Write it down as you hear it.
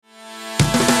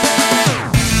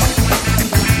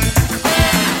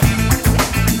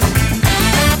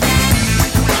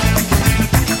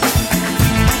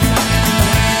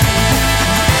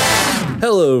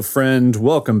Hello, friend.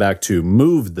 Welcome back to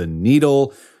Move the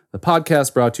Needle, the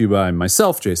podcast brought to you by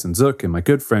myself, Jason Zook, and my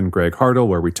good friend Greg Hartle,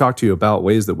 where we talk to you about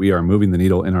ways that we are moving the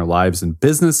needle in our lives and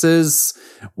businesses.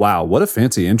 Wow, what a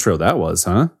fancy intro that was,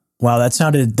 huh? Wow,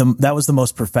 that was the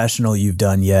most professional you've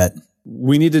done yet.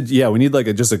 We need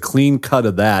just a clean cut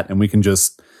of that, and we can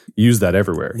just use that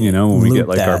everywhere. You know, when we get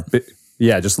like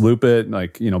that. Just loop it,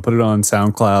 put it on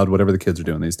SoundCloud, whatever the kids are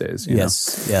doing these days.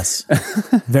 Yes.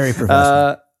 Very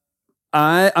professional.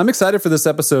 I'm excited for this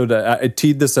episode. I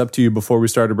teed this up to you before we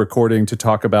started recording to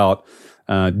talk about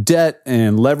debt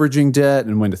and leveraging debt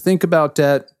and when to think about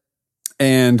debt.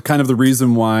 And kind of the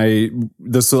reason why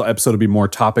this episode will be more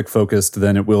topic focused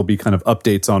than it will be kind of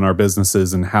updates on our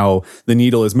businesses and how the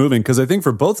needle is moving. Because I think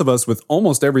for both of us, with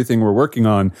almost everything we're working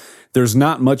on, there's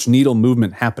not much needle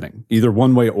movement happening, either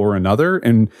one way or another.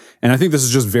 And I think this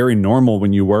is just very normal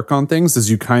when you work on things,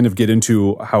 as you kind of get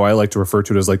into how I like to refer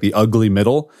to it as like the ugly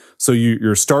middle. So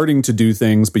you're starting to do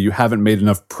things, but you haven't made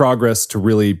enough progress to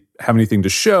really have anything to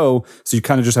show. So you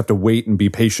kind of just have to wait and be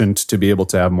patient to be able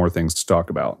to have more things to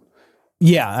talk about.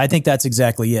 Yeah, I think that's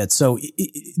exactly it. So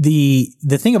the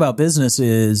thing about business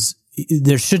is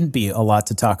there shouldn't be a lot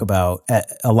to talk about at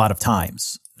a lot of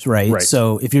times, right?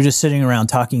 So if you're just sitting around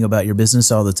talking about your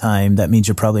business all the time, that means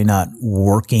you're probably not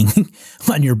working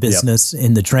on your business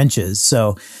in the trenches.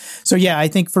 So yeah, I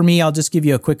think for me, I'll just give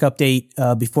you a quick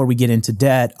update before we get into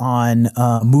debt on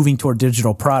moving toward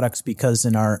digital products, because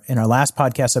in our last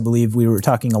podcast, I believe we were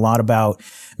talking a lot about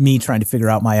me trying to figure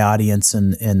out my audience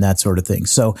and that sort of thing.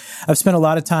 So I've spent a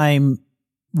lot of time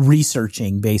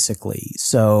researching, basically.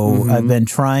 So I've been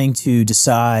trying to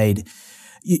decide,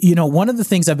 one of the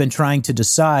things I've been trying to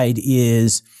decide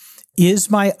is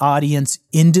my audience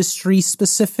industry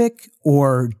specific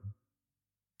or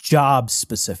job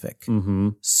specific?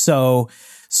 So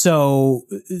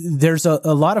there's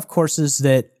a lot of courses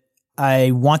that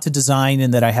I want to design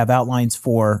and that I have outlines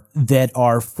for that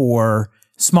are for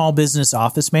small business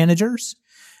office managers.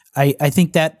 I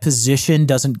think that position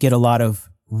doesn't get a lot of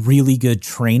really good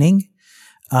training.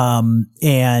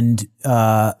 That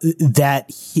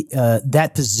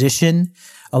position,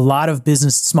 a lot of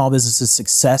small businesses'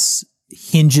 success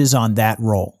hinges on that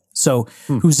role. So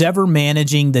who's ever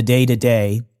managing the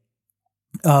day-to-day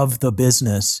of the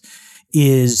business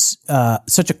is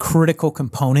such a critical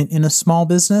component in a small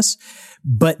business.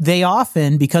 But they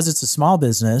often, because it's a small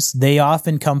business, they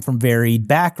often come from varied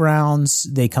backgrounds.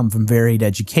 They come from varied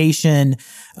education,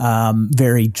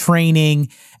 varied training.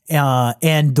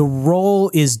 And the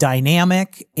role is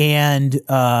dynamic and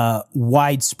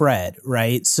widespread,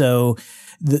 right? So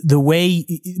the way,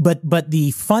 but the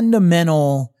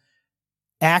fundamental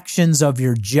actions of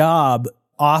your job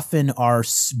often are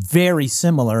very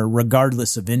similar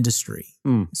regardless of industry.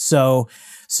 So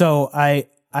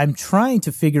I'm trying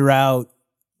to figure out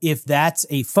if that's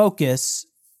a focus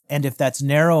and if that's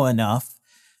narrow enough,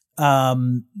 or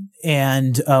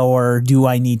do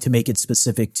I need to make it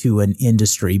specific to an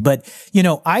industry? But,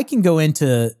 I can go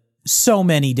into so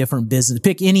many different business,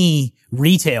 pick any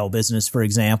retail business, for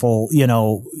example, in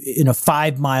a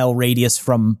 5-mile radius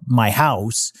from my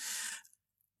house.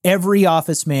 Every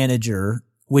office manager,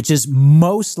 which is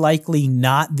most likely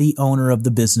not the owner of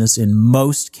the business in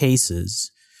most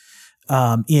cases,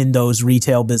 in those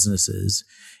retail businesses,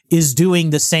 is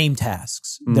doing the same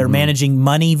tasks. They're managing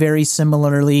money very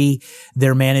similarly.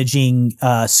 They're managing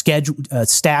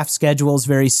staff schedules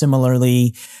very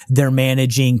similarly. They're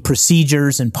managing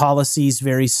procedures and policies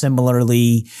very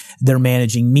similarly. They're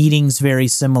managing meetings very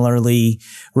similarly,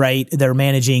 right? They're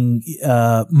managing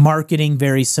marketing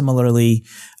very similarly.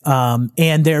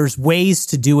 And there's ways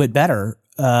to do it better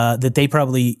that they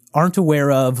probably aren't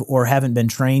aware of or haven't been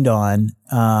trained on.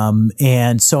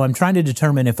 And so I'm trying to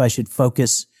determine if I should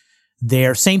focus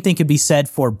there. Same thing could be said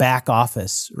for back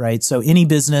office, right? So any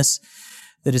business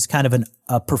that is kind of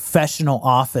a professional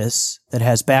office that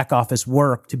has back office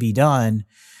work to be done,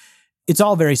 it's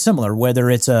all very similar, whether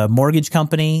it's a mortgage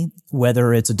company,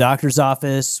 whether it's a doctor's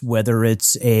office, whether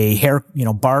it's a hair,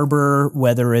 barber,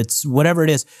 whether it's whatever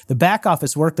it is, the back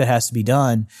office work that has to be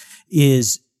done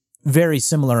is very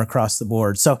similar across the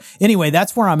board. So anyway,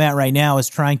 that's where I'm at right now, is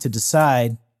trying to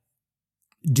decide,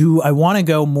 do I want to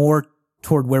go more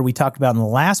toward where we talked about in the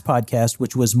last podcast,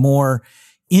 which was more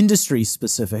industry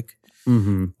specific,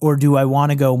 or do I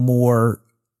want to go more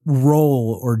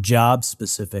role or job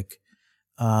specific?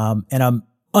 And I'm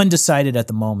undecided at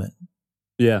the moment.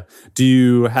 Yeah. Do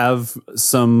you have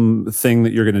something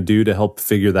that you're going to do to help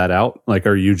figure that out? Like,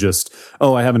 are you just,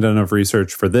 I haven't done enough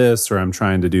research for this, or I'm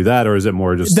trying to do that, or is it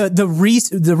more just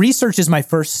the research is my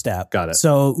first step? Got it.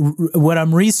 So what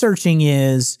I'm researching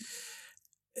is,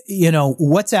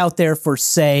 what's out there for,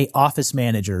 say, office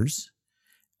managers,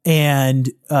 and,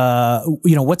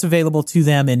 what's available to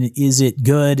them, and is it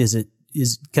good?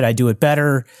 Could I do it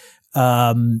better?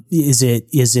 Is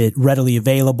it readily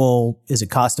available? Is it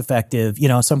cost effective?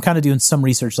 So I'm kind of doing some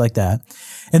research like that.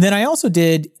 And then I also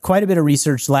did quite a bit of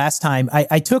research last time.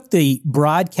 I took the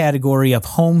broad category of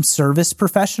home service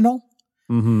professional.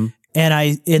 Mm-hmm.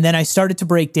 And then I started to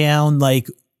break down, like,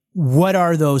 what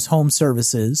are those home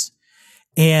services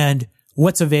and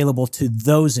what's available to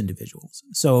those individuals.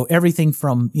 So everything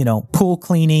from, pool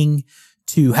cleaning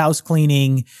to house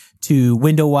cleaning to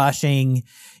window washing.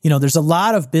 There's a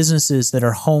lot of businesses that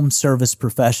are home service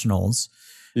professionals.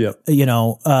 Yep. And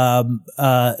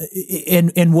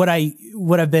what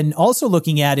I've been also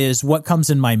looking at is what comes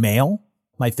in my mail,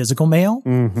 my physical mail,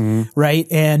 mm-hmm. right?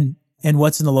 And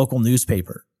what's in the local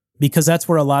newspaper, because that's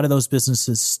where a lot of those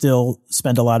businesses still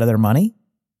spend a lot of their money.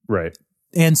 Right.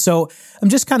 And so I'm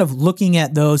just kind of looking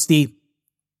at those. The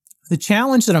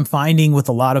challenge that I'm finding with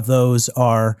a lot of those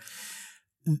are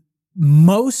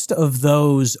most of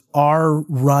those are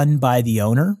run by the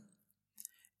owner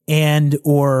and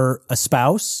or a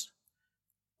spouse,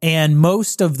 and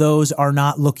most of those are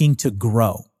not looking to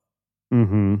grow.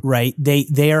 Mm-hmm. Right?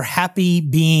 They are happy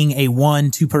being a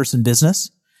 1-2 person business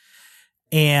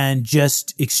and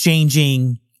just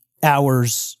exchanging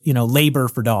hours, labor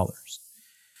for dollars.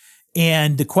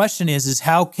 And the question is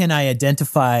how can I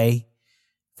identify,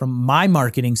 from my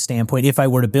marketing standpoint, if I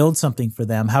were to build something for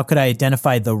them, how could I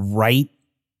identify the right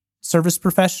service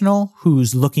professional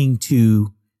who's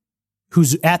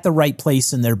at the right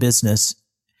place in their business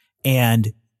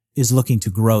and is looking to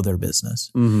grow their business?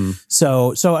 Mm-hmm.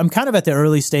 So I'm kind of at the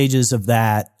early stages of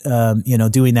that,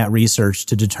 doing that research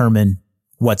to determine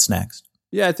what's next.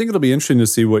 Yeah, I think it'll be interesting to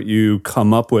see what you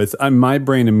come up with. My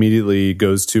brain immediately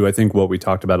goes to, I think, what we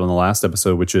talked about on the last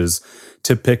episode, which is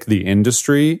to pick the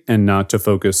industry and not to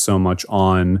focus so much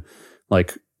on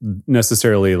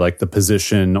necessarily the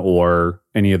position or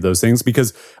any of those things.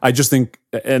 Because I just think,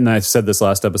 and I said this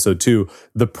last episode too,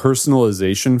 the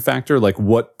personalization factor,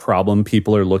 what problem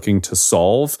people are looking to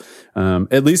solve,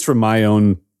 at least from my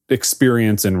own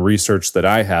experience and research that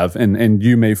I have, and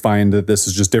you may find that this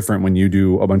is just different when you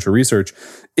do a bunch of research,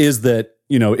 is that,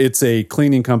 it's a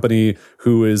cleaning company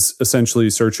who is essentially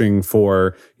searching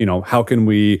for, how can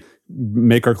we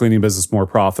make our cleaning business more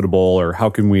profitable, or how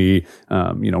can we,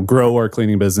 grow our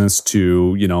cleaning business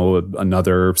to,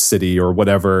 another city or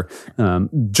whatever.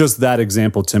 Just that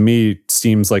example to me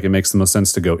seems like it makes the most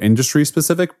sense to go industry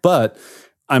specific, but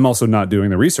I'm also not doing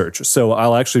the research. So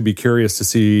I'll actually be curious to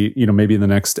see, maybe in the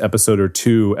next episode or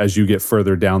two, as you get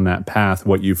further down that path,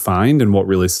 what you find and what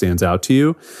really stands out to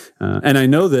you. And I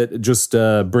know that just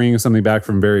bringing something back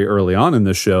from very early on in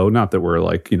this show, not that we're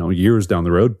years down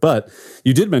the road, but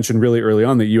you did mention really early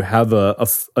on that you have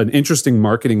an interesting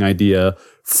marketing idea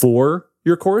for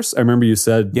your course. I remember you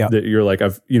said that you're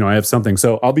I have something.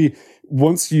 So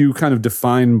once you kind of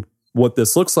define what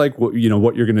this looks like, what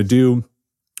you're going to do,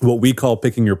 what we call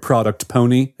picking your product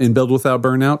pony in Build Without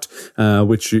Burnout,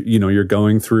 which, you're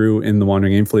going through in the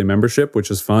Wandering Aimfully membership,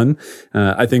 which is fun.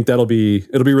 I think it'll be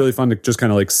really fun to just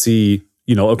kind of see,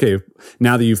 okay,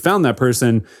 now that you've found that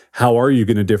person, how are you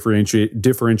going to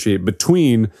differentiate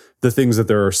between the things that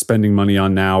they're spending money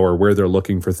on now, or where they're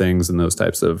looking for things and those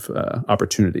types of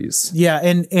opportunities. Yeah.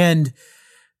 And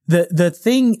the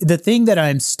thing that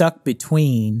I'm stuck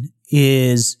between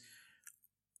is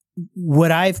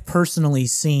what I've personally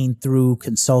seen through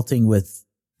consulting with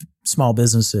small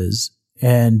businesses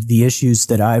and the issues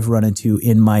that I've run into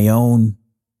in my own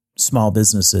small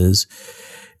businesses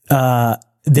that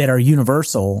are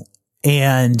universal,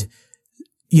 and,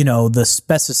 the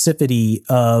specificity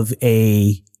of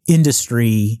a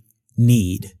industry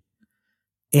need.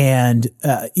 And,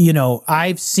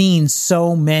 I've seen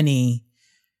so many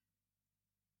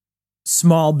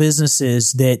small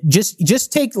businesses that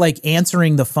just take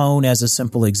answering the phone as a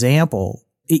simple example.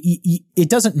 It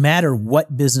doesn't matter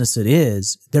what business it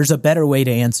is. There's a better way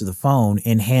to answer the phone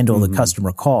and handle the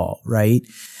customer call, right?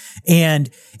 And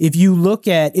if you look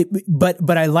at it,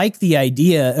 but I like the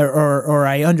idea, or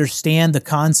I understand the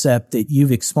concept that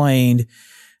you've explained,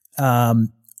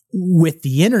 with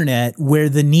the internet, where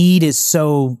the need is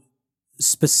so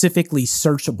specifically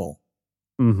searchable,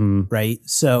 right?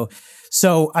 So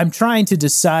I'm trying to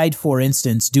decide, for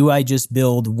instance, do I just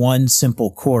build one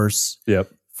simple course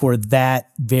for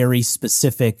that very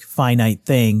specific finite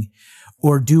thing?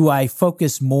 Or do I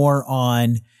focus more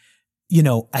on,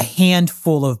 a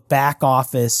handful of back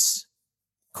office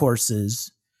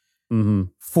courses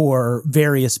for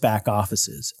various back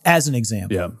offices, as an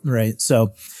example. Yeah. Right.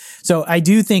 So I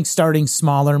do think starting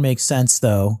smaller makes sense,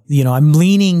 though. You know, I'm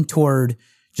leaning toward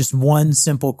just one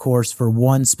simple course for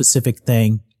one specific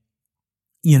thing,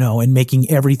 you know, and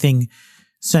making everything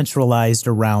centralized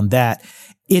around that.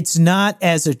 It's not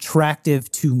as attractive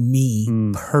to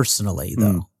me personally,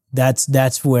 though.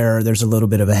 That's where there's a little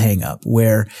bit of a hang up,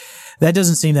 where that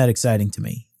doesn't seem that exciting to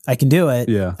me. I can do it.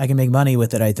 Yeah. I can make money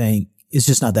with it, I think. It's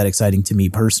just not that exciting to me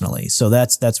personally. So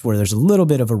that's where there's a little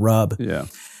bit of a rub. Yeah.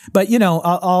 But, you know,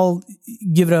 I'll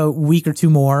give it a week or two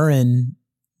more and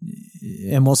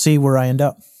we'll see where I end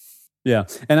up. Yeah.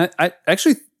 And I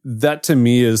actually, that to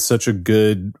me is such a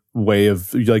good way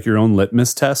of like your own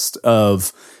litmus test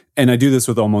of, and I do this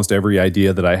with almost every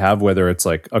idea that I have, whether it's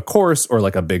like a course or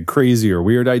like a big crazy or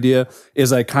weird idea,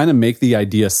 is I kind of make the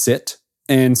idea sit.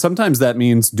 And sometimes that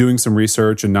means doing some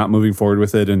research and not moving forward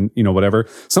with it and, you know, whatever.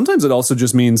 Sometimes it also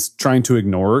just means trying to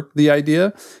ignore the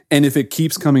idea. And if it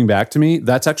keeps coming back to me,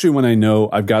 that's actually when I know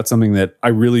I've got something that I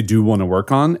really do want to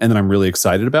work on and that I'm really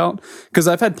excited about. Because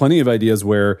I've had plenty of ideas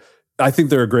where I think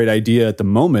they're a great idea at the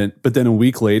moment, but then a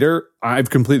week later,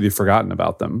 I've completely forgotten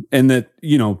about them. And that,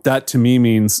 you know, that to me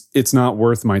means it's not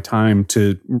worth my time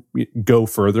to go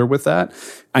further with that.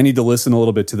 I need to listen a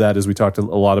little bit to that, as we talked a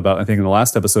lot about, I think, in the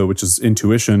last episode, which is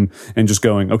intuition and just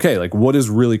going, okay, like what is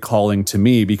really calling to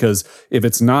me? Because if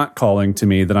it's not calling to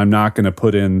me, then I'm not going to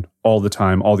put in all the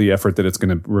time, all the effort that it's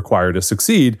going to require to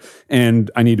succeed. And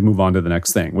I need to move on to the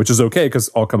next thing, which is okay because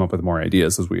I'll come up with more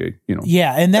ideas as we, you know,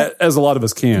 yeah, and that, as a lot of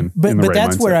us can. But right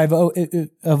that's mindset. where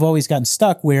I've always gotten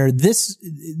stuck, where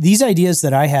these ideas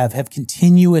that I have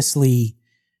continuously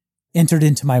entered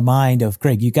into my mind of,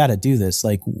 Greg, you got to do this,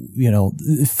 like, you know,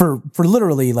 for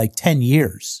literally like 10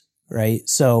 years, right?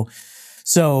 So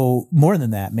more than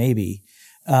that, maybe,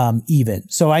 even.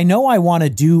 So I know I want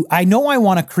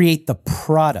to create the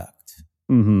product,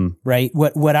 right?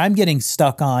 What I'm getting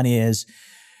stuck on is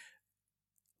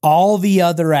all the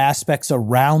other aspects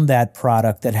around that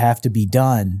product that have to be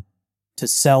done to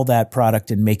sell that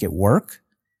product and make it work.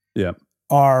 Yeah.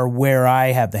 Are where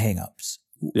I have the hangups.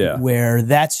 Yeah. Where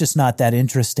that's just not that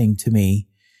interesting to me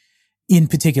in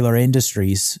particular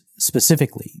industries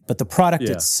specifically. But the product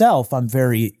itself, I'm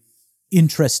very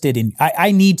interested in.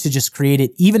 I need to just create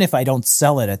it, even if I don't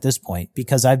sell it at this point,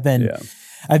 because I've been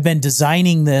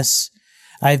designing this.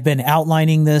 I've been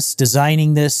outlining this,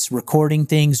 designing this, recording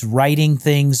things, writing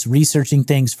things, researching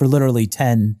things for literally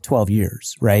 10, 12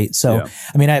 years, right? So,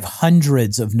 I mean, I have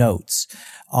hundreds of notes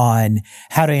on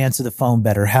how to answer the phone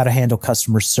better, how to handle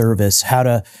customer service, how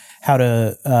to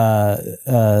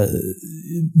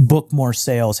book more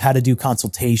sales, how to do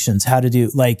consultations, how to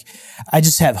do, like, I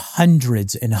just have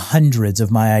hundreds and hundreds of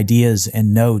my ideas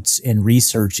and notes and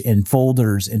research and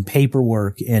folders and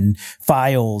paperwork and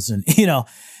files and, you know,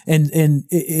 and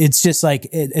it's just like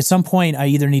at some point I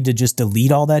either need to just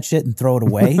delete all that shit and throw it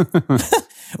away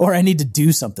or I need to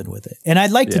do something with it. And I'd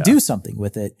like to do something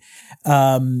with it.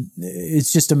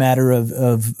 It's just a matter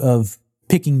of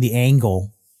picking the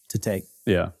angle to take.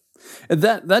 Yeah.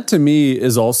 That to me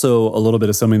is also a little bit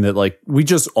of something that like we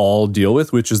just all deal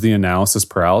with, which is the analysis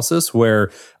paralysis, where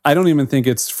I don't even think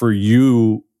it's for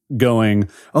you going,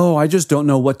 oh, I just don't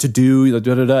know what to do.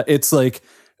 It's like,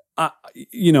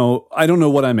 you know, I don't know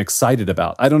what I'm excited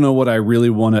about. I don't know what I really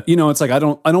want to, you know, it's like, I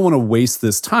don't want to waste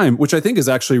this time, which I think is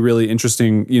actually really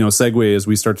interesting, you know, segue as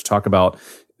we start to talk about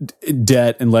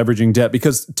debt and leveraging debt,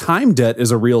 because time debt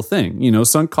is a real thing. You know,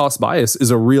 sunk cost bias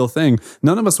is a real thing.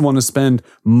 None of us want to spend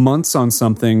months on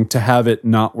something to have it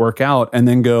not work out and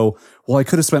then go, well, I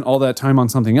could have spent all that time on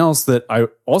something else that I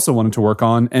also wanted to work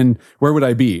on. And where would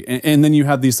I be? And then you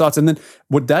have these thoughts. And then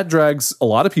what that drags a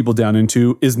lot of people down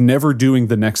into is never doing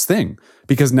the next thing,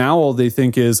 because now all they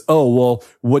think is, oh, well,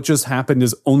 what just happened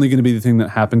is only going to be the thing that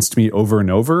happens to me over and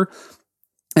over.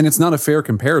 And it's not a fair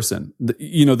comparison.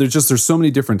 You know, there's so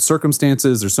many different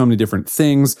circumstances. There's so many different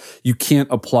things. You can't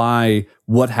apply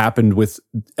what happened with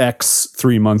X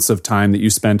 3 months of time that you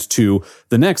spent to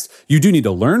the next. You do need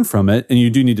to learn from it, and you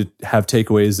do need to have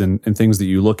takeaways and things that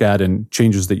you look at and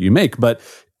changes that you make. But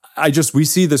we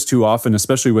see this too often,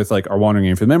 especially with like our Wandering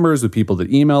Aimfit members, with people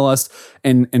that email us.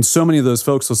 And so many of those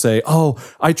folks will say, oh,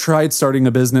 I tried starting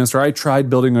a business, or I tried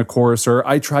building a course, or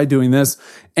I tried doing this.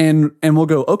 And we'll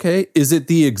go, okay, is it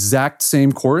the exact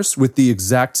same course with the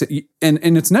exact,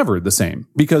 and it's never the same,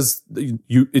 because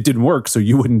it didn't work, so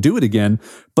you wouldn't do it again.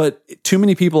 But too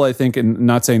many people, I think, and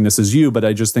not saying this is you, but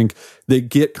I just think they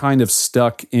get kind of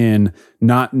stuck in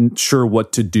not sure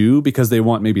what to do because they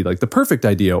want maybe like the perfect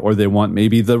idea, or they want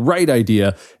maybe the right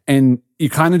idea. And you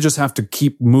kind of just have to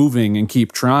keep moving and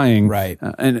keep trying. Right.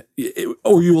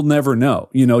 Or you will never know.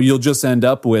 You'll just end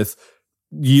up with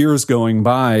years going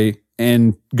by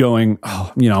and going,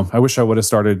 oh, I wish I would have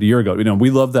started a year ago. We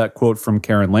love that quote from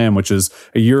Karen Lamb, which is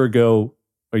a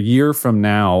year from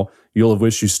now, you'll have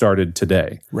wished you started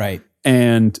today. Right.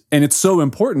 And it's so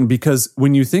important because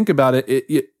when you think about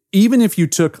it, even if you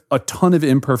took a ton of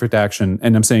imperfect action,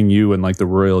 and I'm saying you and like the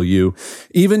royal you,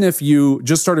 even if you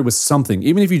just started with something,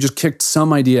 even if you just kicked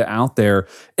some idea out there,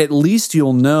 at least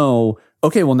you'll know,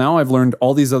 okay, well, now I've learned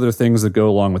all these other things that go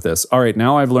along with this. All right,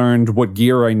 now I've learned what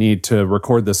gear I need to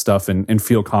record this stuff and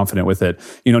feel confident with it.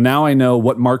 Now I know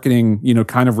what marketing,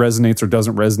 kind of resonates or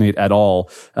doesn't resonate at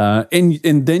all.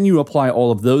 And then you apply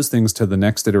all of those things to the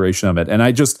next iteration of it. And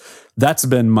that's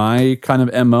been my kind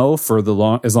of MO for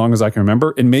as long as I can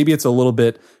remember. And maybe it's a little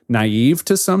bit naive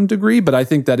to some degree, but I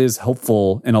think that is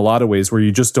helpful in a lot of ways where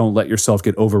you just don't let yourself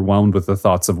get overwhelmed with the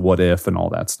thoughts of what if and all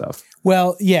that stuff.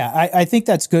 Well, yeah, I think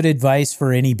that's good advice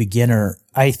for any beginner.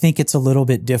 I think it's a little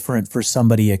bit different for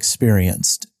somebody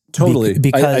experienced. Totally.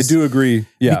 Because I do agree.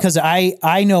 Yeah. Because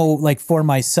I know, like, for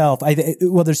myself,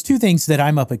 there's two things that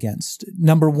I'm up against.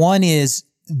 Number one is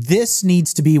this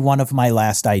needs to be one of my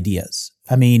last ideas.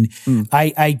 I mean,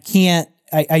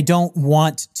 I don't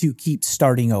want to keep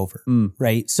starting over,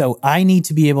 right? So I need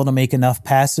to be able to make enough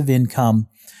passive income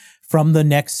from the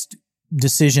next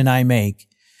decision I make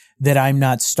that I'm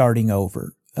not starting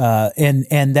over.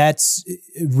 And that's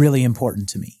really important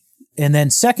to me. And then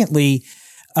secondly,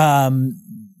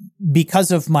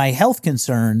 because of my health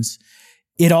concerns,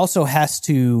 it also has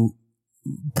to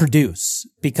produce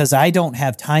because I don't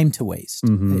have time to waste.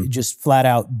 I just flat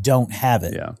out don't have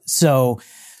it. Yeah.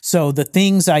 So the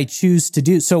things I choose to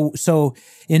do. So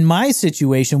in my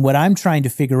situation, what I'm trying to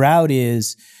figure out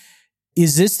is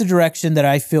this the direction that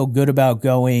I feel good about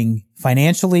going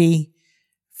financially,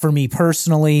 for me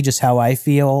personally, just how I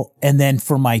feel, and then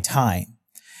for my time.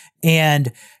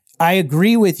 And I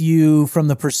agree with you from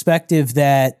the perspective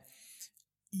that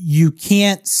you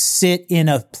can't sit in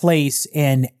a place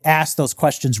and ask those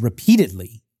questions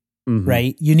repeatedly,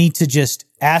 right? You need to just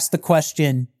ask the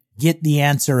question, get the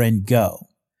answer, and go.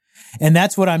 And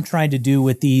that's what I'm trying to do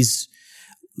with these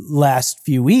last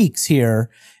few weeks here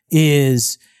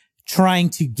is trying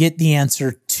to get the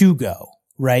answer to go,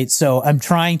 right? So I'm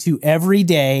trying to every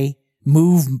day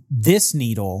move this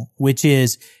needle, which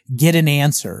is get an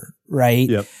answer, right?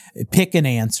 Yep. Pick an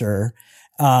answer.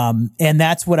 And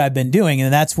that's what I've been doing.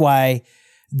 And that's why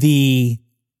the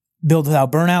Build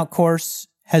Without Burnout course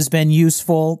has been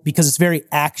useful because it's very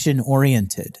action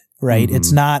oriented, right?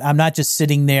 I'm not just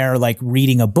sitting there like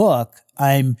reading a book.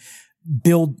 I'm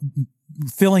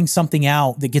filling something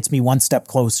out that gets me one step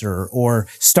closer or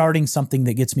starting something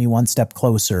that gets me one step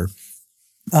closer.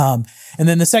 And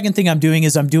then the second thing I'm doing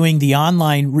is I'm doing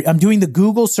the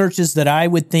Google searches that I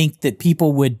would think that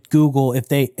people would Google if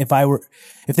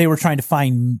they were trying to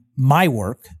find my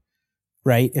work,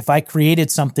 right? If I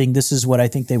created something, this is what I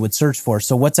think they would search for.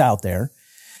 So what's out there?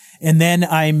 And then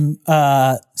I'm,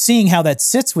 seeing how that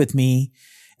sits with me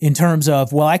in terms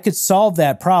of, well, I could solve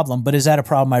that problem, but is that a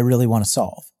problem I really want to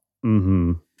solve?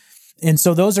 Mm-hmm. And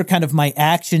so those are kind of my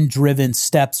action driven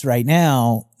steps right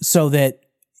now so that,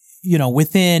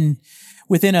 within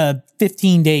a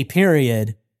 15-day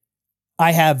period,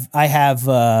 I have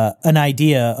an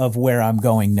idea of where I'm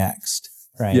going next.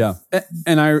 Right. Yeah.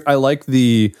 And I like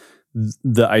the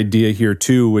idea here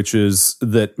too, which is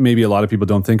that maybe a lot of people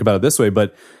don't think about it this way,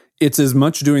 but it's as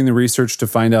much doing the research to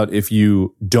find out if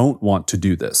you don't want to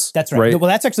do this. That's right. Well,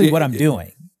 that's actually what I'm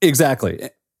doing. Exactly.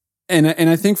 And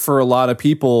I think for a lot of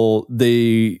people,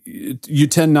 you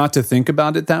tend not to think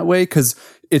about it that way because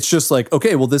it's just like,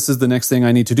 okay, well, this is the next thing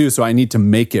I need to do. So I need to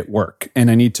make it work and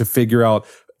I need to figure out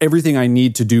everything I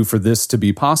need to do for this to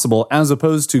be possible, as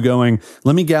opposed to going,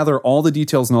 let me gather all the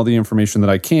details and all the information that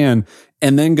I can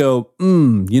and then go,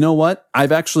 you know what? I've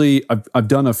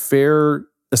done a fair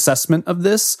assessment of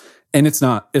this. And it's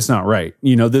not right.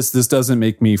 This doesn't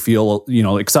make me feel,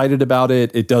 excited about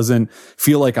it. It doesn't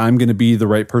feel like I'm going to be the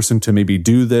right person to maybe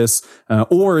do this,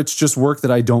 or it's just work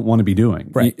that I don't want to be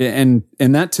doing. Right. And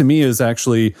that to me is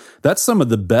actually, that's some of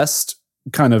the best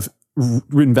kind of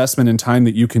investment in time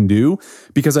that you can do,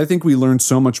 because I think we learn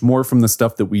so much more from the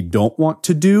stuff that we don't want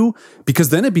to do,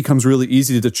 because then it becomes really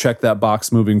easy to check that box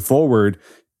moving forward.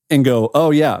 and go, oh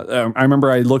yeah, I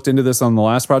remember I looked into this on the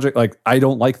last project. Like, I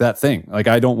don't like that thing. Like,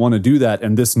 I don't want to do that.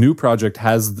 And this new project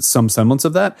has some semblance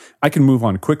of that. I can move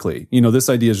on quickly. This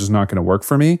idea is just not going to work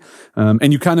for me.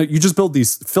 And you just build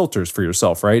these filters for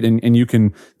yourself, right? And you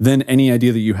can, then any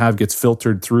idea that you have gets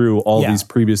filtered through all these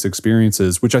previous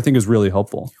experiences, which I think is really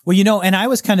helpful. Well, and I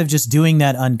was kind of just doing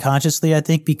that unconsciously, I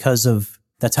think, because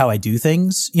that's how I do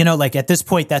things. Like at this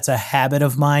point, that's a habit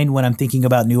of mine when I'm thinking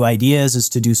about new ideas, is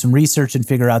to do some research and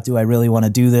figure out, do I really want to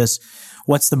do this?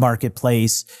 What's the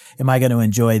marketplace? Am I going to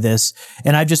enjoy this?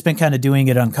 And I've just been kind of doing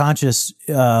it unconscious.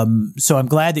 So I'm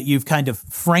glad that you've kind of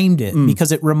framed it,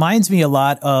 because it reminds me a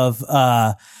lot of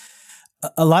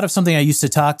something I used to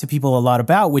talk to people a lot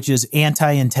about, which is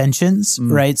anti-intentions,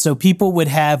 right? So people would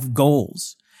have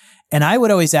goals. And I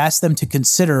would always ask them to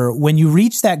consider, when you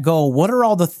reach that goal, what are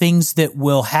all the things that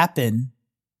will happen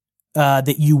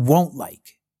that you won't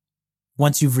like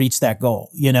once you've reached that goal,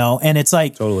 And it's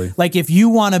like, totally. Like if you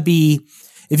want to be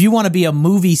a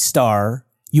movie star,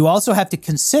 you also have to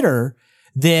consider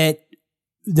that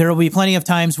there will be plenty of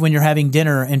times when you're having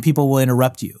dinner and people will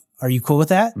interrupt you. Are you cool with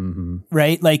that? Mm-hmm.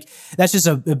 Right? Like that's just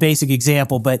a basic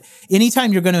example. But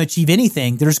anytime you're going to achieve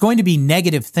anything, there's going to be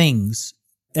negative things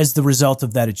as the result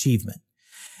of that achievement.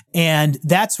 And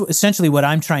that's essentially what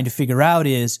I'm trying to figure out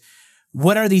is,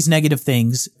 what are these negative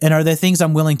things? And are there things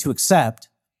I'm willing to accept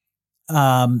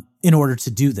in order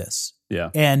to do this?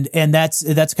 Yeah. And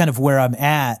that's kind of where I'm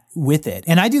at with it.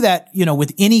 And I do that,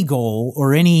 with any goal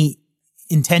or any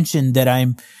intention that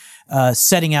I'm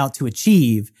setting out to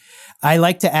achieve. I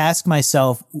like to ask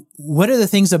myself, what are the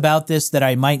things about this that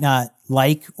I might not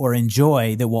like or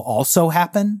enjoy that will also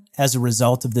happen as a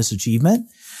result of this achievement?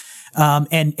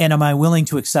 And am I willing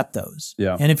to accept those?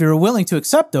 Yeah. And if you're willing to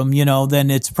accept them, then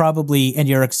it's probably, and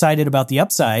you're excited about the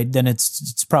upside, then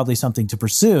it's probably something to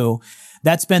pursue.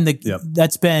 That's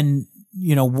been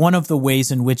one of the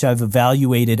ways in which I've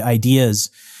evaluated ideas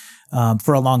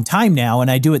for a long time now,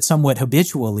 and I do it somewhat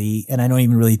habitually, and I don't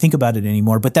even really think about it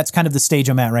anymore. But that's kind of the stage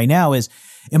I'm at right now is,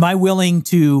 am I willing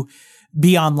to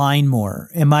be online more?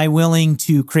 Am I willing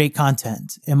to create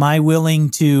content? Am I willing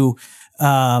to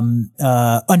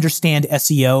understand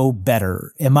SEO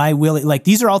better? Am I willing, like,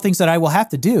 these are all things that I will have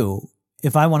to do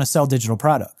if I want to sell digital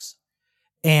products.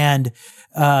 And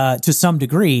to some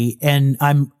degree, and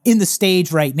I'm in the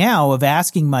stage right now of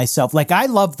asking myself, like, I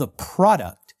love the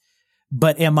product,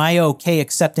 but am I okay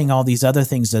accepting all these other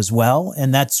things as well?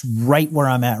 And that's right where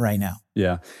I'm at right now.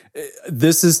 Yeah.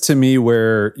 This is, to me,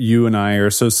 where you and I are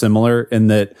so similar in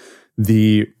that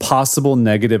the possible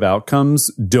negative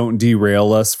outcomes don't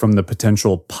derail us from the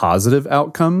potential positive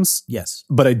outcomes. Yes.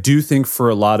 But I do think for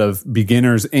a lot of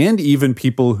beginners and even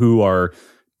people who are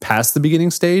past the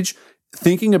beginning stage,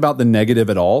 thinking about the negative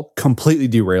at all completely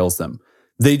derails them.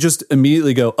 They just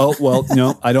immediately go, oh, well,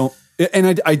 no, I don't.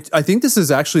 And I think this is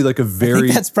actually like I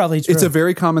think that's probably true. It's a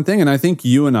very common thing. And I think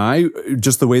you and I,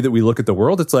 just the way that we look at the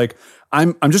world, it's like,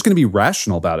 I'm just going to be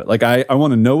rational about it. Like I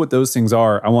want to know what those things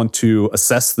are. I want to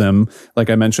assess them,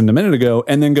 like I mentioned a minute ago,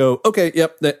 and then go, okay,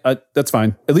 yep, that's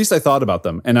fine. At least I thought about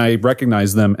them and I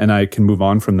recognize them and I can move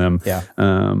on from them. Yeah.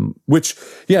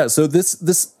 So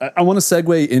this, I want to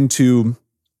segue into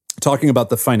talking about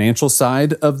the financial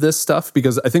side of this stuff,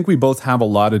 because I think we both have a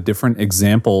lot of different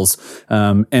examples.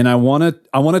 And I want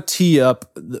to tee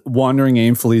up Wandering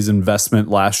Aimfully's investment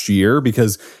last year,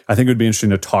 because I think it would be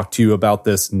interesting to talk to you about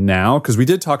this now, because we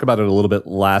did talk about it a little bit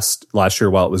last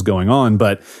year while it was going on,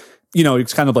 but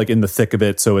it's kind of like in the thick of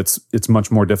it. So it's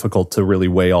much more difficult to really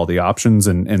weigh all the options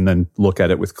and then look at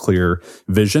it with clear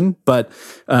vision. But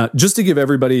just to give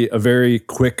everybody a very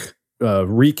quick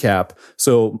recap.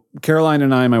 So Caroline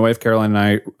and I, my wife Caroline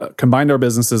and I, combined our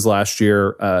businesses last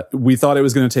year. We thought it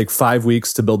was going to take 5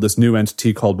 weeks to build this new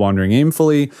entity called Wandering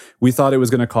Aimfully. We thought it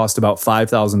was going to cost about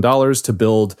 $5,000 to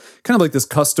build kind of like this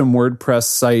custom WordPress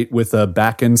site with a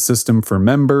backend system for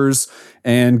members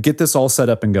and get this all set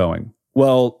up and going.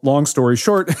 Well, long story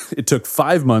short, it took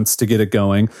 5 months to get it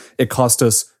going. It cost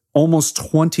us almost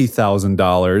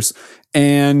 $20,000.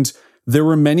 And there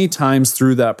were many times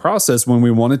through that process when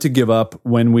we wanted to give up,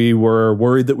 when we were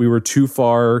worried that we were too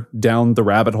far down the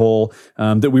rabbit hole,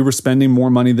 that we were spending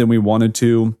more money than we wanted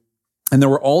to. And there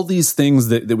were all these things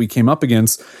that we came up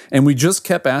against. And we just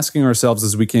kept asking ourselves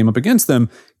as we came up against them,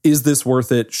 is this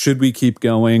worth it? Should we keep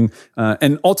going?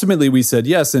 And ultimately we said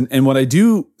yes. And what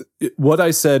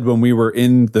I said when we were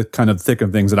in the kind of thick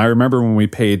of things, and I remember when we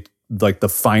paid like the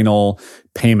final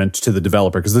payment to the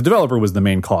developer, because the developer was the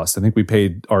main cost. I think we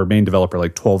paid our main developer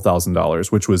like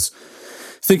 $12,000, which was,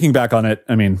 thinking back on it,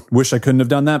 I mean, wish I couldn't have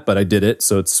done that, but I did it.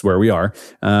 So it's where we are.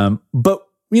 But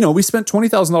we spent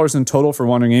 $20,000 in total for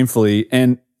Wandering Aimfully.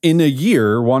 And in a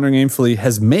year, Wandering Aimfully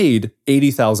has made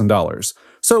 $80,000.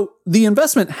 So the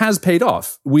investment has paid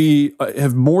off. We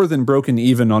have more than broken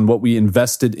even on what we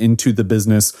invested into the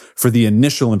business for the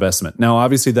initial investment. Now,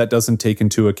 obviously, that doesn't take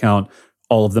into account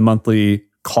all of the monthly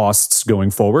costs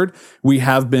going forward. We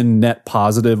have been net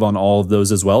positive on all of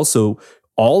those as well. So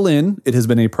all in, it has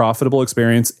been a profitable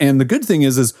experience. And the good thing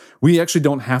is we actually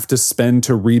don't have to spend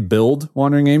to rebuild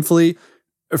Wandering Aimfully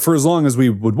for as long as we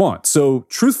would want. So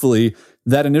truthfully,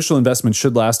 that initial investment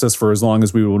should last us for as long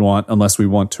as we would want, unless we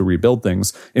want to rebuild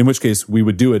things, in which case we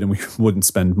would do it and we wouldn't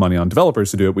spend money on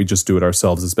developers to do it. We just do it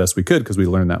ourselves as best we could because we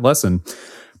learned that lesson.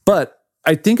 But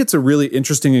I think it's a really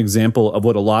interesting example of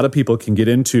what a lot of people can get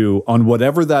into on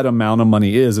whatever that amount of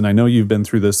money is. And I know you've been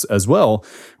through this as well,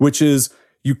 which is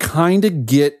you kind of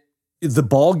get, the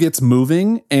ball gets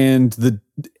moving and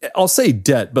I'll say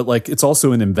debt, but like it's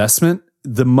also an investment.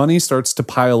 The money starts to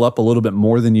pile up a little bit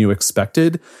more than you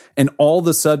expected. And all of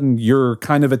a sudden you're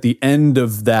kind of at the end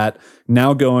of that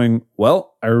now going,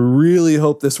 well, I really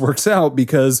hope this works out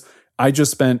because I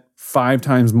just spent 5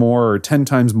 times more or 10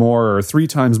 times more or 3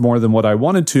 times more than what I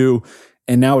wanted to.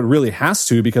 And now it really has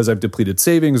to because I've depleted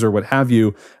savings or what have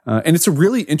you. And it's a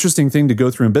really interesting thing to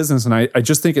go through in business. And I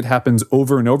just think it happens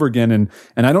over and over again. And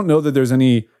I don't know that there's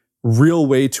any real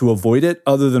way to avoid it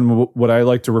other than what I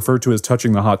like to refer to as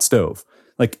touching the hot stove.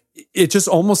 Like it just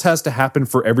almost has to happen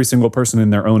for every single person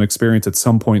in their own experience at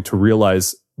some point to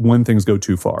realize when things go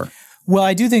too far. Well,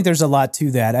 I do think there's a lot to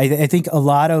that. I think a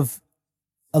lot of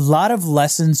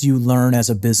lessons you learn as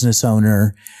a business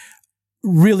owner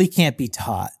really can't be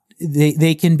taught.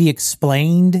 They can be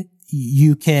explained.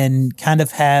 You can kind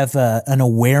of have an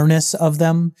awareness of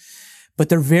them, but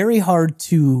they're very hard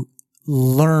to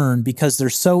learn because they're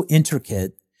so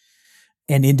intricate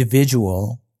and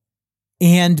individual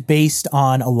and based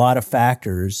on a lot of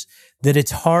factors that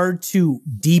it's hard to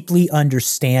deeply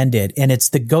understand it. And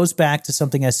that goes back to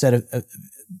something I said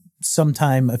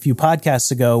sometime a few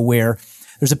podcasts ago, where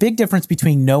there's a big difference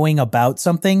between knowing about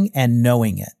something and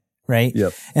knowing it, right?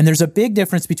 Yep. And there's a big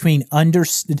difference between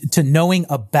knowing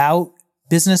about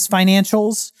business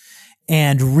financials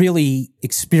and really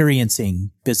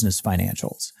experiencing business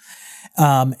financials.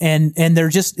 And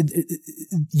they're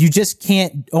you just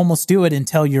can't almost do it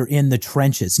until you're in the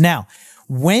trenches. Now,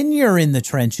 when you're in the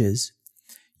trenches,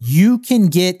 you can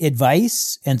get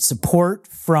advice and support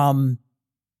from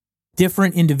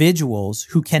different individuals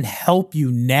who can help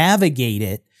you navigate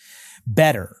it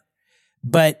better.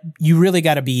 But you really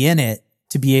got to be in it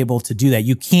to be able to do that.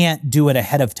 You can't do it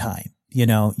ahead of time.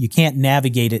 You can't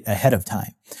navigate it ahead of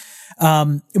time.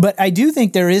 But I do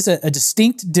think there is a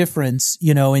distinct difference,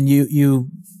 and you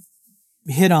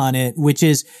hit on it, which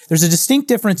is there's a distinct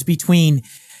difference between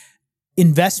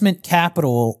investment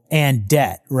capital and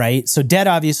debt, right? So debt,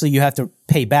 obviously you have to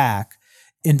pay back.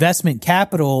 Investment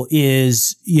capital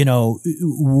is,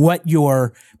 what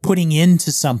you're putting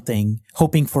into something,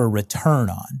 hoping for a return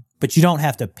on, but you don't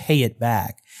have to pay it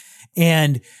back.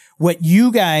 And what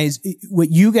you guys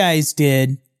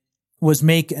did was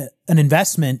make an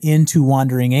investment into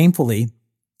Wandering Aimfully,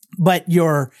 but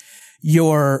your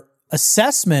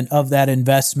assessment of that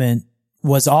investment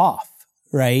was off,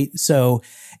 right? So,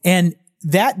 and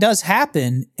that does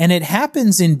happen, and it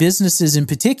happens in businesses in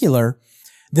particular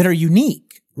that are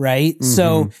unique, right?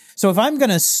 Mm-hmm. So if I'm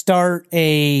going to start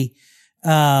a,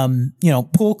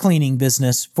 pool cleaning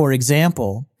business, for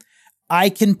example, I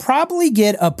can probably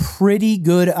get a pretty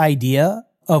good idea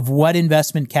of what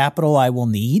investment capital I will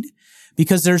need,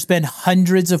 because there's been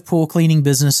hundreds of pool cleaning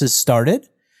businesses started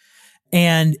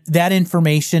and that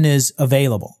information is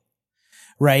available,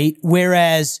 right?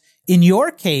 Whereas in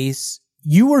your case,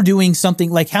 you were doing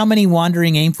something like, how many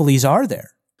Wandering Aimfullys are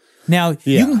there? Now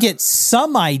you can get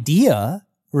some idea,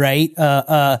 right?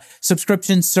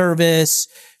 Subscription service,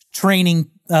 training,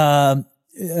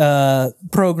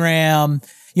 program,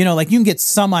 you can get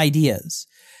some ideas,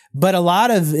 but a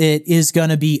lot of it is going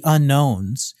to be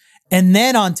unknowns. And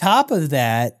then on top of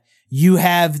that, you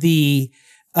have the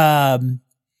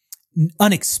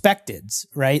unexpecteds,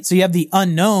 right? So you have the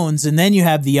unknowns and then you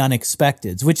have the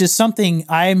unexpecteds, which is something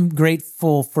I'm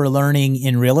grateful for learning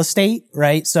in real estate,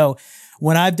 right? So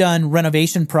when I've done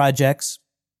renovation projects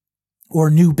or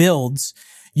new builds,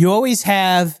 you always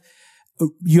have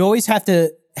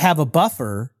to have a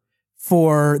buffer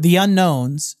for the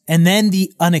unknowns and then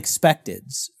the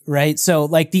unexpecteds, right? So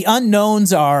like the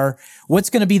unknowns are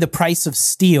what's going to be the price of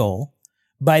steel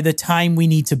by the time we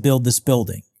need to build this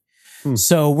building.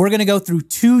 So we're going to go through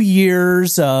 2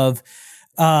 years of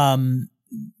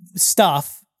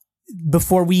stuff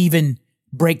before we even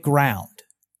break ground,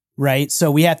 right? So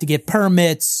we have to get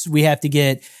permits. We have to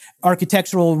get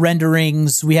architectural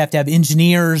renderings. We have to have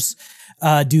engineers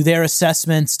do their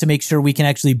assessments to make sure we can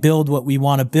actually build what we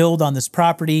want to build on this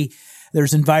property.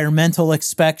 There's environmental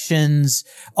inspections.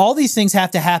 All these things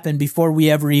have to happen before we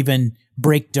ever even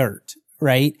break dirt,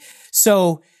 right?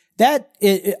 So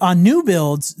on new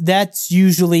builds, that's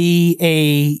usually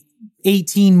a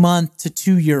 18-month to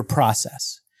 2-year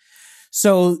process.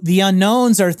 So the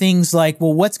unknowns are things like,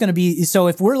 well, what's going to be, so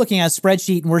if we're looking at a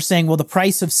spreadsheet and we're saying, well, the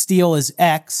price of steel is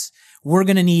X, we're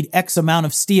going to need X amount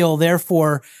of steel.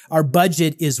 Therefore, our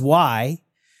budget is Y,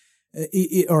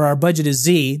 or our budget is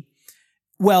Z.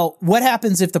 Well, what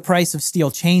happens if the price of steel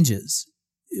changes,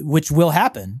 which will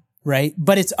happen, right?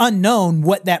 But it's unknown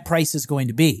what that price is going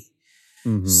to be.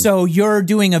 Mm-hmm. So you're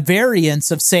doing a variance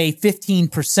of, say,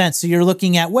 15%. So you're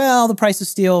looking at, well, the price of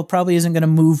steel probably isn't going to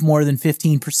move more than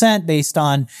 15% based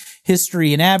on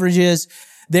history and averages.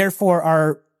 Therefore,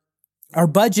 our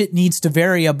budget needs to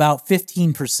vary about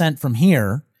 15% from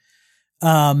here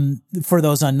for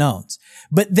those unknowns.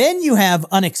 But then you have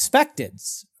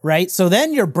unexpecteds, right? So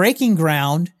then you're breaking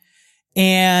ground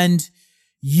and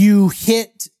you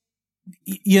hit,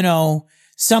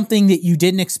 something that you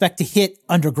didn't expect to hit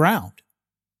underground.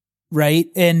 Right.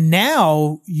 And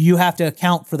now you have to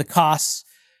account for the costs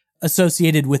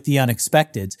associated with the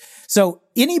unexpected. So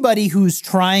anybody who's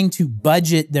trying to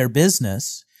budget their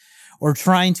business or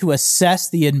trying to assess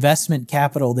the investment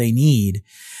capital they need,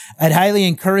 I'd highly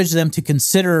encourage them to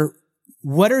consider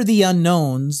what are the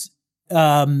unknowns,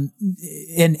 and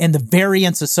the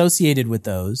variance associated with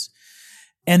those.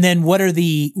 And then what are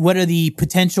the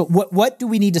potential, what do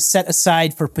we need to set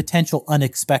aside for potential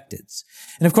unexpecteds?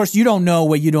 And of course, you don't know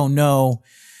what you don't know.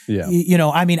 Yeah.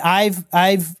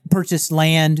 I've purchased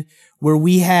land where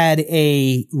we had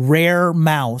a rare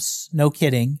mouse, no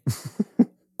kidding,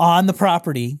 on the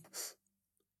property.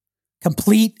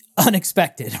 Complete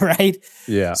unexpected, right?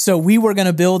 Yeah. So we were going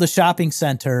to build a shopping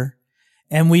center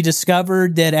and we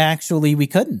discovered that actually we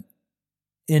couldn't.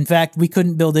 In fact, we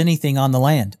couldn't build anything on the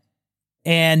land.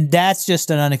 And that's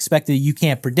just an unexpected you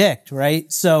can't predict,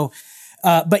 right? So,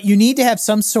 but you need to have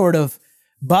some sort of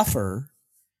buffer,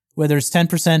 whether it's 10%,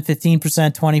 15%,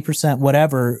 20%,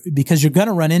 whatever, because you're going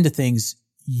to run into things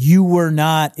you were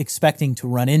not expecting to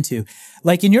run into.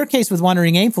 Like in your case with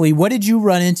Wandering Aimfully, what did you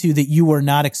run into that you were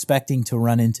not expecting to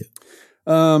run into?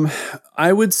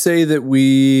 I would say that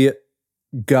we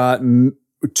got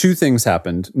two things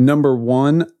happened. Number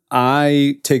one,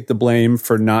 I take the blame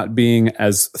for not being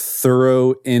as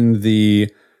thorough in the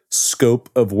scope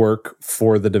of work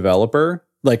for the developer.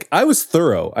 Like, I was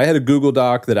thorough. I had a Google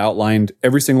Doc that outlined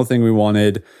every single thing we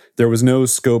wanted. There was no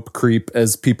scope creep,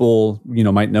 as people,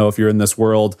 might know if you're in this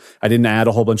world. I didn't add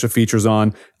a whole bunch of features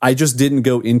on. I just didn't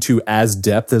go into as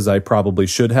depth as I probably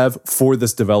should have for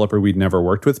this developer we'd never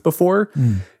worked with before.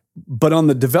 But on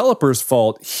the developer's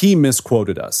fault, he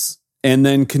misquoted us and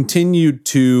then continued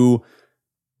to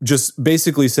just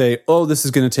basically say, oh, this is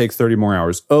going to take 30 more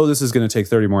hours. Oh, this is going to take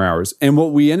 30 more hours. And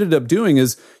what we ended up doing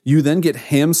is you then get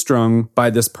hamstrung by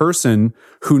this person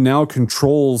who now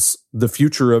controls the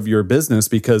future of your business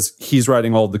because he's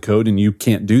writing all the code and you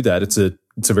can't do that. It's a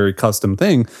very custom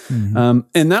thing. Mm-hmm.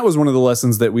 And that was one of the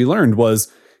lessons that we learned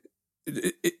was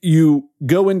you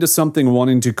go into something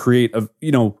wanting to create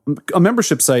a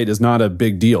membership site is not a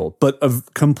big deal, but a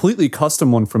completely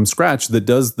custom one from scratch that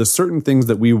does the certain things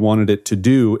that we wanted it to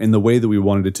do in the way that we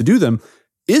wanted it to do them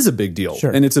is a big deal. Sure.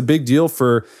 And it's a big deal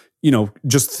for,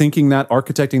 just thinking that,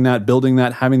 architecting that, building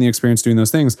that, having the experience doing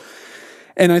those things.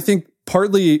 And I think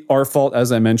partly our fault,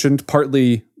 as I mentioned,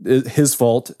 partly his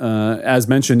fault, as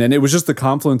mentioned. And it was just the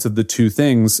confluence of the two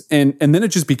things. And then it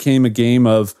just became a game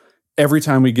of, every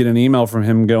time we get an email from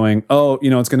him going, oh,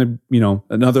 it's going to,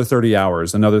 another 30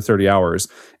 hours.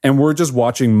 And we're just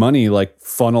watching money like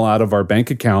funnel out of our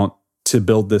bank account to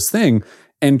build this thing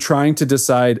and trying to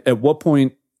decide at what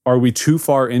point are we too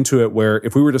far into it where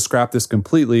if we were to scrap this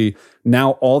completely,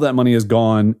 now all that money is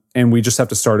gone and we just have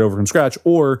to start over from scratch?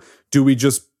 Or do we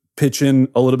just pitch in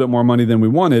a little bit more money than we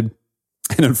wanted?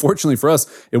 And unfortunately for us,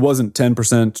 it wasn't 10%,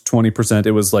 20%.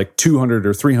 It was like 200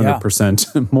 or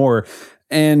 300% more.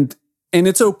 And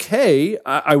it's okay.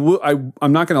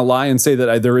 I'm not going to lie and say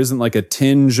that there isn't like a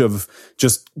tinge of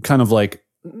just kind of like,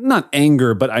 not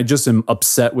anger, but I just am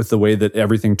upset with the way that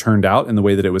everything turned out and the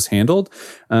way that it was handled.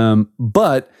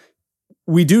 But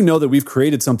we do know that we've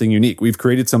created something unique. We've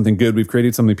created something good. We've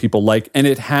created something people like, and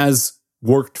it has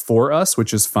worked for us,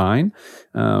 which is fine.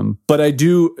 But I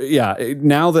do,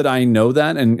 now that I know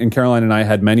that, and Caroline and I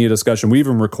had many a discussion, we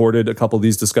even recorded a couple of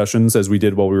these discussions as we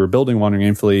did while we were building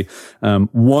Wandering Aimfully.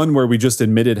 One where we just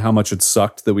admitted how much it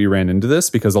sucked that we ran into this,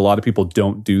 because a lot of people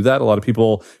don't do that. A lot of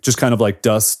people just kind of like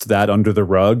dust that under the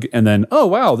rug and then, oh,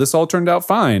 wow, this all turned out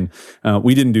fine.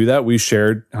 We didn't do that. We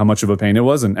shared how much of a pain it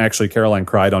was. And actually Caroline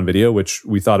cried on video, which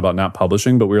we thought about not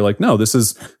publishing, but we were like, no, this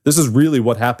is really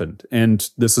what happened. And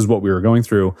this is what we were going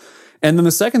through. And then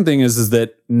the second thing is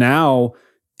that now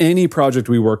any project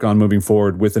we work on moving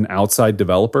forward with an outside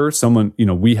developer, someone,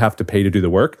 we have to pay to do the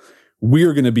work, we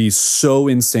are going to be so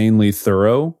insanely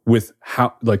thorough with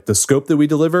how, like, the scope that we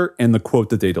deliver and the quote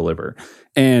that they deliver.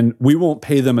 And we won't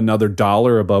pay them another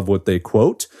dollar above what they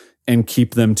quote and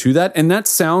keep them to that. And that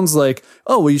sounds like,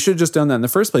 oh, well, you should have just done that in the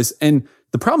first place. And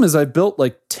the problem is I've built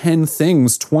like 10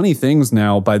 things, 20 things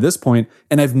now by this point,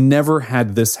 and I've never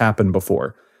had this happen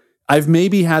before. I've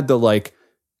maybe had the like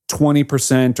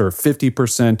 20% or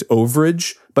 50%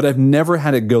 overage, but I've never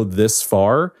had it go this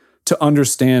far to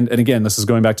understand. And again, this is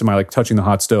going back to my like touching the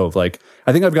hot stove. Like,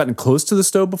 I think I've gotten close to the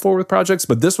stove before with projects,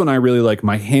 but this one I really like,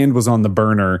 my hand was on the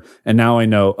burner and now I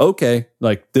know, okay,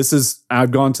 like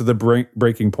I've gone to the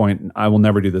breaking point and I will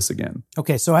never do this again.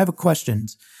 Okay. So I have a question.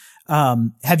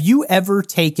 Have you ever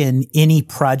taken any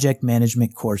project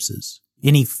management courses,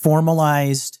 any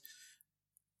formalized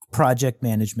project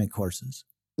management courses?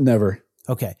 Never.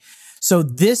 Okay. So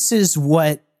this is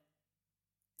my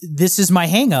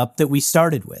hang up that we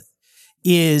started with,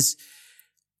 is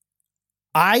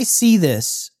I see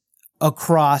this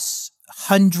across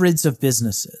hundreds of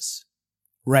businesses,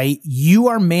 right? You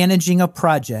are managing a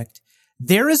project.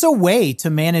 There is a way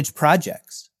to manage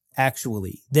projects,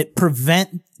 actually, that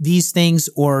prevent these things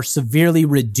or severely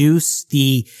reduce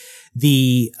the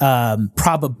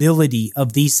probability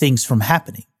of these things from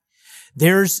happening.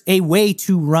 There's a way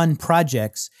to run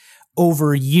projects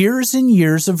over years and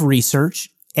years of research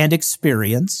and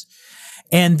experience.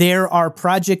 And there are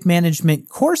project management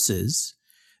courses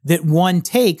that one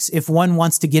takes if one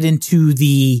wants to get into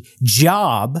the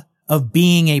job of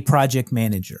being a project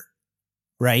manager,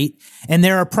 right? And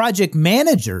there are project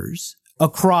managers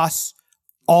across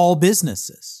all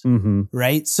businesses,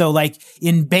 right? So like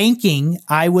in banking,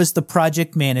 I was the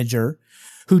project manager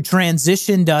who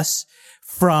transitioned us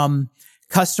from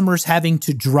customers having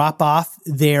to drop off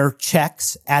their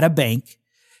checks at a bank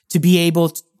to be able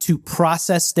to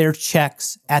process their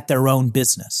checks at their own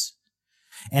business,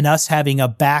 and us having a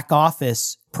back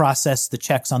office process the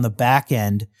checks on the back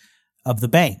end of the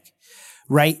bank,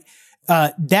 right?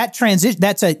 That transition,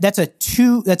 that was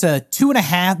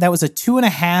a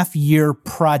 2.5 year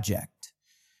project,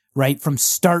 right? From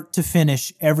start to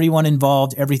finish, everyone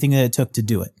involved, everything that it took to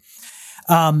do it.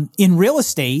 In real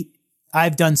estate,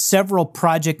 I've done several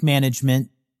project management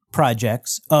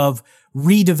projects of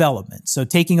redevelopment. So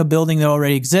taking a building that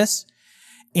already exists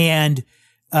and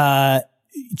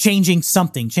changing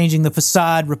the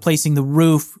facade, replacing the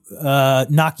roof,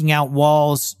 knocking out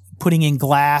walls, putting in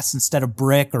glass instead of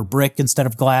brick or brick instead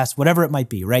of glass, whatever it might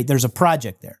be, right? There's a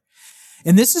project there.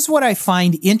 And this is what I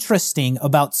find interesting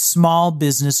about small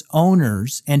business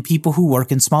owners and people who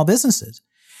work in small businesses.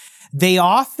 They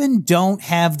often don't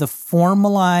have the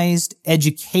formalized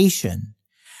education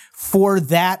for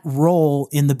that role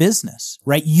in the business,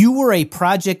 right? You were a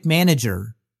project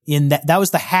manager in that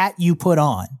was the hat you put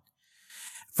on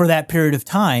for that period of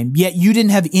time, yet you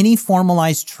didn't have any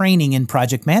formalized training in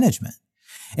project management.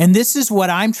 And this is what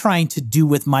I'm trying to do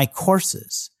with my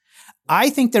courses. I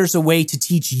think there's a way to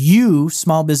teach you,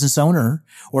 small business owner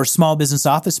or small business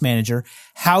office manager,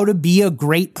 how to be a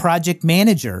great project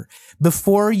manager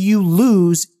before you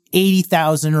lose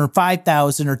 $80,000 or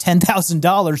 $5,000 or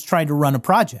 $10,000 trying to run a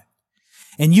project.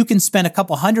 And you can spend a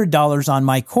couple $100 on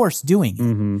my course doing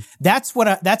it. That's what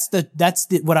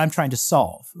what I'm trying to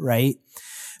solve, right?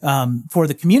 For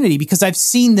the community, because I've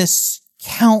seen this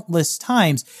countless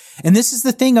times. And this is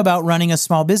the thing about running a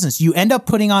small business. You end up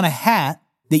putting on a hat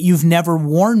that you've never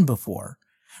worn before,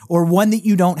 or one that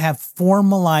you don't have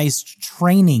formalized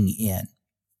training in.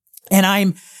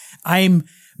 And I'm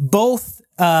both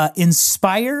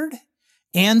inspired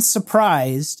and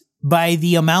surprised by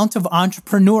the amount of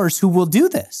entrepreneurs who will do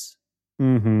this,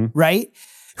 right?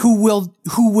 Who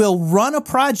will run a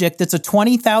project that's a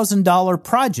 $20,000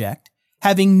 project,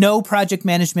 having no project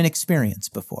management experience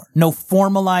before, no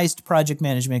formalized project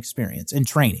management experience and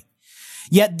training.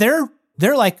 Yet they're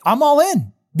like, I'm all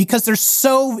in, because they're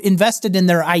so invested in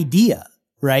their idea,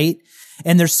 right?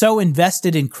 And they're so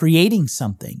invested in creating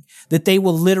something that they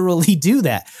will literally do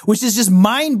that, which is just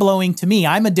mind blowing to me.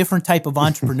 I'm a different type of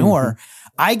entrepreneur.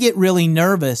 I get really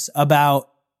nervous about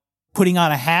putting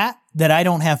on a hat that I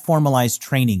don't have formalized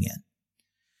training in.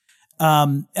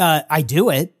 I do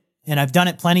it, and I've done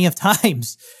it plenty of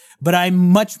times, but I'm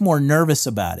much more nervous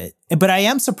about it. But I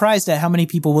am surprised at how many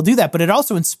people will do that. But it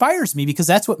also inspires me because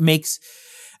that's what makes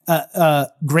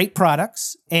great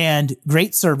products and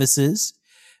great services,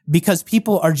 because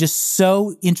people are just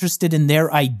so interested in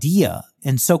their idea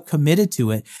and so committed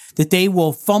to it that they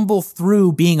will fumble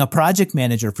through being a project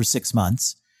manager for 6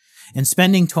 months and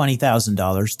spending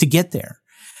 $20,000 to get there.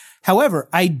 However,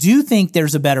 I do think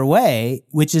there's a better way,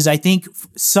 which is I think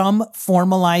some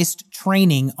formalized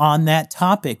training on that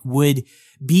topic would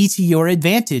be to your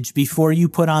advantage before you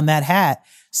put on that hat,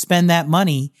 spend that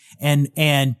money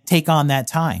and take on that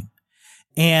time.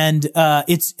 And,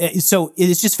 it's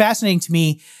just fascinating to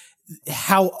me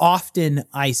how often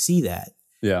I see that.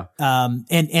 Yeah.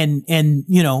 And,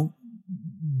 you know,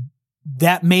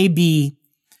 that may be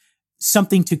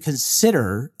something to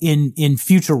consider in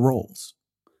future roles.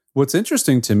 What's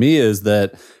interesting to me is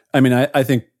that, I mean, I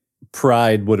think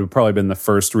pride would have probably been the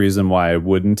first reason why I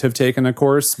wouldn't have taken a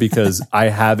course, because I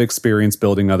have experience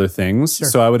building other things. Sure.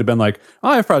 So I would have been like, oh,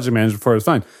 I have project management before, it's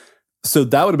fine. So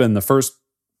that would have been the first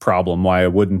problem why I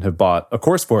wouldn't have bought a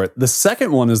course for it. The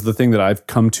second one is the thing that I've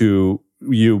come to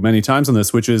you many times on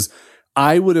this, which is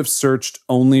I would have searched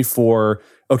only for,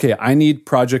 okay, I need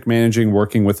project managing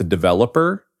working with a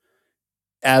developer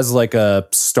as like a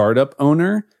startup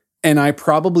owner. And I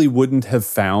probably wouldn't have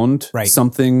found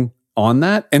something on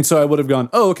that. And so I would have gone,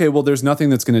 oh, okay, well, there's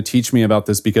nothing that's going to teach me about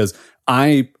this, because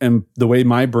I am, the way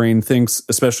my brain thinks,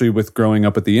 especially with growing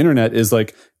up with the internet, is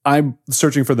like, I'm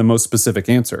searching for the most specific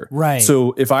answer. Right.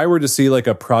 So if I were to see like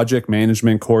a project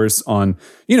management course on,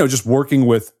 you know, just working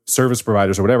with service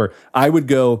providers or whatever, I would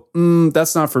go,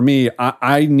 that's not for me.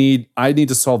 I need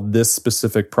to solve this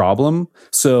specific problem.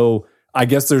 So I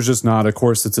guess there's just not a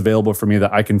course that's available for me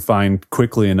that I can find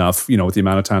quickly enough, you know, with the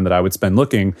amount of time that I would spend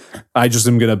looking. I just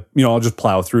am going to, you know, I'll just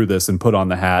plow through this and put on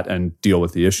the hat and deal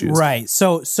with the issues. Right.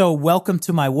 So welcome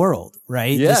to my world,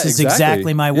 right? Yeah, this is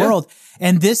exactly my world.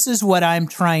 And this is what I'm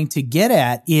trying to get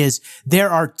at is there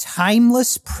are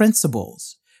timeless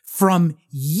principles from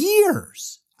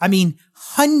years. I mean,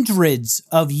 hundreds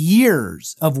of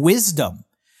years of wisdom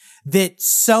that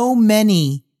so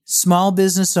many small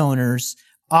business owners,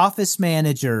 office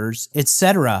managers,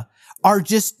 etc., are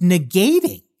just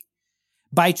negating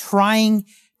by trying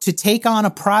to take on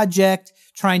a project,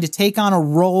 trying to take on a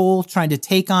role, trying to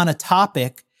take on a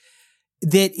topic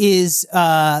that is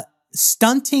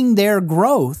stunting their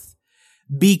growth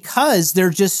because they're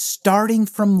just starting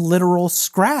from literal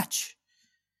scratch.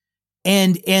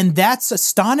 And that's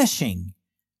astonishing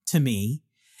to me.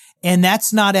 And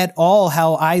that's not at all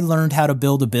how I learned how to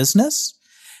build a business.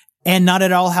 And not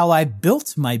at all how I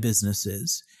built my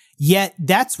businesses. Yet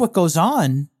that's what goes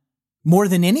on more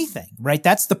than anything, right?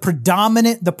 That's the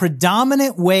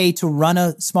predominant way to run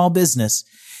a small business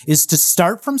is to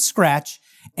start from scratch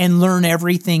and learn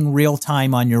everything real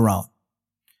time on your own.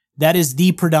 That is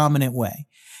the predominant way.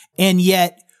 And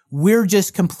yet we're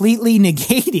just completely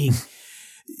negating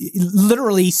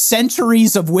literally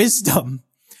centuries of wisdom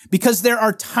because there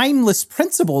are timeless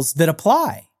principles that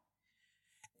apply.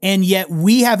 And yet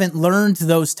we haven't learned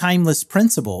those timeless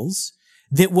principles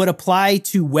that would apply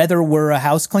to whether we're a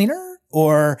house cleaner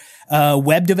or a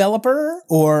web developer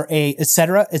or a et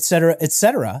cetera, et cetera, et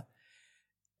cetera.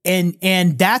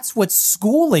 And that's what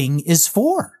schooling is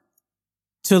for,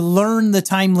 to learn the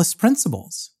timeless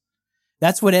principles.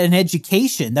 That's what an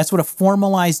education, that's what a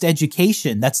formalized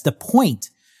education, that's the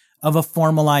point of a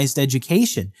formalized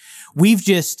education. We've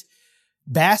just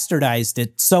bastardized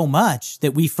it so much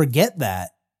that we forget that.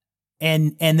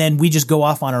 And then we just go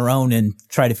off on our own and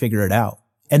try to figure it out.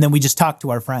 And then we just talk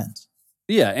to our friends.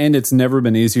 Yeah. And it's never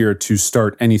been easier to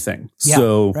start anything. Yeah,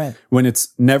 so when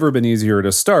it's never been easier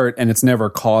to start and it's never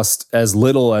cost as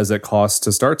little as it costs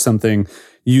to start something,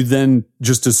 you then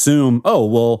just assume, oh,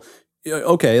 well,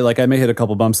 okay, like I may hit a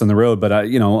couple bumps in the road, but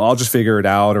I'll just figure it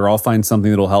out, or I'll find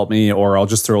something that'll help me, or I'll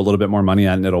just throw a little bit more money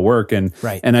at it and it'll work. And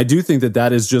I do think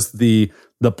that is just the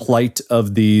plight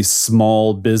of the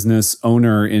small business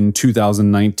owner in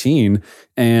 2019,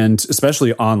 and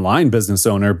especially online business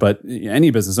owner, but any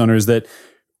business owner, is that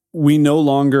we no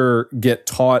longer get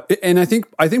taught. And I think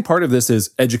part of this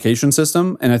is education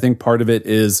system. And I think part of it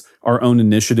is our own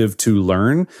initiative to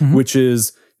learn, which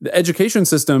is the education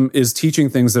system is teaching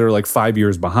things that are like 5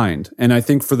 years behind. And I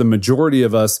think for the majority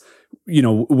of us,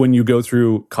 when you go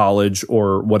through college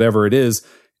or whatever it is,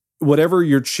 whatever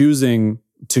you're choosing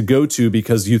to go to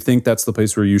because you think that's the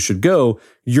place where you should go,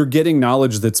 you're getting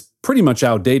knowledge that's pretty much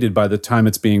outdated by the time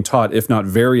it's being taught, if not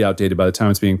very outdated by the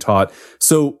time it's being taught.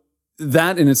 So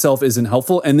that in itself isn't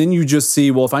helpful. And then you just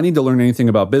see, well, if I need to learn anything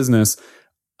about business,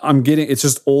 it's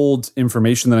just old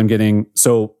information that I'm getting.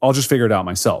 So I'll just figure it out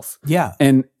myself. Yeah.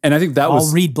 And I think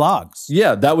I'll read blogs.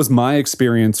 Yeah. That was my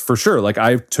experience for sure. Like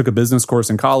I took a business course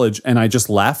in college and I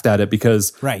just laughed at it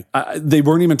because they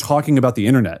weren't even talking about the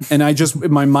internet. And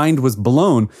my mind was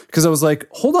blown because I was like,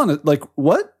 hold on, like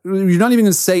what? You're not even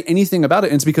going to say anything about it.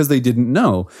 And it's because they didn't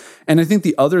know. And I think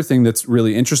the other thing that's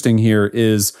really interesting here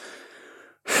is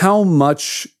how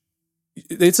much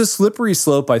it's a slippery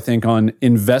slope, I think, on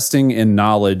investing in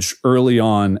knowledge early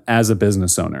on as a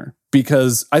business owner,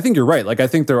 because I think you're right. Like, I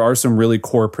think there are some really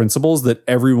core principles that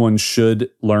everyone should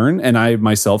learn. And I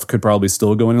myself could probably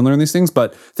still go in and learn these things,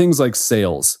 but things like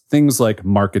sales, things like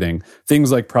marketing, things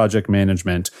like project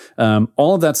management,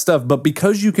 all of that stuff. But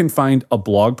because you can find a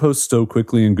blog post so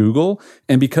quickly in Google,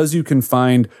 and because you can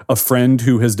find a friend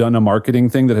who has done a marketing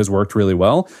thing that has worked really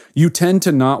well, you tend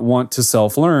to not want to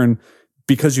self-learn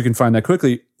because you can find that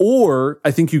quickly. Or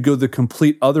I think you go the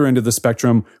complete other end of the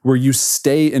spectrum where you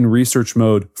stay in research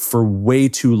mode for way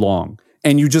too long.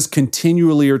 And you just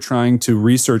continually are trying to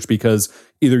research because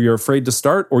either you're afraid to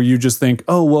start or you just think,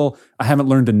 oh, well, I haven't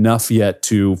learned enough yet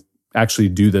to actually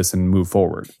do this and move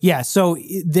forward. Yeah. So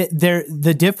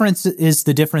the difference is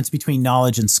the difference between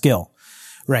knowledge and skill,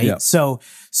 right? Yeah. So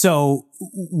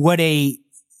what an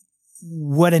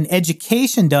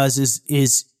education does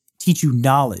is teach you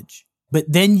knowledge. But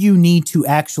then you need to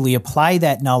actually apply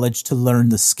that knowledge to learn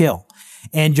the skill.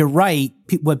 And you're right.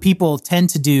 What people tend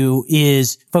to do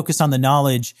is focus on the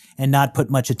knowledge and not put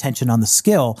much attention on the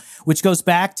skill, which goes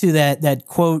back to that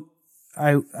quote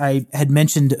I had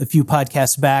mentioned a few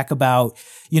podcasts back about,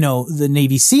 the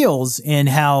Navy SEALs and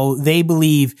how they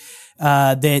believe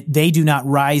that they do not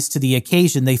rise to the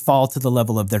occasion. They fall to the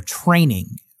level of their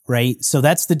training. Right. So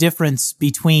that's the difference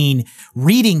between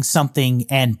reading something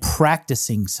and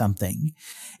practicing something.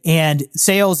 And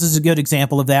sales is a good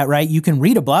example of that, right? You can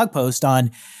read a blog post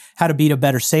on how to be a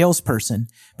better salesperson,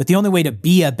 but the only way to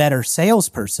be a better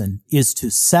salesperson is to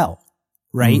sell,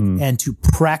 right? Mm-hmm. And to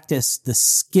practice the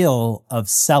skill of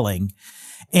selling.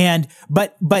 And,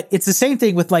 but it's the same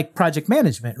thing with like project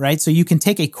management, right? So you can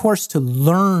take a course to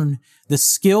learn the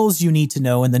skills you need to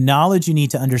know and the knowledge you need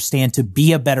to understand to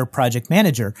be a better project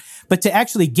manager. But to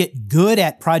actually get good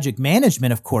at project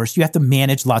management, of course, you have to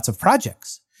manage lots of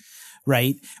projects,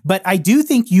 right? But I do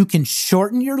think you can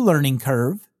shorten your learning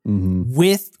curve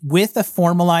with a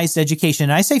formalized education.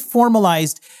 And I say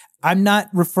formalized, I'm not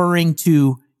referring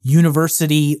to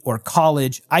university or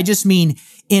college. I just mean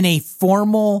in a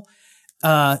formal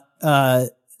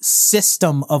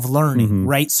system of learning,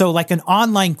 right? So like an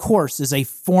online course is a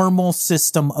formal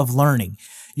system of learning.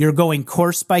 You're going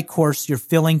course by course, you're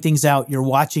filling things out, you're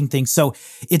watching things. So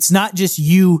it's not just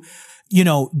you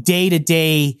day to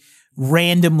day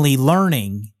randomly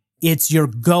learning. It's you're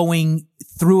going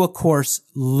through a course,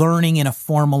 learning in a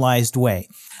formalized way.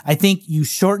 I think you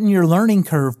shorten your learning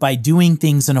curve by doing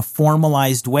things in a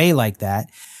formalized way like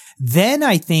that. Then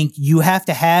I think you have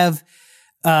to have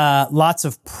lots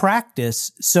of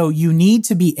practice. So you need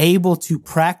to be able to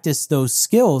practice those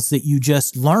skills that you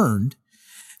just learned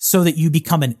so that you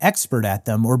become an expert at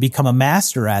them or become a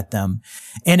master at them.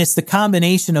 And it's the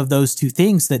combination of those two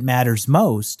things that matters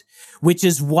most, which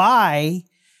is why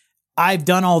I've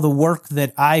done all the work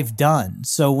that I've done.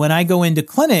 So when I go into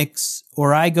clinics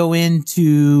or I go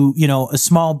into, a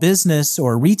small business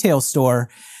or a retail store,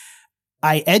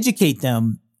 I educate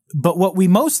them. But what we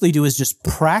mostly do is just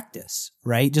practice,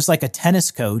 right? Just like a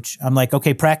tennis coach. I'm like,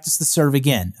 okay, practice the serve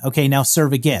again. Okay, now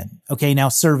serve again. Okay, now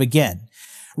serve again.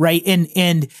 Right.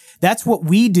 And that's what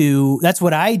we do. That's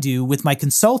what I do with my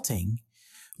consulting,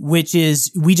 which is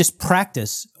we just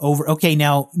practice over. Okay,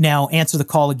 now answer the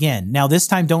call again. Now this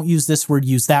time don't use this word,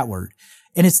 use that word.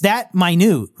 And it's that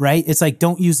minute, right? It's like,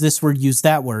 don't use this word, use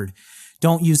that word.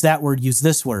 Don't use that word, use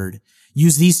this word.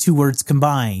 Use these two words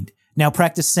combined. Now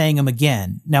practice saying them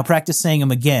again. Now practice saying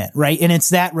them again, right? And it's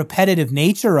that repetitive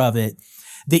nature of it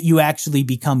that you actually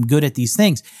become good at these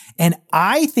things. And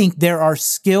I think there are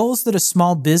skills that a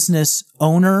small business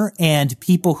owner and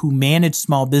people who manage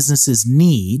small businesses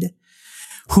need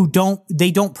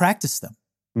they don't practice them.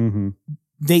 Mm-hmm.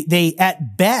 They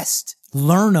at best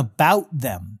learn about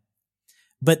them,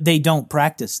 but they don't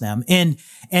practice them. And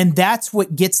that's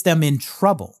what gets them in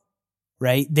trouble,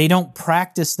 right? They don't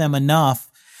practice them enough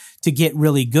to get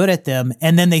really good at them.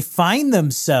 And then they find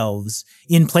themselves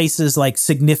in places like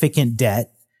significant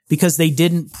debt because they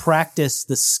didn't practice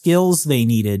the skills they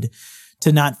needed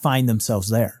to not find themselves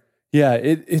there. Yeah,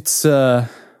 it's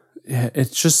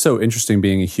just so interesting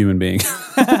being a human being.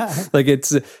 Like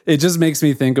it just makes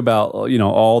me think about,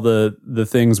 all the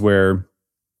things where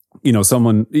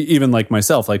someone even like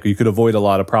myself, like you could avoid a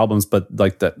lot of problems, but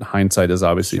like that hindsight is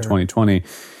obviously 2020.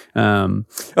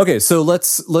 Okay. So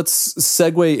let's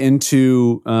segue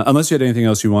into, unless you had anything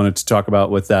else you wanted to talk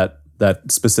about with that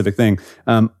specific thing.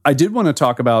 I did want to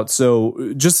talk about,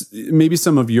 so just maybe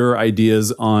some of your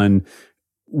ideas on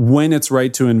when it's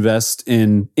right to invest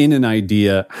in an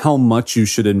idea, how much you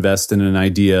should invest in an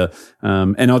idea.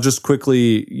 And I'll just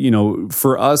quickly,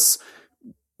 for us,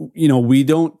 we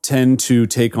don't tend to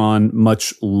take on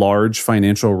much large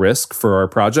financial risk for our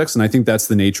projects. And I think that's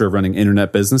the nature of running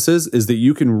internet businesses, is that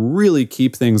you can really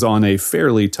keep things on a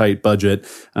fairly tight budget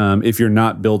if you're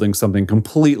not building something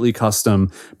completely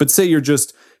custom. But say you're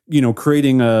just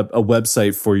creating a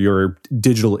website for your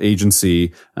digital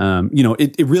agency,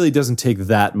 it really doesn't take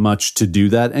that much to do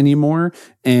that anymore.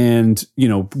 And,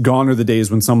 gone are the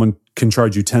days when someone can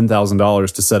charge you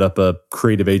 $10,000 to set up a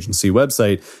creative agency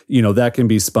website. That can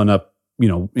be spun up,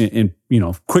 in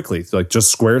quickly, like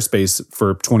just Squarespace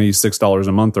for $26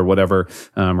 a month or whatever,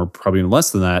 or probably even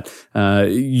less than that.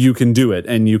 You can do it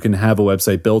and you can have a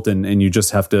website built and you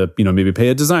just have to, maybe pay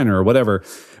a designer or whatever.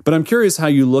 But I'm curious how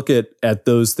you look at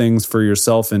those things for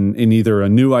yourself in either a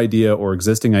new idea or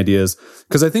existing ideas.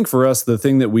 Because I think for us, the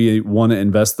thing that we want to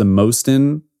invest the most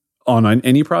in on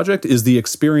any project is the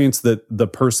experience that the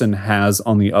person has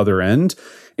on the other end,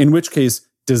 in which case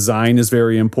design is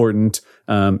very important.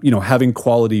 Having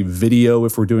quality video,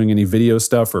 if we're doing any video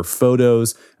stuff or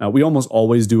photos, we almost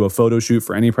always do a photo shoot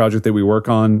for any project that we work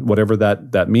on, whatever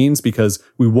that means, because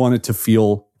we want it to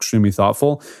feel extremely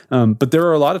thoughtful. But there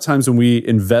are a lot of times when we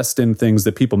invest in things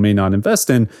that people may not invest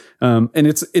in. And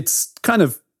it's kind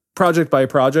of project by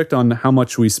project on how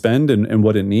much we spend and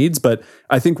what it needs. But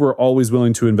I think we're always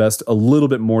willing to invest a little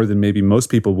bit more than maybe most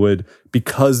people would,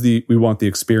 because we want the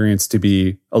experience to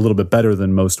be a little bit better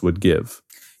than most would give.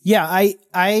 Yeah, I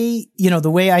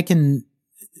the way I can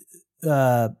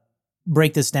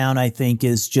break this down, I think,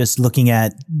 is just looking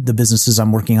at the businesses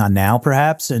I'm working on now,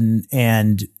 perhaps,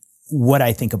 and what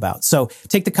I think about. So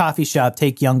take the coffee shop,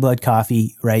 take Youngblood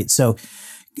Coffee, right? So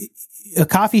a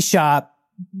coffee shop,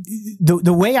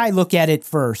 the way I look at it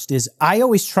first is I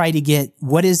always try to get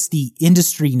what is the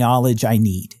industry knowledge I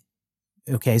need.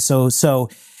 Okay. So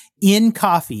in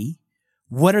coffee,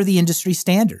 what are the industry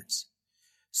standards?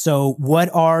 So what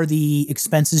are the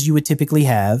expenses you would typically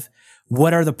have?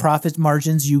 What are the profit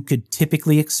margins you could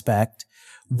typically expect?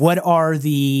 What are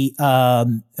the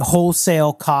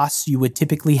wholesale costs you would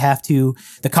typically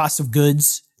the cost of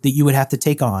goods that you would have to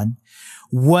take on?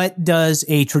 What does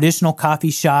a traditional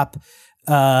coffee shop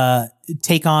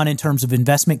take on in terms of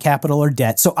investment capital or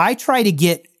debt? So I try to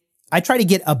get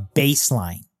a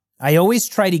baseline. I always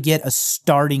try to get a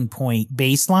starting point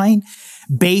baseline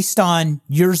based on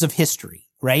years of history,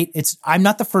 right? I'm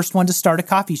not the first one to start a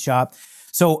coffee shop,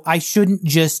 so I shouldn't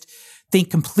just think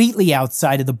completely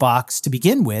outside of the box to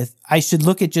begin with. I should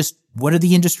look at just what are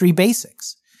the industry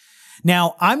basics.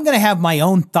 Now, I'm going to have my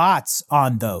own thoughts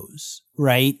on those,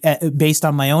 right? Based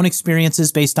on my own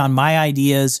experiences, based on my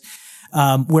ideas,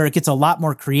 where it gets a lot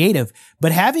more creative.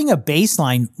 But having a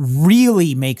baseline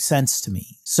really makes sense to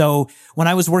me. So when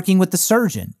I was working with the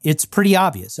surgeon, it's pretty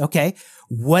obvious. Okay,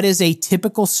 what is a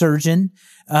typical surgeon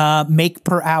make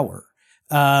per hour?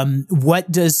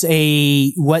 What does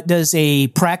a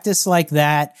practice like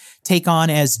that take on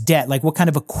as debt? Like, what kind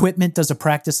of equipment does a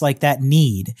practice like that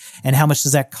need? And how much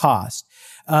does that cost?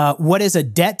 What is a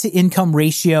debt to income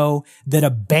ratio that a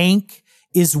bank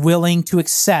is willing to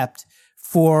accept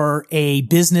for a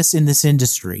business in this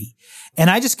industry? And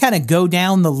I just kind of go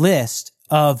down the list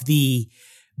of the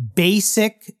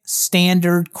basic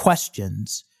standard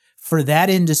questions for that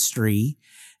industry,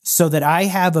 so that I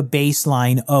have a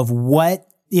baseline of what,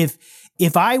 if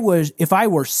I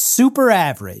were super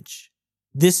average,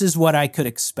 this is what I could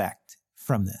expect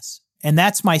from this. And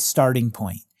that's my starting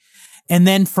point. And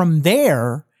then from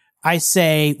there, I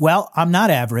say, well, I'm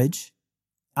not average.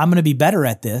 I'm going to be better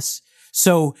at this.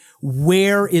 So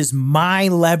where is my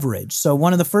leverage? So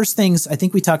one of the first things I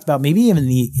think we talked about, maybe even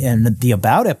in the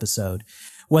About episode,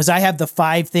 was I have the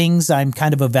 5 things I'm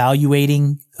kind of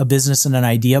evaluating a business and an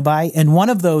idea by. And one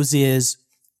of those is,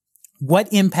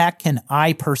 what impact can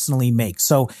I personally make?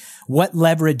 So what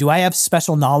leverage? Do I have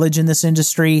special knowledge in this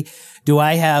industry? Do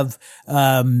I have,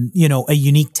 a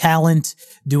unique talent?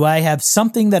 Do I have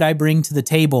something that I bring to the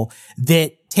table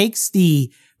that takes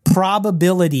the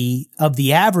probability of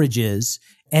the averages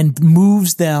and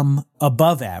moves them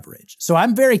above average? So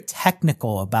I'm very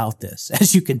technical about this,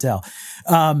 as you can tell.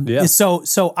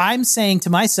 So I'm saying to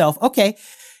myself, okay,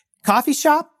 coffee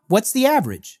shop, what's the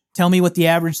average? Tell me what the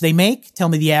average they make. Tell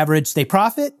me the average they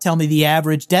profit. Tell me the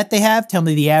average debt they have. Tell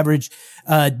me the average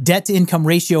debt to income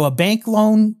ratio a bank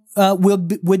loan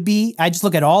would be. I just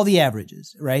look at all the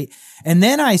averages, right? And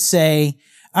then I say,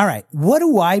 all right, what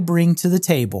do I bring to the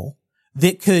table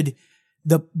that could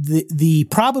the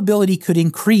probability could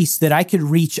increase that I could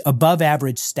reach above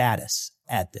average status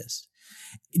at this?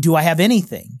 Do I have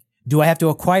anything? Do I have to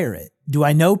acquire it? Do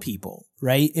I know people?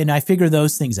 Right. And I figure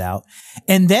those things out.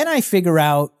 And then I figure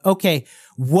out, okay,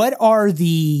 what are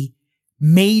the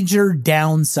major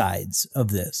downsides of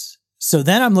this? So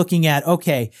then I'm looking at,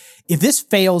 okay, if this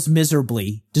fails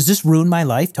miserably, does this ruin my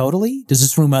life totally? Does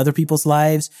this ruin other people's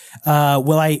lives?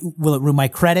 Will it ruin my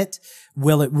credit?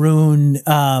 Will it ruin,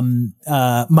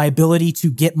 my ability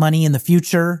to get money in the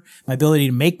future? My ability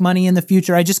to make money in the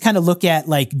future? I just kind of look at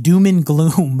like doom and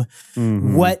gloom.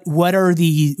 Mm-hmm. What are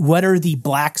the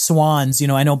black swans?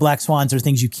 I know black swans are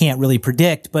things you can't really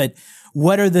predict, but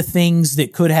what are the things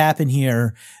that could happen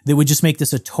here that would just make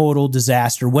this a total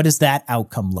disaster? What does that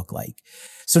outcome look like?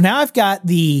 So now I've got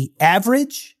the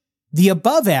average, the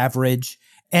above average,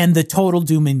 and the total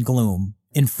doom and gloom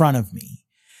in front of me.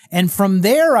 And from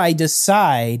there, I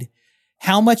decide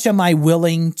how much am I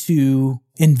willing to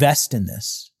invest in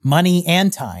this, money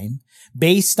and time,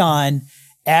 based on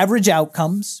average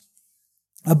outcomes,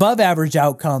 above average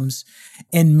outcomes,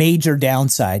 and major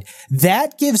downside.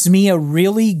 That gives me a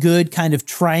really good kind of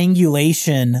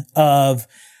triangulation of,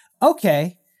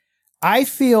 okay, I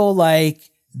feel like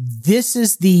this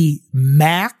is the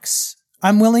max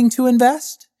I'm willing to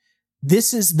invest.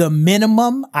 This is the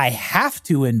minimum I have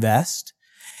to invest.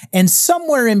 And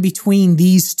somewhere in between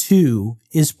these two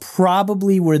is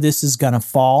probably where this is going to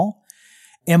fall.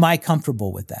 Am I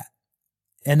comfortable with that?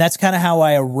 And that's kind of how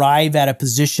I arrive at a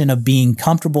position of being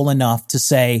comfortable enough to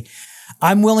say,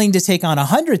 I'm willing to take on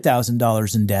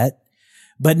 $100,000 in debt,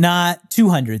 but not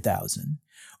 $200,000.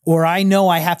 Or I know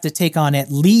I have to take on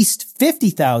at least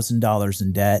 $50,000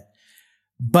 in debt,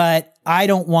 but I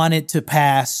don't want it to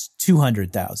pass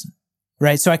 $200,000.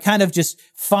 Right? So I kind of just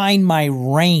find my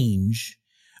range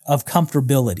of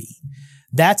comfortability.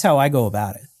 That's how I go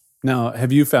about it. Now,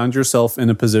 have you found yourself in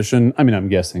a position, I mean, I'm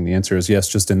guessing the answer is yes,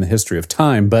 just in the history of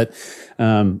time, but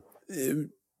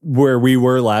where we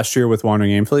were last year with Wandering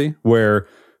Aimfully, where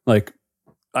like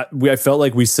I felt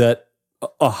like we set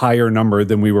a higher number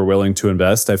than we were willing to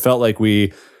invest. I felt like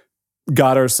we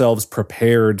got ourselves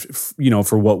prepared,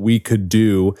 for what we could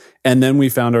do. And then we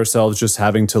found ourselves just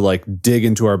having to like dig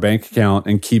into our bank account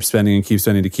and keep spending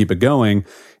to keep it going.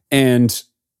 And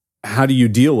how do you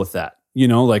deal with that?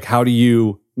 Like how do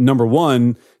you, number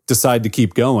one, decide to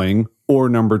keep going, or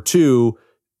number two,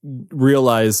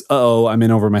 realize, I'm in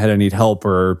over my head, I need help,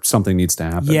 or something needs to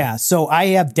happen. Yeah. So I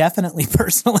have definitely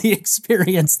personally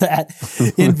experienced that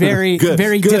in very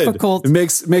difficult. It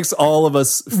makes all of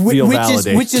us feel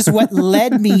validated. Which is what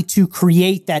led me to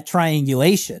create that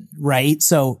triangulation, right?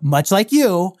 So much like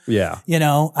you,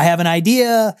 I have an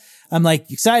idea. I'm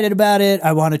like excited about it.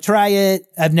 I want to try it.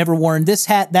 I've never worn this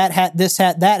hat, that hat, this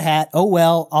hat, that hat. Oh,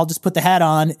 well, I'll just put the hat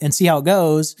on and see how it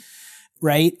goes.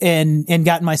 Right. And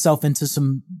gotten myself into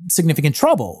some significant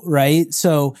trouble. Right.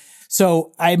 So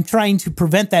I'm trying to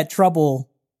prevent that trouble.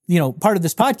 Part of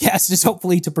this podcast is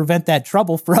hopefully to prevent that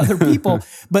trouble for other people.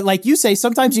 But like you say,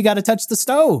 sometimes you got to touch the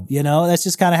stove. That's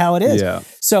just kind of how it is. Yeah.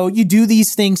 So you do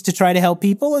these things to try to help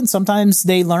people, and sometimes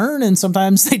they learn, and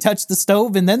sometimes they touch the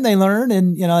stove and then they learn,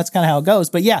 and that's kind of how it goes.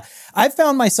 But yeah, I've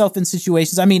found myself in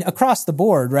situations, across the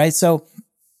board, right? So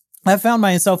I've found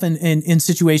myself in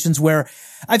situations where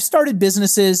I've started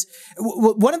businesses.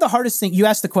 One of the hardest things, you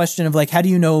asked the question of like, how do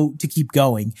you know to keep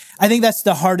going? I think that's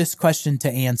the hardest question to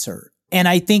answer. And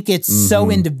I think it's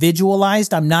so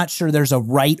individualized. I'm not sure there's a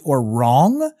right or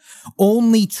wrong,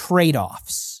 only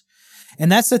trade-offs.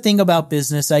 And that's the thing about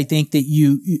business. I think that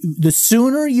the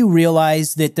sooner you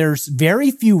realize that there's very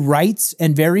few rights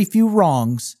and very few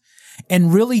wrongs,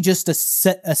 and really just a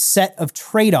set of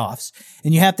trade-offs,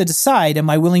 and you have to decide, am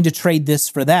I willing to trade this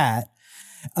for that?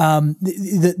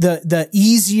 The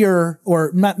easier,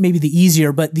 or not maybe the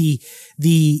easier, but the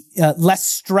less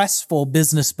stressful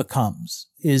business becomes.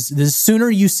 Is the sooner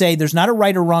you say there's not a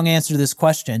right or wrong answer to this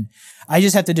question, I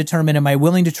just have to determine, am I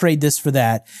willing to trade this for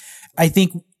that? I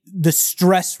think the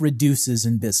stress reduces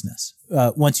in business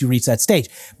once you reach that stage.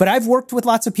 But I've worked with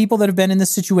lots of people that have been in this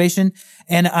situation,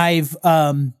 and I've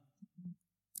been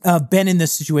in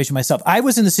this situation myself. I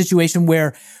was in the situation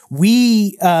where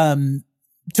we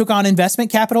took on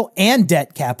investment capital and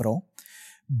debt capital,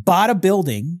 bought a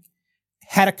building,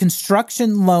 had a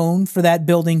construction loan for that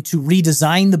building to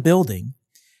redesign the building,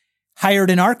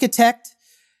 hired an architect,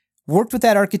 worked with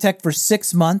that architect for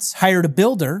 6 months, hired a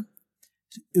builder,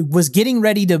 was getting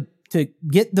ready to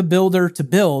get the builder to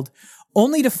build,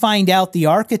 only to find out the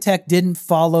architect didn't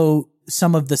follow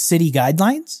some of the city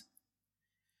guidelines,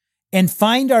 and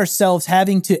find ourselves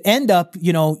having to end up,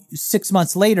 6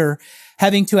 months later,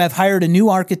 having to have hired a new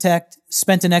architect,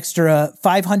 spent an extra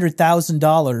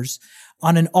 $500,000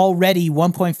 on an already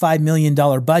 $1.5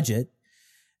 million budget,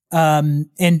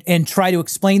 and try to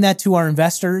explain that to our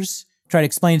investors, try to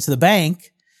explain it to the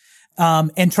bank,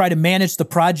 and try to manage the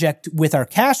project with our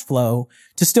cash flow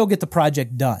to still get the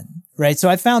project done. Right. So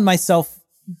I found myself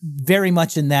very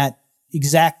much in that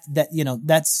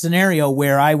that scenario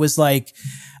where I was like,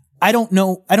 I don't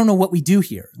know what we do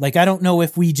here. Like, I don't know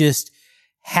if we just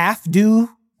half do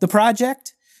the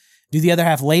project, do the other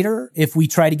half later, if we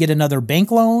try to get another bank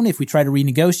loan, if we try to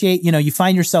renegotiate. You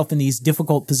find yourself in these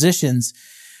difficult positions.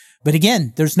 But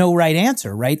again, there's no right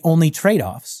answer, right? Only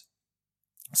trade-offs.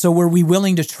 So were we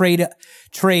willing to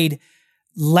trade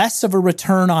less of a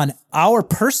return on our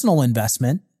personal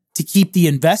investment to keep the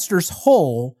investors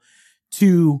whole,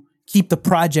 to keep the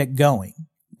project going?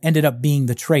 Ended up being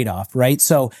the trade-off, right?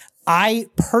 So I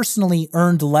personally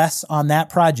earned less on that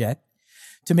project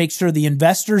to make sure the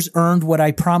investors earned what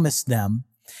I promised them,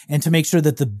 and to make sure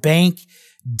that the bank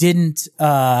didn't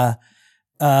come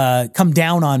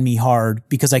down on me hard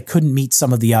because I couldn't meet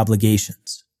some of the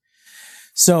obligations.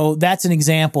 So that's an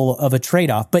example of a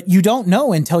trade-off. But you don't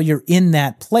know until you're in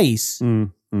that place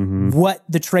what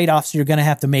the trade-offs you're going to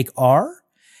have to make are,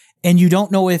 and you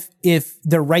don't know if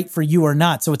they're right for you or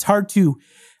not. So it's hard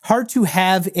to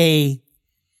have a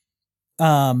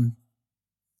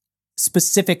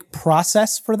specific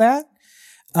process for that.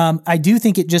 I do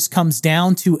think it just comes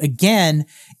down to, again,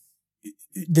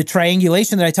 the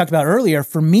triangulation that I talked about earlier.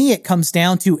 For me, it comes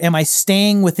down to, am I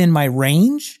staying within my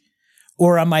range,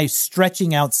 or am I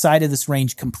stretching outside of this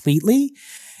range completely?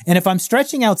 And if I'm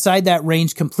stretching outside that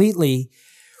range completely,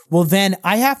 well, then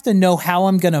I have to know how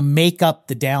I'm going to make up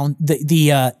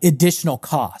the additional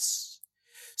costs.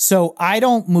 So I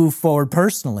don't move forward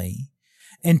personally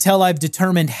until I've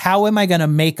determined, how am I going to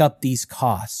make up these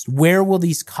costs? Where will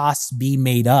these costs be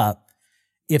made up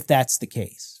if that's the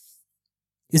case?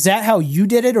 Is that how you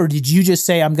did it? Or did you just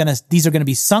say, these are going to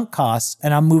be sunk costs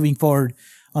and I'm moving forward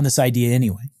on this idea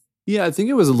anyway? Yeah, I think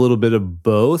it was a little bit of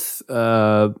both.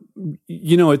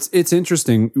 It's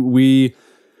interesting. We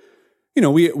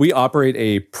operate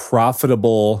a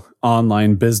profitable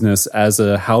online business as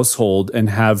a household, and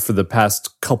have for the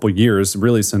past couple years,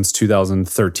 really since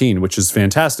 2013, which is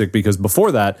fantastic, because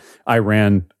before that, I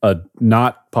ran a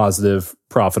not positive,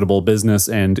 profitable business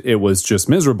and it was just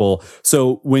miserable.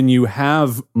 So when you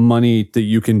have money that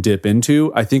you can dip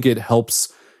into, I think it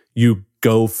helps you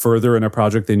go further in a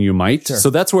project than you might. Sure. So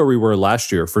that's where we were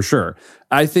last year, for sure.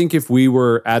 I think if we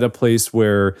were at a place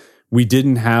where we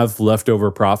didn't have leftover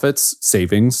profits,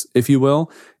 savings, if you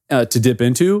will, to dip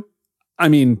into, I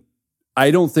mean,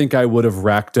 I don't think I would have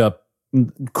racked up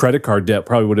credit card debt.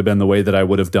 Probably would have been the way that I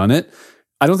would have done it.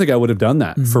 I don't think I would have done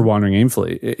that for Wandering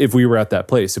Aimfully if we were at that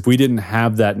place. If we didn't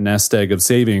have that nest egg of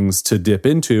savings to dip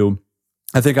into,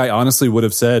 I think I honestly would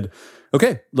have said,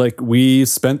 okay, like, we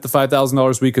spent the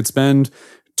 $5,000 we could spend,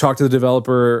 talked to the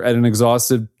developer at an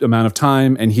exhausted amount of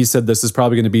time, and he said this is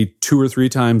probably going to be 2 or 3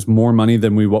 times more money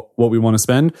than what we want to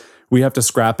spend. We have to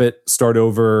scrap it, start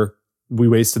over. We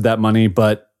wasted that money,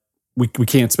 but we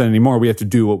can't spend any more. We have to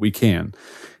do what we can.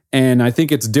 And I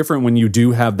think it's different when you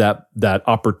do have that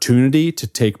opportunity to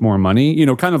take more money,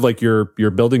 kind of like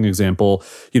your building example,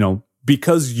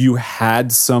 because you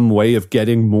had some way of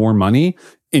getting more money,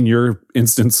 in your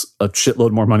instance, a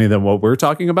shitload more money than what we're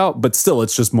talking about, but still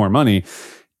it's just more money.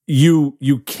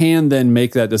 You can then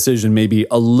make that decision maybe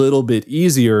a little bit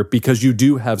easier because you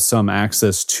do have some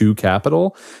access to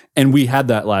capital. And we had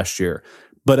that last year.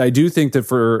 But I do think that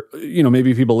for,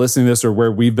 maybe people listening to this, or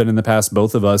where we've been in the past,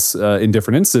 both of us in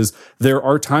different instances, there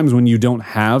are times when you don't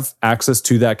have access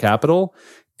to that capital,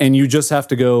 and you just have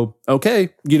to go, okay,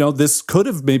 this could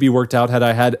have maybe worked out had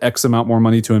I had X amount more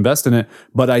money to invest in it,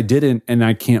 but I didn't, and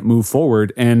I can't move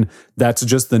forward. And that's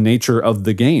just the nature of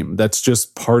the game. That's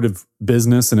just part of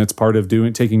business, and it's part of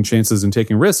taking chances and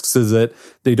taking risks, is that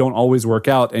they don't always work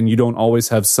out, and you don't always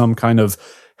have some kind of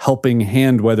helping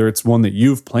hand, whether it's one that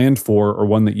you've planned for or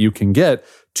one that you can get,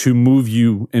 to move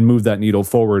that needle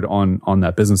forward on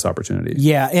that business opportunity.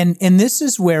 Yeah. And this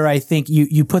is where I think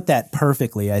you put that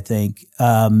perfectly, I think.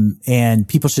 And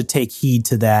people should take heed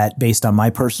to that based on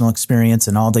my personal experience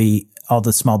and all the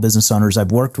small business owners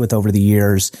I've worked with over the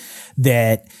years,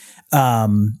 that,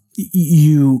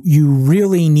 you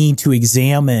really need to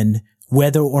examine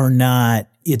whether or not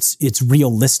it's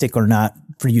realistic or not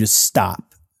for you to stop.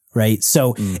 Right.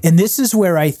 So, and this is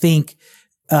where I think,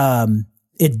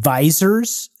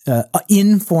 advisors,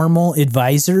 informal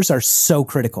advisors are so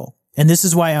critical. And this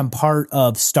is why I'm part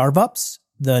of Starbups,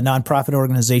 the nonprofit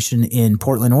organization in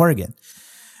Portland, Oregon.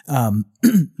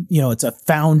 It's a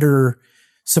founder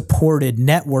supported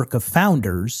network of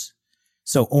founders.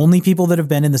 So only people that have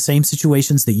been in the same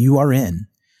situations that you are in.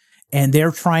 And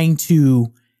they're trying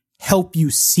to help you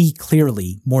see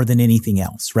clearly more than anything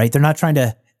else, right? They're not trying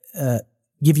to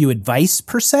give you advice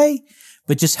per se,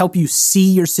 but just help you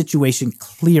see your situation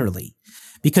clearly.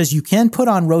 Because you can put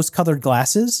on rose-colored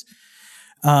glasses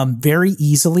very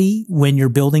easily when you're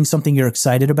building something you're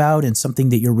excited about and something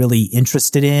that you're really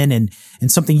interested in and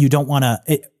something you don't want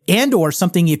to, and or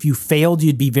something if you failed,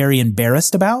 you'd be very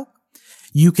embarrassed about.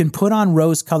 You can put on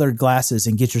rose-colored glasses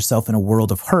and get yourself in a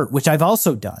world of hurt, which I've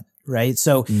also done, right?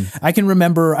 So I can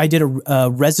remember I did a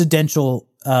residential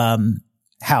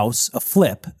house, a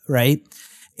flip, right?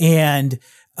 And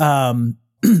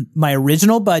my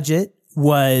original budget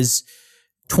was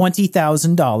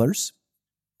 $20,000.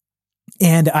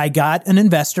 And I got an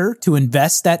investor to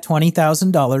invest that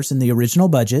 $20,000 in the original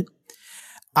budget.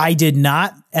 I did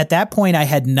not, at that point, I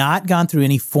had not gone through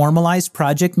any formalized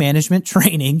project management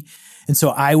training. And so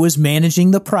I was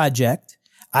managing the project.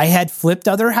 I had flipped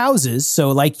other houses.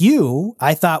 So like you,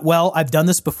 I thought, well, I've done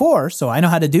this before, so I know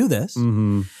how to do this.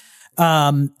 Mm-hmm.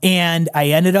 And I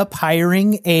ended up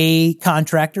hiring a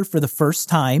contractor for the first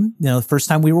time, the first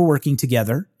time we were working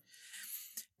together.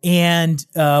 And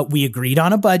we agreed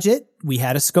on a budget. We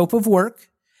had a scope of work.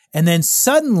 And then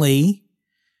suddenly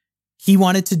he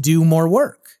wanted to do more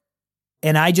work.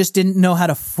 And I just didn't know how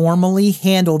to formally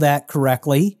handle that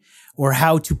correctly or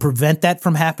how to prevent that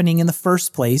from happening in the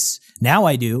first place. Now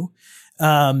I do.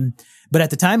 But at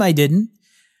the time I didn't.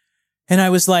 And I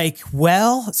was like,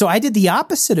 well, so I did the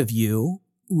opposite of you.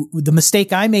 The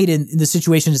mistake I made in the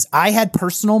situation is I had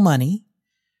personal money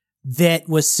that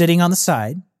was sitting on the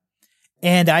side.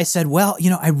 And I said, well,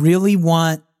 I really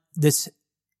want this.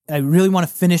 I really want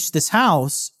to finish this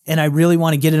house and I really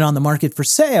want to get it on the market for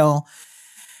sale.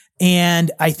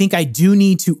 And I think I do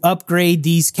need to upgrade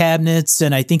these cabinets.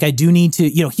 And I think I do need to,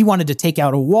 he wanted to take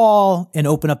out a wall and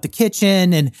open up the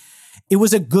kitchen. And it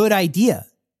was a good idea,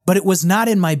 but it was not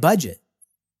in my budget.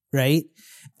 Right.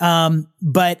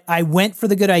 But I went for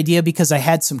the good idea because I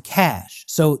had some cash.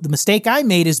 So the mistake I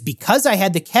made is because I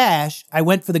had the cash, I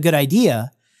went for the good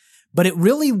idea, but it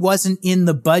really wasn't in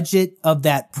the budget of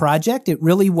that project. It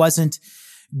really wasn't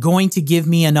going to give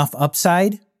me enough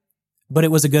upside, but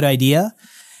it was a good idea.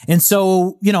 And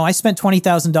so, I spent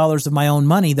 $20,000 of my own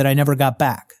money that I never got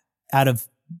back out of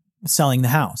selling the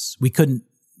house.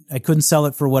 I couldn't sell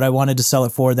it for what I wanted to sell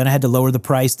it for. Then I had to lower the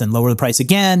price, then lower the price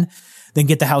again, then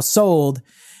get the house sold.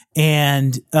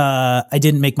 And, I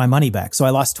didn't make my money back. So I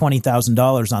lost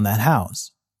 $20,000 on that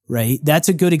house, right? That's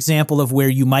a good example of where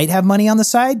you might have money on the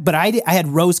side, but I had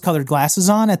rose-colored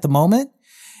glasses on at the moment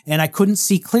and I couldn't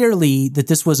see clearly that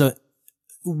this was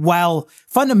while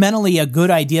fundamentally a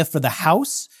good idea for the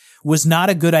house, was not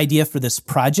a good idea for this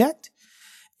project.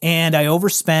 And I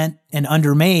overspent and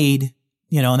undermade,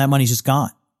 and that money's just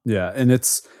gone. Yeah. And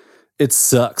it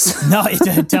sucks. No,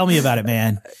 tell me about it,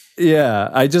 man. Yeah.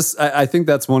 I think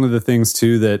that's one of the things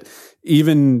too, that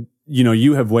even,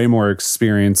 you have way more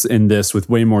experience in this with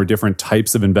way more different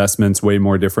types of investments, way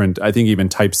more different, I think even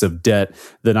types of debt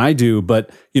than I do.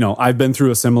 But, I've been through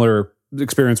a similar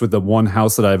experience with the one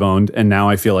house that I've owned. And now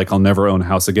I feel like I'll never own a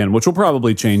house again, which will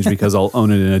probably change because I'll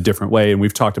own it in a different way. And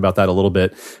we've talked about that a little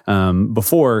bit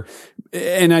before.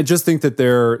 And I just think that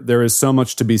there is so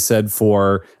much to be said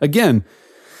for, again,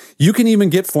 you can even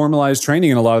get formalized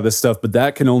training in a lot of this stuff, but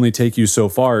that can only take you so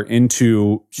far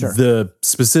into the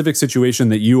specific situation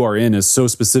that you are in is so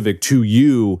specific to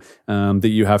you that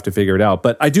you have to figure it out.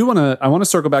 But I want to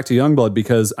circle back to Youngblood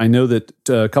because I know that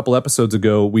a couple episodes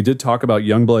ago, we did talk about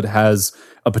Youngblood has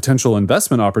a potential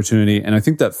investment opportunity. And I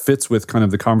think that fits with kind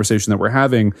of the conversation that we're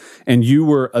having. And you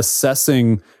were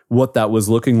assessing what that was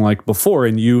looking like before.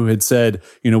 And you had said,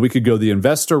 we could go the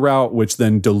investor route, which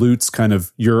then dilutes kind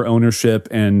of your ownership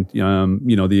and,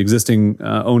 the existing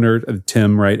owner,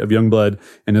 Tim, right, of Youngblood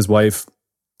and his wife,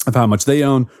 of how much they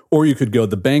own. Or you could go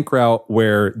the bank route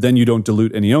where then you don't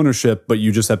dilute any ownership, but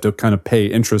you just have to kind of pay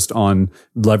interest on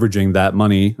leveraging that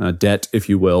money, debt, if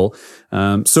you will.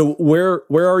 So where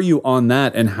are you on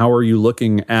that and how are you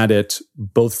looking at it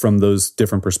both from those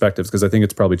different perspectives? Because I think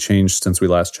it's probably changed since we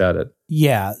last chatted.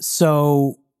 Yeah.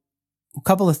 So a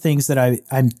couple of things that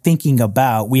I'm thinking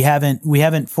about. We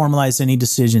haven't formalized any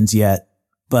decisions yet,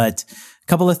 but a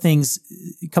couple of things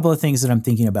that I'm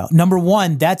thinking about. Number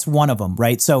one, that's one of them,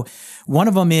 right? So one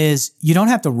of them is you don't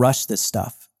have to rush this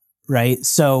stuff, right?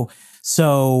 So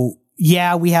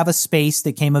yeah, we have a space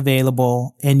that came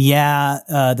available, and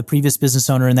the previous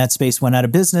business owner in that space went out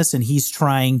of business, and he's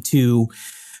trying to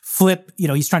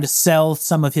he's trying to sell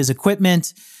some of his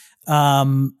equipment,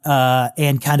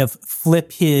 and kind of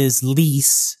flip his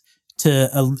lease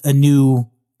to a new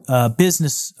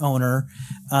business owner.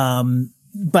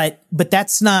 But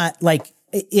that's not like,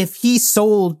 if he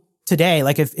sold today,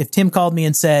 like if Tim called me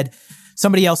and said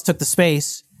somebody else took the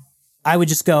space, I would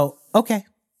just go, okay.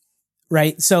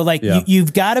 Right. So like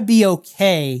you've got to be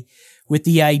okay with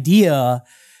the idea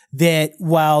that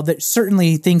while that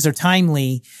certainly things are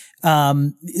timely,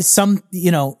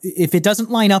 if it doesn't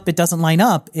line up, it doesn't line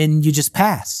up, and you just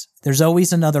pass. There's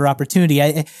always another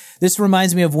opportunity. This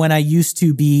reminds me of when I used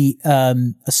to be a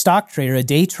stock trader, a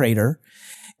day trader.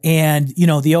 And,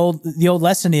 the old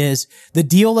lesson is the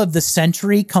deal of the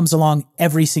century comes along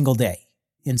every single day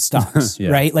in stocks,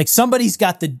 right? Like somebody's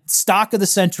got the stock of the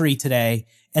century today,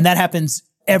 and that happens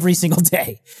every single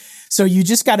day. So you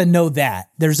just got to know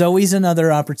that there's always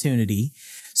another opportunity.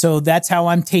 So that's how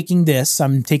I'm taking this.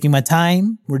 I'm taking my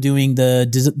time. We're doing the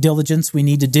diligence we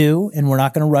need to do, and we're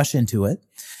not going to rush into it.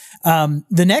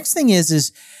 The next thing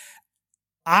is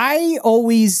I'm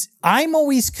always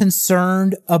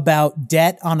concerned about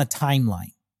debt on a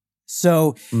timeline.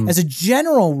 So as a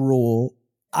general rule,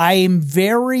 I am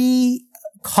very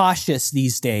cautious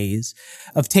these days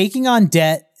of taking on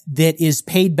debt that is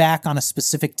paid back on a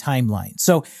specific timeline.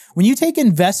 So when you take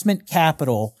investment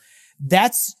capital,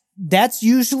 that's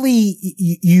usually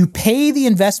you pay the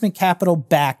investment capital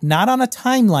back, not on a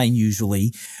timeline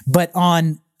usually, but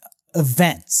on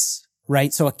events,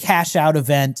 right? So a cash out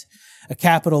event, a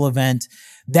capital event,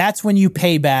 that's when you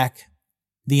pay back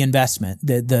the investment,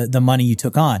 the money you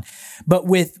took on. But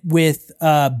with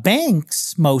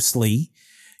banks mostly,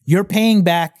 you're paying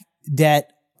back debt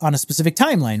on a specific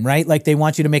timeline, right? Like they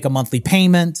want you to make a monthly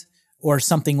payment or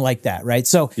something like that, right?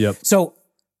 So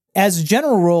as a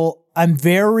general rule, I'm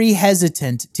very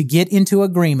hesitant to get into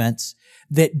agreements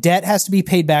that debt has to be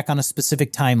paid back on a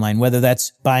specific timeline, whether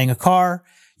that's buying a car,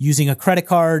 using a credit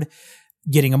card,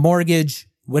 getting a mortgage,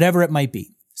 whatever it might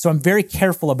be. So I'm very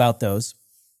careful about those.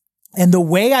 And the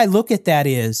way I look at that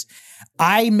is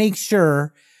I make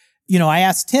sure, I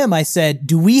asked Tim, I said,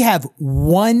 do we have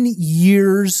 1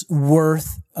 year's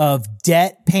worth of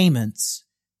debt payments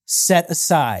set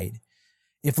aside?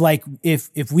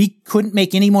 If we couldn't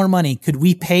make any more money, could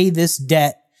we pay this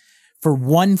debt for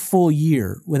 1 full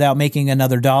year without making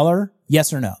another dollar?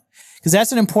 Yes or no? Because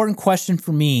that's an important question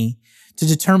for me to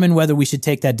determine whether we should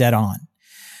take that debt on.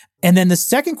 And then the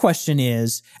second question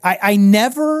is, I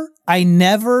never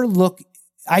look,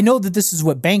 I know that this is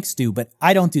what banks do, but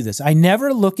I don't do this. I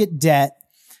never look at debt,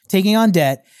 taking on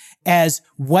debt, as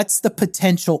what's the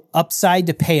potential upside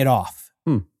to pay it off.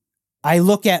 I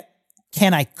look at,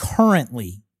 can I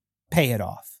currently pay it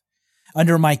off?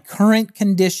 Under my current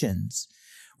conditions,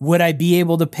 would I be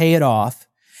able to pay it off?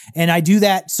 And I do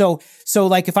that. So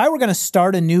like if I were going to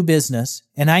start a new business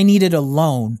and I needed a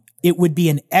loan, it would be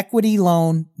an equity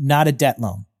loan, not a debt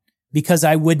loan, because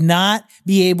I would not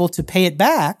be able to pay it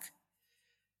back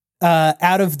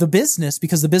out of the business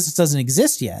because the business doesn't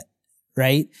exist yet,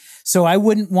 right? So I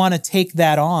wouldn't want to take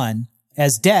that on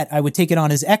as debt. I would take it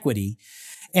on as equity.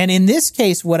 And in this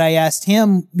case, what I asked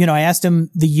him, I asked him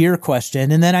the year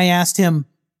question, and then I asked him,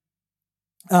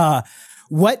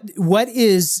 what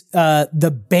is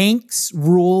the bank's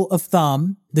rule of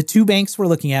thumb? The two banks we're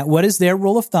looking at, what is their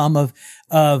rule of thumb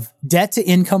of debt to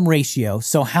income ratio?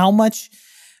 So how much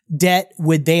debt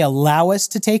would they allow us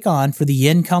to take on for the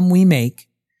income we make?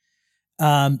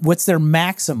 What's their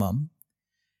maximum?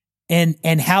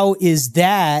 And how is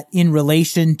that in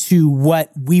relation to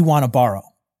what we want to borrow?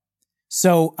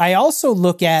 So I also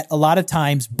look at a lot of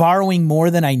times borrowing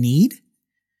more than I need,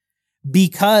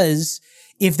 because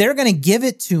if they're going to give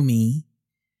it to me,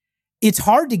 it's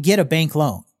hard to get a bank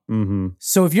loan. Mm-hmm.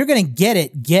 So if you're going to get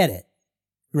it,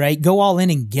 right? Go all in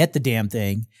and get the damn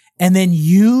thing, and then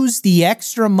use the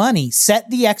extra money, set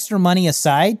the extra money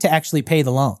aside to actually pay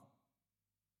the loan.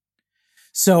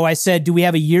 So I said, do we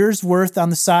have a year's worth on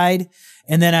the side?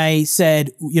 And then I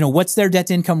said, what's their debt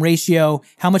to income ratio?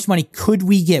 How much money could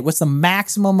we get? What's the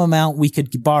maximum amount we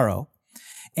could borrow?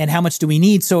 And how much do we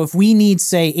need? So if we need,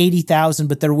 say, 80,000,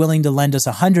 but they're willing to lend us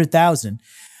 100,000,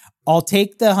 I'll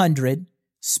take the 100,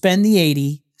 spend the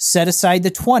 80, set aside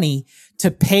the 20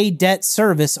 to pay debt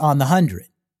service on the 100.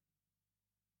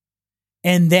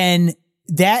 And then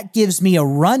that gives me a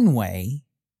runway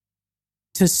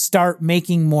to start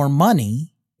making more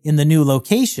money in the new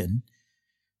location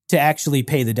to actually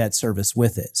pay the debt service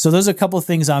with it. So those are a couple of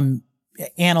things I'm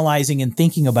analyzing and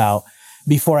thinking about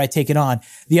before I take it on.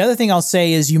 The other thing I'll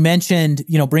say is you mentioned,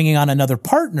 bringing on another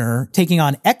partner, taking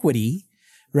on equity,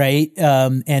 right?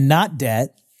 And not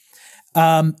debt.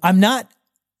 I'm not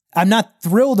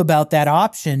thrilled about that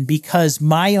option because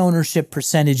my ownership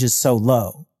percentage is so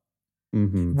low.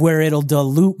 Where it'll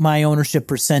dilute my ownership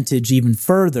percentage even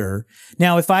further.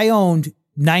 Now, if I owned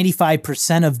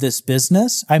 95% of this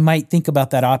business, I might think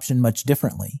about that option much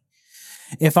differently.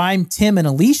 If I'm Tim and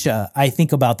Alicia, I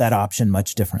think about that option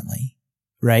much differently,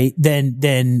 right?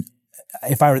 Then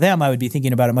if I were them, I would be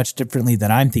thinking about it much differently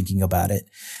than I'm thinking about it.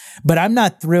 But I'm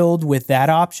not thrilled with that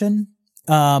option,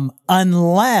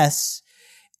 unless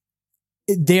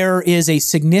there is a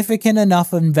significant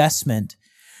enough investment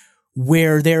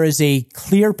where there is a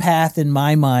clear path in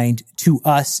my mind to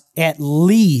us at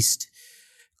least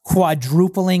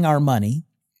quadrupling our money.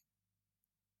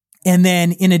 And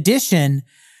then in addition,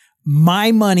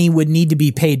 my money would need to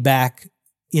be paid back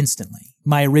instantly,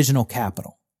 my original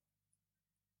capital.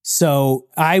 So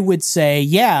I would say,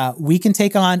 yeah, we can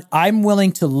take on, I'm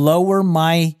willing to lower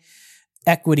my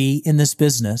equity in this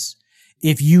business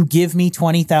if you give me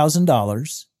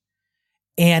 $20,000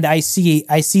 and I see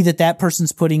that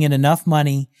person's putting in enough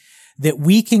money that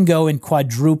we can go and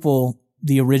quadruple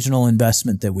the original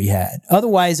investment that we had.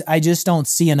 Otherwise, I just don't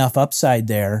see enough upside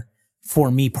there for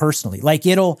me personally. Like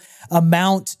it'll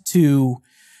amount to,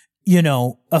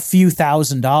 a few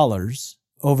 $1,000s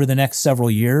over the next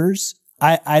several years.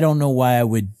 I don't know why I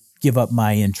would give up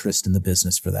my interest in the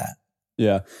business for that.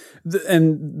 Yeah.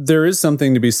 And there is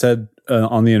something to be said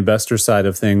on the investor side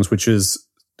of things, which is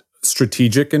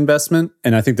strategic investment.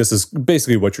 And I think this is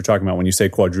basically what you're talking about when you say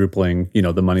quadrupling,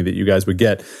 the money that you guys would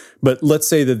get. But let's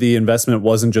say that the investment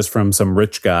wasn't just from some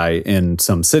rich guy in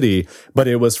some city, but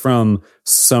it was from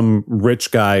some rich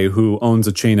guy who owns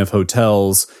a chain of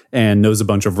hotels and knows a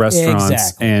bunch of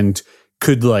restaurants and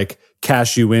could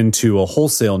cash you into a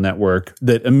wholesale network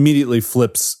that immediately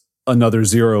flips another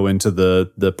zero into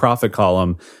the profit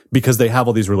column because they have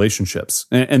all these relationships.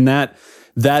 And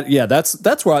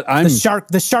that's what I'm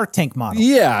the Shark Tank model.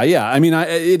 Yeah. I mean,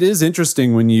 it is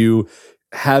interesting when you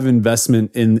have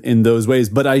investment in those ways,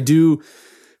 but I do,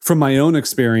 from my own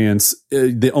experience,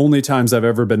 the only times I've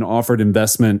ever been offered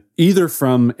investment, either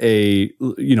from a,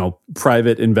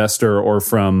 private investor or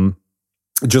from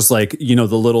just the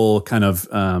little kind of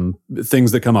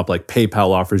things that come up, like PayPal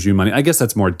offers you money. I guess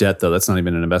that's more debt, though. That's not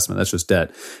even an investment. That's just debt.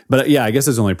 But yeah, I guess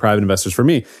it's only private investors for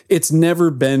me. It's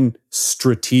never been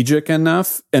strategic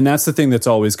enough. And that's the thing that's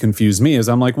always confused me is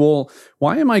I'm like, well,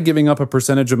 why am I giving up a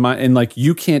percentage of and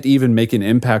you can't even make an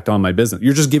impact on my business.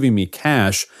 You're just giving me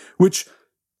cash, which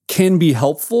can be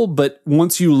helpful. But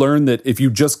once you learn that if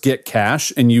you just get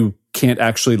cash and you can't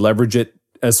actually leverage it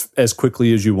as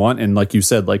quickly as you want, and like you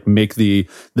said, make the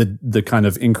kind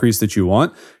of increase that you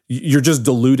want, you're just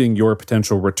diluting your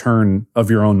potential return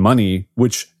of your own money,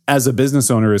 which as a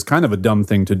business owner is kind of a dumb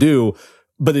thing to do,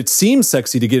 but it seems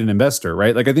sexy to get an investor,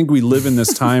 right? I think we live in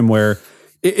this time where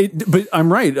but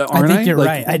I'm right, aren't I? I think you're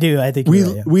right. I do. I think you're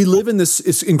right, yeah. We live in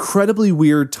this incredibly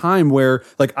weird time where,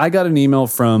 I got an email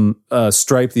from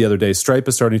Stripe the other day. Stripe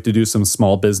is starting to do some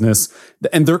small business,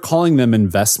 and they're calling them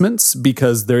investments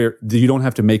because you don't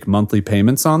have to make monthly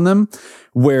payments on them.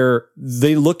 Where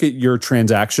they look at your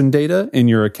transaction data in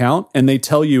your account and they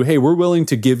tell you, hey, we're willing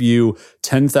to give you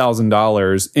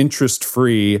 $10,000 interest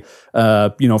free,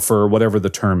 for whatever the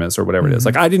term is or whatever it is.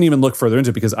 I didn't even look further into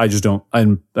it because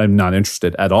I'm not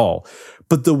interested at all.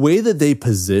 But the way that they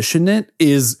position it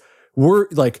is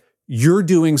you're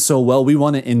doing so well, we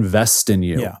want to invest in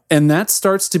you. Yeah. And that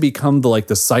starts to become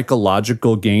the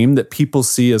psychological game that people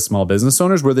see as small business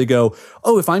owners where they go,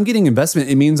 oh, if I'm getting investment,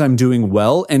 it means I'm doing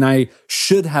well and I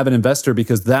should have an investor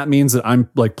because that means that I'm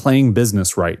playing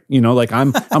business right.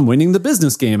 I'm winning the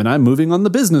business game and I'm moving on the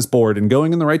business board and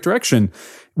going in the right direction.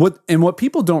 What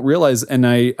people don't realize, and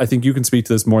I think you can speak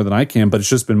to this more than I can, but it's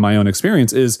just been my own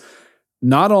experience, is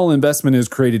not all investment is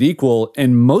created equal,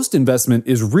 and most investment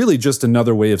is really just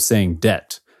another way of saying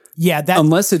debt. Yeah,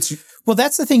 unless it's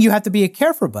that's the thing you have to be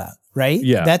careful about, right?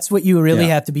 Yeah, that's what you really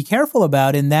have to be careful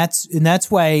about, and that's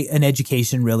why an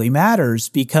education really matters,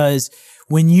 because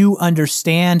when you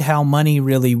understand how money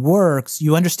really works,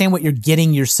 you understand what you're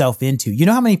getting yourself into. You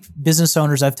know how many business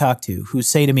owners I've talked to who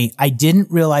say to me, I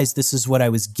didn't realize this is what I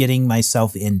was getting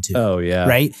myself into. Oh, yeah.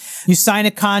 Right? You sign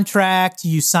a contract,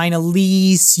 you sign a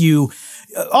lease,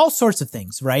 all sorts of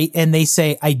things, right? And they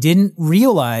say, I didn't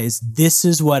realize this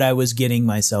is what I was getting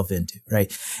myself into,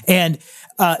 right? And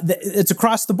it's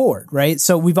across the board, right?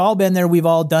 So we've all been there, we've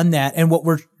all done that. And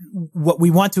what we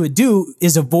want to do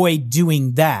is avoid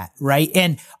doing that, right?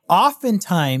 And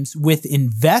oftentimes with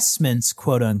investments,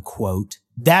 quote unquote,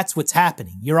 That's what's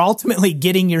happening. You're ultimately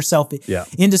getting yourself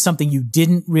into something you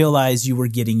didn't realize you were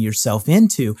getting yourself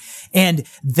into. And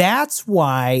that's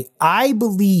why I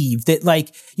believe that,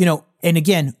 like, you know, and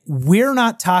again, we're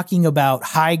not talking about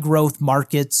high growth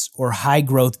markets or high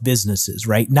growth businesses,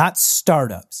 right? Not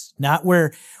startups, not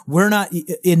where we're not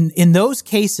in those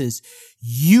cases.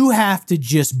 You have to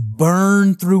just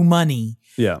burn through money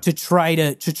to try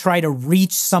to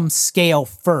reach some scale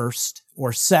first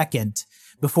or second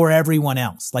before everyone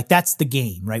else. Like, that's the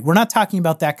game, right? We're not talking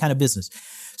about that kind of business.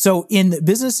 So in the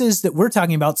businesses that we're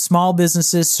talking about, small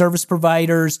businesses, service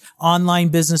providers, online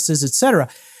businesses, etc.,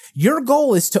 your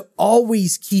goal is to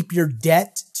always keep your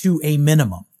debt to a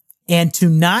minimum and to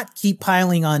not keep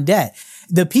piling on debt.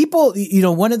 The people, you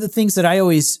know, one of the things that I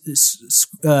always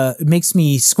makes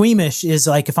me squeamish is,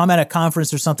 like, if I'm at a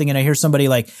conference or something and I hear somebody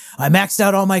like, I maxed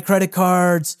out all my credit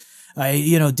cards,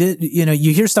 you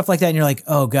hear stuff like that and you're like,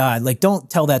 oh God, like, don't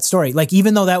tell that story. Like,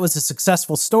 even though that was a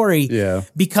successful story,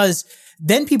 because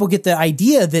then people get the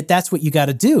idea that that's what you got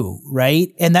to do,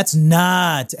 right? And that's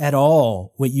not at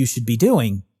all what you should be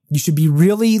doing. You should be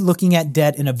really looking at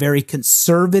debt in a very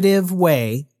conservative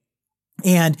way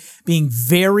and being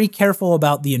very careful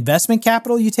about the investment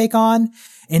capital you take on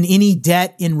and any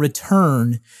debt in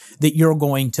return that you're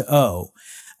going to owe.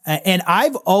 And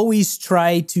I've always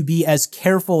tried to be as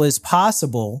careful as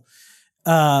possible,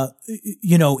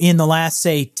 you know, in the last,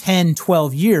 say, 10,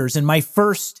 12 years. In my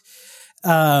first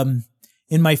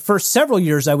several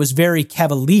years, I was very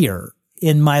cavalier.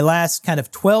 In my last kind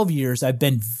of 12 years, I've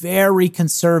been very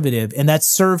conservative, and that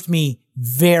served me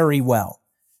very well.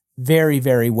 Very,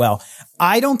 very well.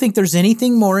 I don't think there's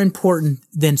anything more important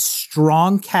than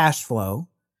strong cash flow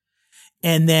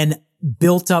and then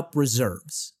built up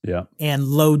reserves and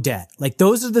low debt. Like,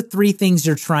 those are the three things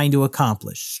you're trying to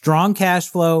accomplish: strong cash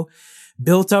flow,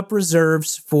 built up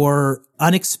reserves for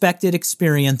unexpected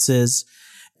experiences,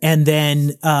 and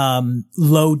then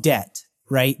low debt.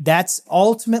 Right? That's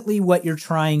ultimately what you're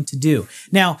trying to do.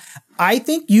 Now, I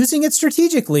think using it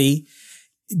strategically,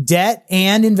 debt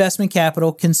and investment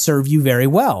capital can serve you very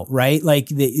well, right? Like,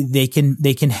 they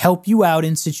can help you out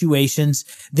in situations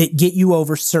that get you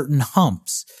over certain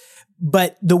humps.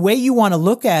 But the way you want to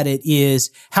look at it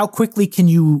is, how quickly can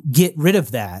you get rid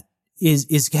of that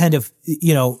is kind of,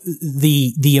 you know,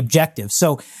 the objective.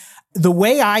 So the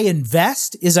way I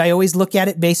invest is, I always look at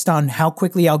it based on how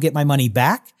quickly I'll get my money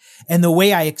back. And the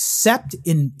way I accept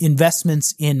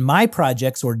investments in my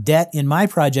projects or debt in my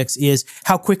projects is,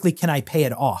 how quickly can I pay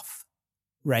it off,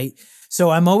 right? So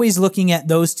I'm always looking at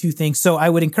those two things. So I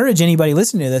would encourage anybody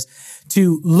listening to this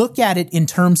to look at it in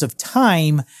terms of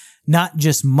time, not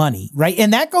just money, right?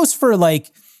 And that goes for,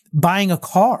 like, buying a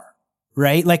car,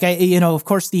 right? Like, of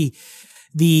course,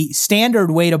 the standard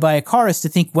way to buy a car is to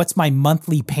think, what's my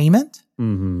monthly payment?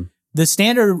 Mm-hmm. The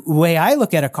standard way I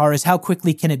look at a car is, how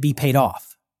quickly can it be paid off?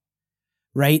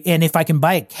 Right? And if I can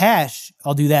buy it cash,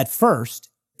 I'll do that first.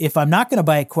 If I'm not going to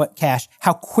buy it cash,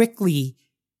 how quickly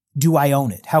do I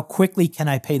own it? How quickly can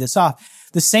I pay this off?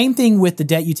 The same thing with the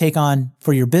debt you take on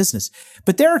for your business.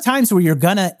 But there are times where you're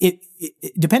gonna,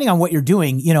 depending on what you're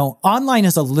doing, you know, online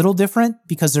is a little different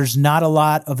because there's not a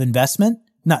lot of investment,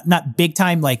 not big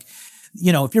time. Like,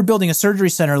 you know, if you're building a surgery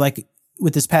center, like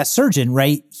with this past surgeon,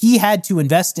 right? He had to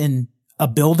invest in a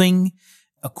building,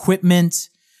 equipment,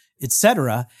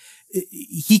 etc.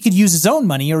 He could use his own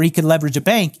money, or he could leverage a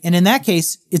bank. And in that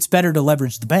case, it's better to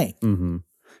leverage the bank. Mm-hmm.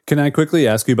 Can I quickly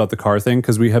ask you about the car thing?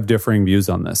 Because we have differing views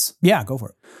on this. Yeah, go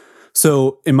for it.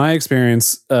 So in my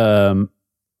experience,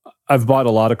 I've bought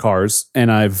a lot of cars,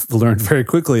 and I've learned very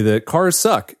quickly that cars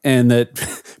suck, and that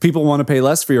people want to pay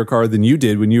less for your car than you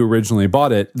did when you originally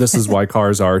bought it. This is why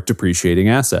cars are depreciating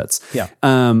assets. Yeah.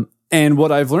 And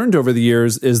what I've learned over the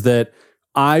years is that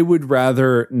I would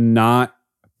rather not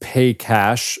pay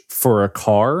cash for a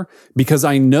car, because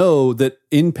I know that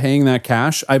in paying that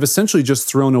cash, I've essentially just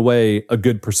thrown away a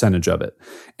good percentage of it.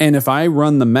 And if I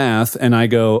run the math and I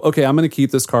go, okay, I'm going to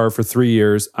keep this car for 3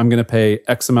 years, I'm going to pay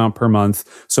X amount per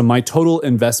month. So my total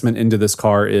investment into this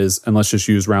car is, and let's just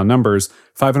use round numbers,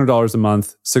 $500 a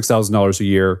month, $6,000 a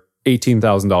year,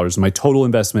 $18,000 is my total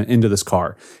investment into this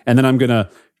car. And then I'm going to,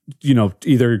 you know,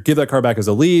 either give that car back as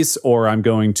a lease, or I'm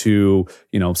going to,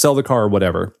 you know, sell the car or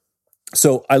whatever.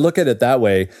 So I look at it that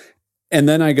way, and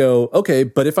then I go, okay,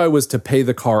 but if I was to pay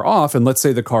the car off, and let's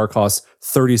say the car costs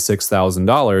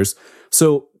 $36,000.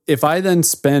 So if I then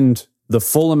spend the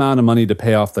full amount of money to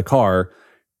pay off the car,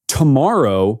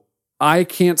 tomorrow I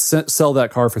can't sell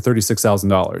that car for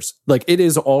 $36,000. Like, it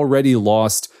is already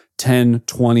lost 10,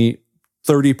 20,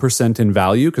 30% in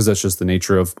value, because that's just the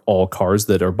nature of all cars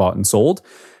that are bought and sold.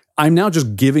 I'm now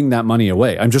just giving that money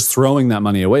away. I'm just throwing that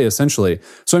money away, essentially.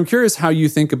 So I'm curious how you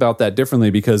think about that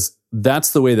differently, because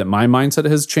that's the way that my mindset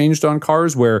has changed on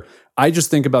cars, where I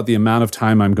just think about the amount of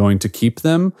time I'm going to keep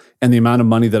them and the amount of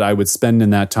money that I would spend in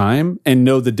that time, and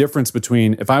know the difference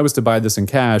between, if I was to buy this in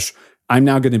cash, I'm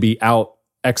now going to be out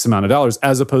X amount of dollars,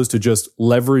 as opposed to just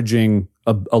leveraging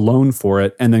a loan for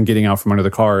it and then getting out from under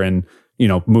the car and,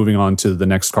 moving on to the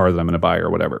next car that I'm going to buy or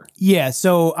whatever. Yeah.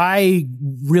 So I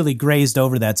really grazed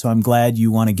over that. So I'm glad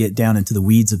you want to get down into the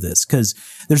weeds of this, because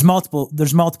there's multiple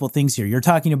things here. You're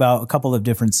talking about a couple of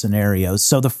different scenarios.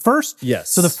 So the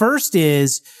first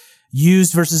is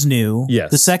used versus new. Yes.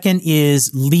 The second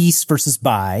is lease versus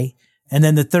buy. And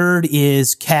then the third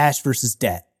is cash versus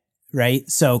debt, right?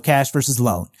 So cash versus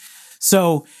loan.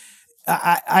 So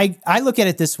I look at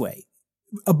it this way.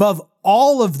 Above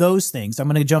all of those things, I'm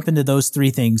going to jump into those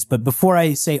three things. But before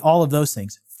I say all of those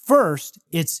things, first,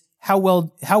 it's how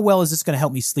well is this going to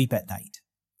help me sleep at night,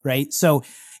 right? So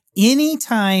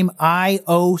anytime I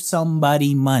owe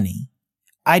somebody money,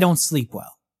 I don't sleep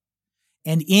well.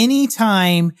 And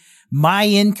anytime my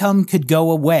income could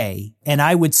go away and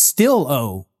I would still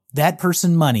owe that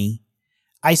person money,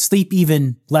 I sleep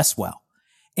even less well.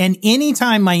 And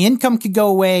anytime my income could go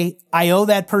away, I owe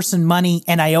that person money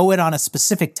and I owe it on a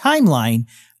specific timeline,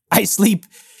 I sleep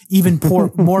even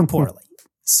more poorly.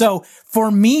 So for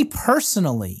me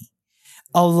personally,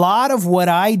 a lot of what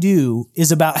I do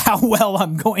is about how well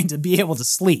I'm going to be able to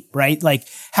sleep, right? Like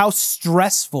how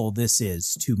stressful this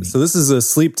is to me. So this is a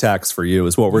sleep tax for you,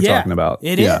 is what we're talking about.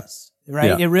 It is,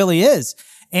 right? Yeah. It really is.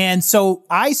 And so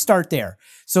I start there.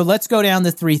 So let's go down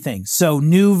the three things. So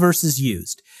new versus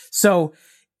used. So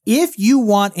if you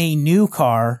want a new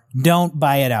car, don't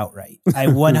buy it outright. I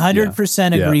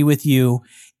 100% agree with you.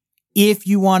 If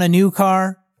you want a new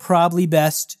car, probably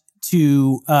best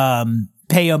to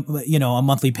pay a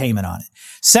monthly payment on it.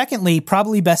 Secondly,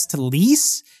 probably best to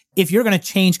lease if you're going to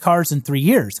change cars in 3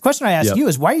 years. The question I ask you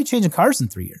is, why are you changing cars in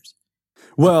 3 years?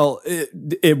 Well,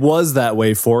 it was that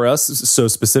way for us. So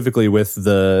specifically with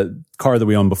the car that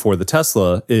we owned before the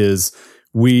Tesla, is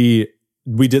we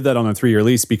did that on a 3-year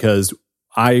lease because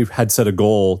I had set a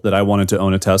goal that I wanted to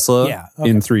own a Tesla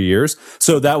in 3 years.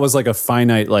 So that was like a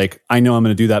finite, like, I know I'm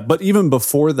going to do that. But even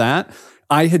before that,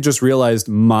 I had just realized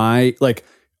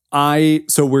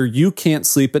so where you can't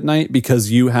sleep at night because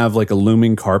you have like a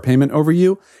looming car payment over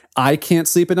you, I can't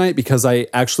sleep at night because I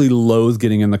actually loathe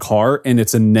getting in the car and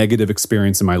it's a negative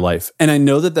experience in my life. And I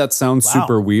know that sounds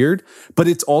super weird, but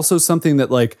it's also something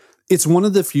that, like, it's one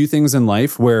of the few things in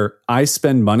life where I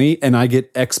spend money and I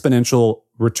get exponential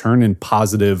return in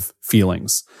positive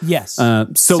feelings. Yes. So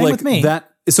Same like with me.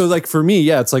 that. So like for me,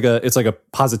 it's like a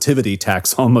positivity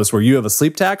tax almost, where you have a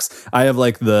sleep tax. I have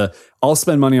like I'll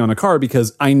spend money on a car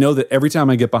because I know that every time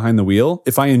I get behind the wheel,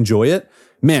 if I enjoy it,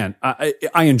 man,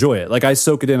 I enjoy it. Like I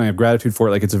soak it in. I have gratitude for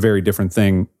it. Like it's a very different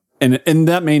thing. And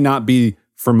that may not be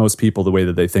for most people the way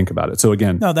that they think about it. So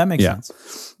again, no, that makes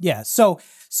sense. Yeah. So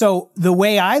the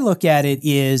way I look at it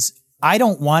is, I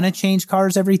don't want to change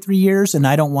cars every 3 years and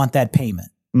I don't want that payment,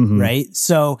 right?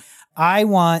 So I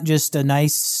want just a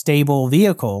nice, stable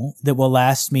vehicle that will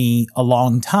last me a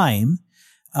long time,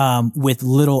 with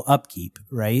little upkeep,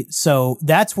 right? So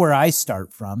that's where I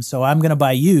start from. So I'm going to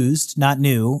buy used, not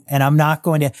new. And I'm not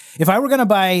going to, if I were going to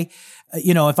buy,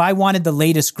 if I wanted the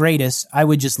latest, greatest, I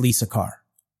would just lease a car.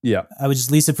 Yeah. I would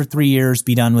just lease it for 3 years,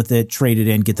 be done with it, trade it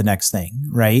in, get the next thing,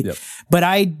 right? Yep. But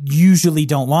I usually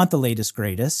don't want the latest,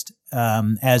 greatest.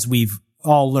 As we've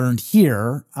all learned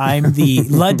here, I'm the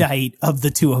Luddite of the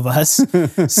two of us.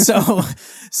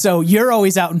 So you're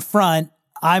always out in front.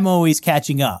 I'm always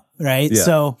catching up, right?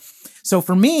 Yeah. So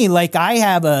for me, like, I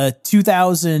have a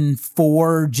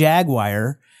 2004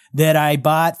 Jaguar that I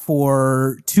bought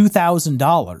for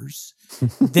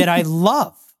 $2,000 that I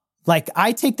love. Like,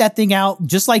 I take that thing out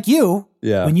just like you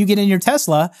when you get in your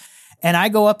Tesla, and I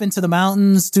go up into the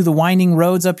mountains through the winding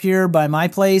roads up here by my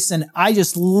place, and I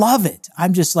just love it.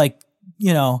 I'm just like,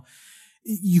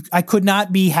 I could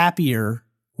not be happier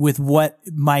with what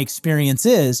my experience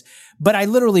is, but I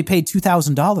literally paid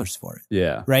 $2,000 for it.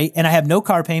 Yeah. Right. And I have no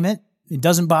car payment. It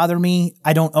doesn't bother me.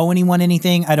 I don't owe anyone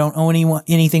anything. I don't owe anyone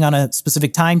anything on a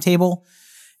specific timetable.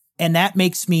 And that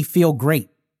makes me feel great.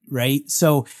 Right.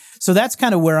 So that's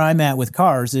kind of where I'm at with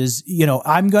cars is,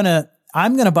 I'm going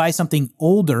to buy something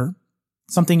older,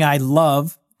 something I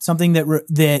love, something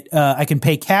that I can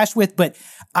pay cash with, but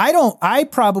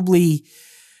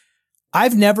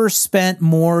I've never spent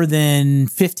more than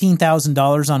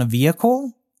 $15,000 on a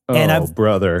vehicle.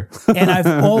 Brother. and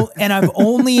I've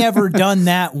only ever done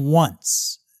that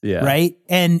once. Yeah. Right.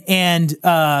 And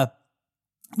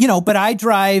but I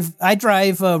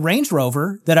drive a Range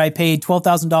Rover that I paid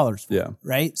 $12,000 for. Yeah.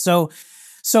 Right. So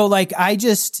like, I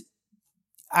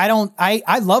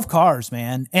love cars,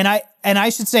 man. And I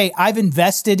should say I've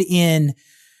invested in,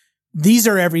 these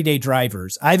are everyday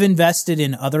drivers. I've invested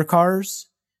in other cars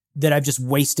that I've just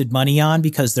wasted money on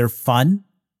because they're fun.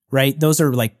 Right. Those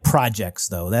are like projects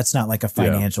though. That's not like a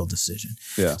financial decision.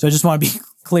 Yeah. So I just want to be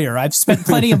clear. I've spent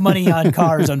plenty of money on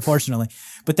cars, unfortunately,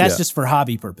 but that's just for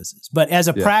hobby purposes. But as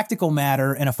a practical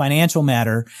matter and a financial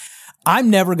matter, I'm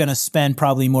never going to spend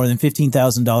probably more than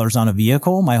 $15,000 on a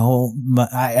vehicle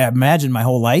I imagine my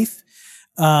whole life.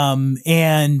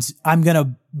 And I'm going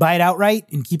to buy it outright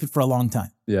and keep it for a long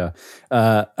time. Yeah.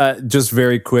 Just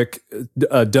very quick,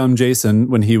 dumb Jason,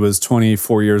 when he was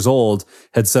 24 years old,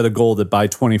 had set a goal that by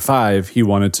 25, he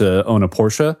wanted to own a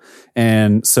Porsche.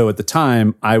 And so at the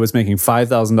time, I was making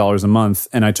 $5,000 a month,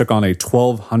 and I took on a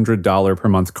 $1,200 per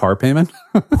month car payment.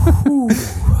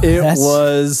 It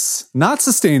was not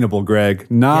sustainable, Greg.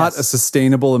 Not a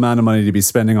sustainable amount of money to be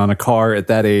spending on a car at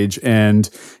that age. And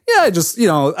yeah,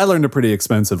 I learned a pretty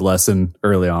expensive lesson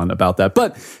early on about that.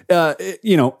 But,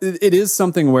 it is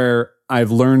something where I've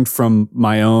learned from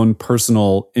my own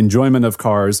personal enjoyment of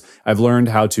cars. I've learned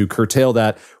how to curtail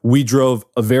that. We drove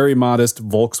a very modest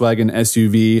Volkswagen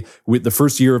SUV. With the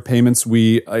first year of payments,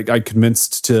 I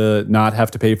convinced to not have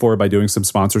to pay for it by doing some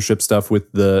sponsorship stuff with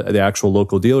the actual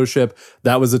local dealership.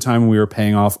 That was the time when we were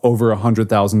paying off over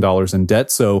 $100,000 in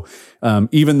debt. So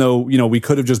even though, we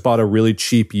could have just bought a really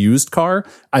cheap used car,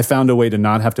 I found a way to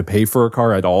not have to pay for a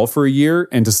car at all for a year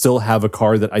and to still have a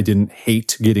car that I didn't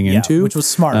hate getting into. Which was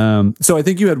smart. So I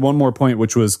think you had one more point,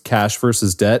 which was cash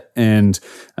versus debt. And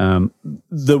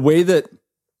the way that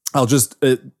I'll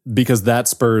because that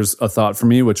spurs a thought for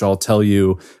me, which I'll tell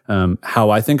you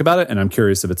how I think about it. And I'm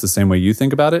curious if it's the same way you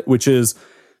think about it, which is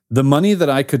the money that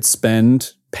I could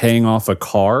spend paying off a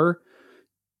car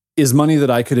is money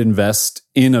that I could invest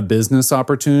in a business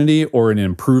opportunity or in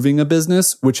improving a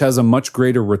business, which has a much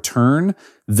greater return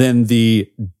than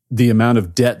the amount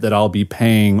of debt that I'll be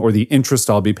paying or the interest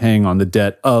I'll be paying on the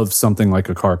debt of something like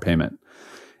a car payment.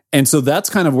 And so that's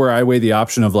kind of where I weigh the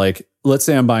option of, like, let's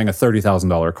say I'm buying a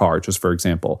 $30,000 car, just for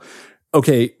example.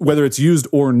 Okay, whether it's used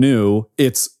or new,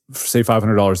 it's say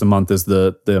 $500 a month is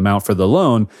the amount for the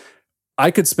loan.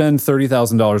 I could spend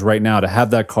 $30,000 right now to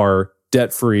have that car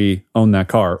debt-free, own that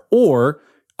car. Or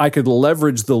I could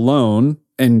leverage the loan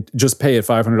and just pay it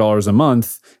 $500 a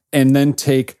month and then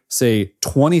take, say,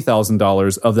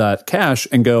 $20,000 of that cash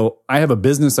and go, I have a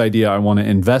business idea I want to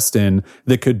invest in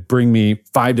that could bring me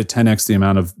 5 to 10x the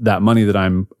amount of that money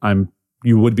that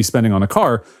you would be spending on a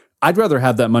car. I'd rather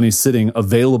have that money sitting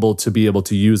available to be able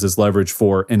to use as leverage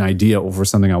for an idea or for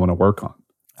something I want to work on.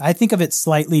 I think of it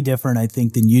slightly different, I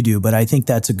think, than you do, but I think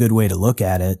that's a good way to look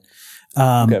at it.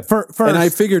 Okay. And I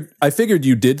figured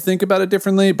you did think about it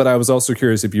differently, but I was also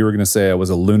curious if you were going to say I was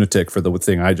a lunatic for the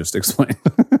thing I just explained,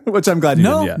 which I'm glad you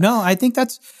didn't yet. No, I think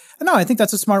that's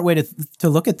a smart way to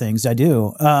look at things. I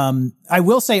do. I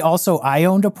will say also I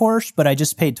owned a Porsche, but I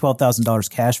just paid $12,000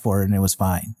 cash for it and it was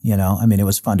fine. It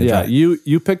was fun to drive. Yeah,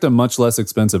 you picked a much less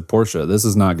expensive Porsche. This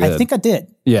is not good. I think I did.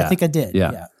 Yeah. I think I did.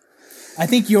 Yeah. I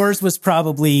think yours was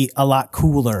probably a lot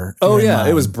cooler. Oh yeah,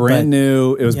 it was brand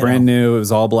new. It was brand new. It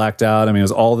was all blacked out. I mean, it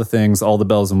was all the things, all the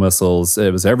bells and whistles.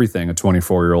 It was everything a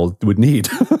 24-year-old would need.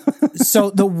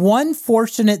 So the one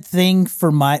fortunate thing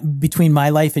between my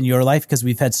life and your life, because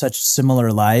we've had such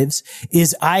similar lives,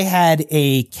 is I had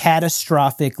a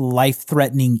catastrophic,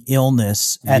 life-threatening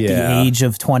illness at the age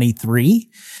of 23.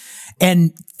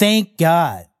 And thank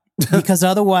God. Because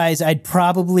otherwise, I'd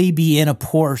probably be in a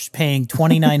Porsche paying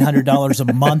 $2,900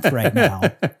 a month right now.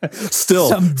 Still,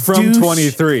 from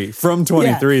 23. From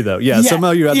 23, though. Yeah,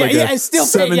 somehow you had I still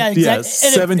pay,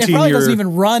 17 it probably year... doesn't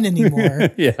even run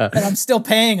anymore. And I'm still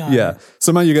paying on it.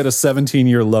 Somehow you got a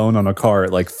 17-year loan on a car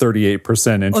at like 38%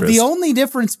 interest. Well, the only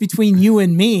difference between you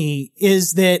and me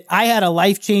is that I had a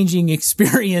life-changing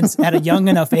experience at a young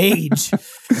enough age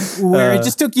where it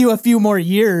just took you a few more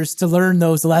years to learn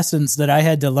those lessons that I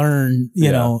had to learn,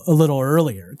 a little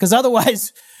earlier. Because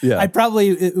otherwise,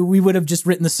 we would have just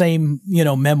written the same,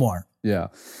 memoir. Yeah.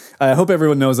 I hope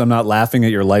everyone knows I'm not laughing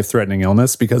at your life-threatening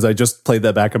illness because I just played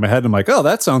that back in my head. And I'm like, oh,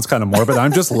 that sounds kind of morbid.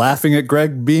 I'm just laughing at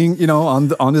Greg being,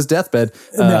 on his deathbed.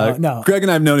 No. Greg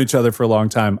and I have known each other for a long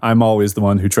time. I'm always the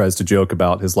one who tries to joke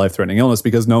about his life-threatening illness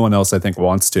because no one else, I think,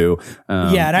 wants to.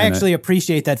 And I actually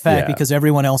appreciate that fact because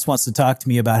everyone else wants to talk to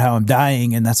me about how I'm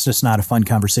dying, and that's just not a fun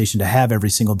conversation to have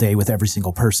every single day with every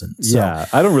single person. So,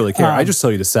 I don't really care. I just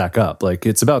tell you to sack up. Like,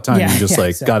 it's about time you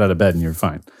just got out of bed and you're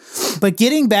fine. But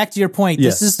getting back to your point,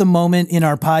 this is the moment in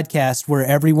our podcast where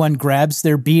everyone grabs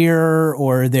their beer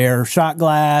or their shot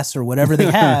glass or whatever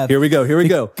they have. Here we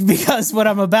go. Because what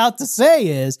I'm about to say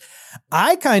is,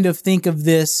 I kind of think of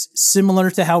this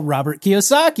similar to how Robert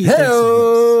Kiyosaki thinks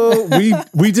of this.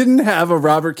 we didn't have a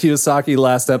Robert Kiyosaki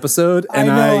last episode,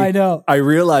 and I know. I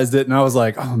realized it, and I was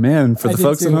like, oh man, for the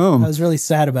folks at home. I was really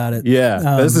sad about it.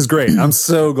 Yeah, this is great. I'm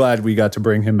so glad we got to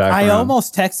bring him back. I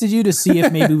almost texted you to see if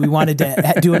maybe we wanted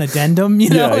to do an addendum,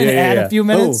 and add a few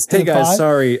minutes. Hey guys,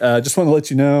 sorry. Just want to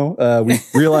let you know, we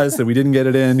realized that we didn't get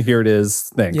it in. Here it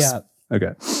is. Thanks. Yeah.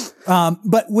 Okay.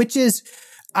 But which is,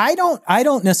 I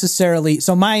don't necessarily,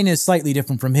 so mine is slightly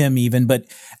different from him even, but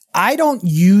I don't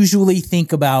usually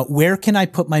think about where can I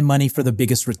put my money for the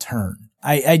biggest return.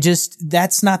 I just,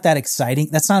 that's not that exciting.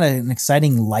 That's not an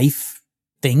exciting life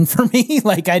thing for me.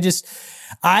 Like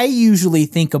I usually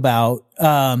think about,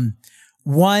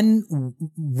 one,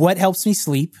 what helps me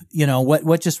sleep,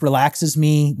 what just relaxes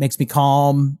me, makes me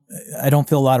calm. I don't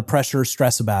feel a lot of pressure or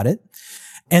stress about it.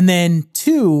 And then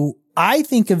two, I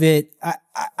think of it,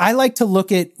 I like to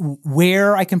look at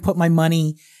where I can put my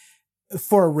money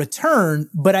for a return,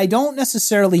 but I don't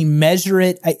necessarily measure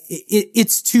it.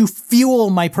 It's to fuel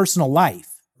my personal life,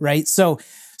 right? So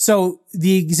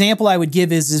the example I would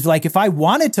give is like, if I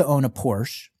wanted to own a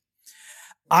Porsche,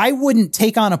 I wouldn't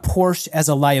take on a Porsche as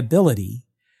a liability.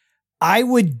 I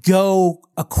would go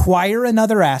acquire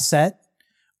another asset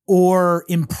or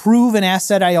improve an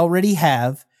asset I already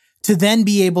have to then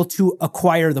be able to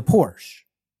acquire the Porsche.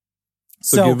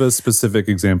 So give a specific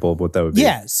example of what that would be.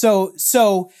 Yeah. So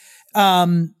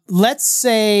let's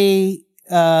say,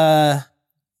 let's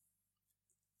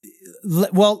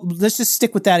just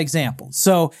stick with that example.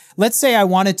 So let's say I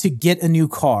wanted to get a new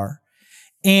car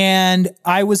and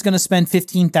I was going to spend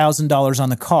 $15,000 on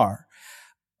the car.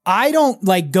 I don't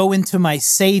go into my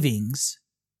savings,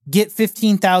 get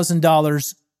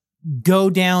 $15,000, go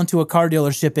down to a car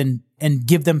dealership and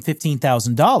give them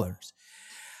 $15,000.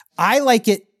 I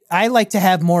like to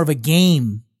have more of a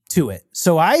game to it.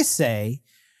 So I say,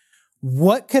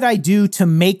 what could I do to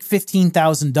make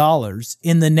 $15,000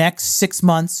 in the next 6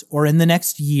 months or in the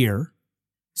next year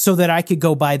so that I could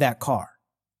go buy that car?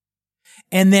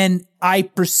 And then I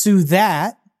pursue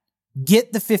that,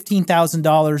 get the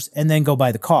 $15,000 and then go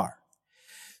buy the car.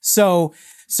 So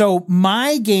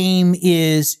my game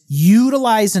is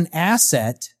utilize an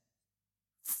asset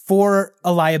for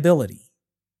a liability,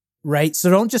 right? So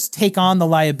don't just take on the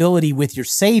liability with your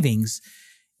savings,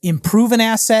 improve an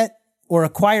asset or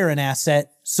acquire an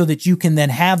asset so that you can then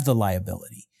have the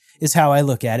liability is how I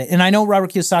look at it. And I know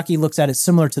Robert Kiyosaki looks at it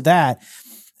similar to that.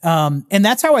 And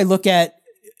that's how I've looked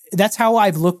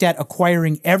at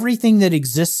acquiring everything that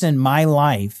exists in my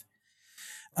life,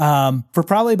 for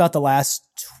probably about the last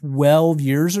 12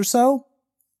 years or so,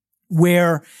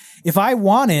 where if I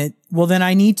want it, well, then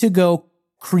I need to go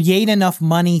create enough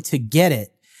money to get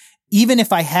it, even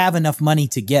if I have enough money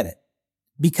to get it,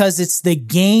 because it's the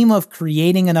game of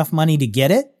creating enough money to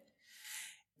get it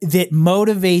that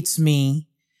motivates me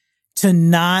to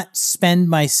not spend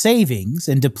my savings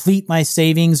and deplete my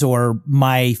savings or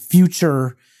my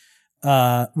future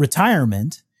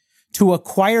retirement to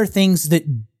acquire things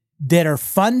that are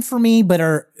fun for me, but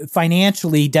are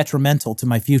financially detrimental to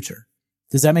my future.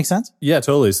 Does that make sense? Yeah,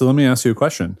 totally. So let me ask you a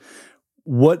question.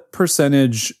 What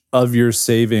percentage of your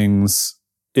savings,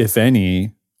 if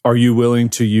any, are you willing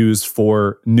to use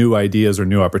for new ideas or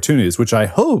new opportunities? Which I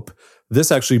hope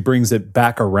this actually brings it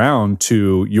back around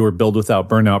to your Build Without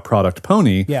Burnout product,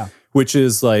 Pony, which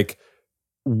is like,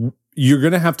 you're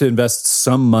going to have to invest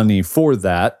some money for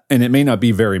that. And it may not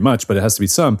be very much, but it has to be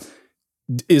some.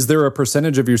 Is there a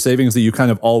percentage of your savings that you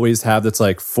kind of always have that's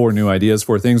like for new ideas,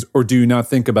 for things, or do you not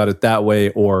think about it that way,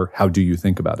 or how do you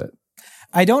think about it?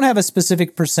 I don't have a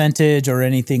specific percentage or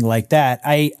anything like that.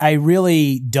 I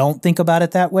really don't think about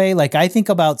it that way. Like I think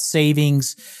about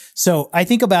savings. So I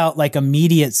think about like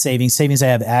immediate savings I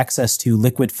have access to,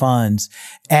 liquid funds,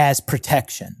 as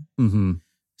protection. Mm-hmm.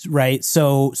 Right.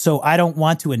 So I don't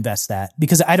want to invest that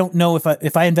because I don't know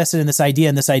if I invested in this idea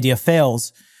and this idea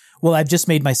fails, well, I've just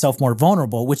made myself more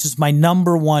vulnerable, which is my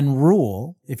number one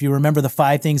rule. If you remember the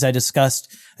 5 things I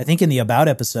discussed, I think in the About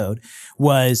episode,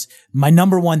 was my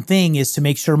number one thing is to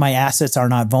make sure my assets are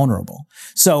not vulnerable.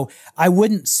 So I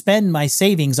wouldn't spend my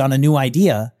savings on a new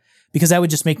idea because that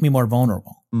would just make me more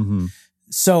vulnerable. Mm-hmm.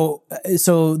 So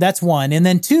that's one. And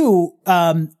then 2,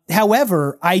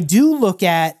 however, I do look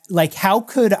at like, how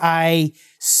could I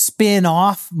spin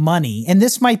off money? And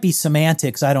this might be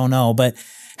semantics. I don't know, but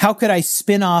how could I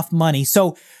spin off money?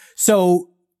 So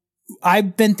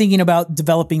I've been thinking about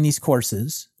developing these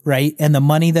courses, right? And the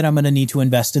money that I'm going to need to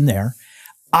invest in there.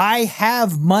 I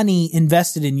have money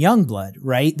invested in Youngblood,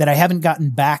 right? That I haven't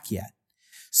gotten back yet.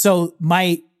 So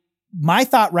my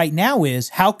thought right now is,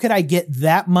 how could I get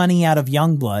that money out of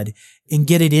Youngblood and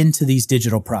get it into these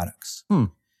digital products?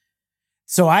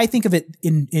 So I think of it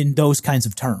in those kinds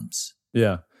of terms.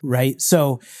 Yeah. Right.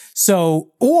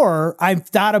 Or I've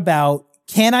thought about,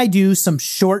 can I do some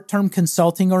short-term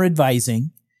consulting or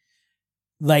advising,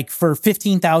 like for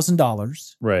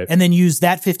 $15,000, right, and then use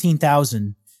that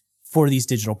 $15,000 for these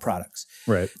digital products.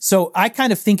 Right. So I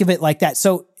kind of think of it like that.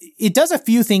 So it does a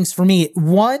few things for me.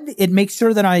 One, it makes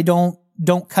sure that I don't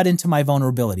cut into my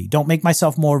vulnerability. Don't make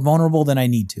myself more vulnerable than I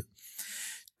need to.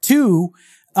 Two,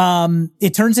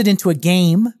 it turns it into a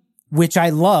game, which I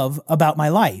love about my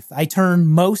life. I turn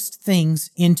most things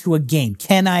into a game.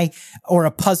 Or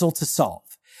a puzzle to solve.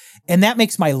 And that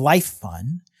makes my life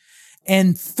fun.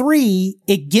 And three,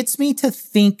 it gets me to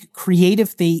think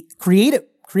creatively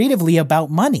about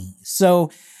money.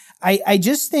 So I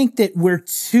just think that we're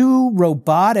too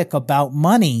robotic about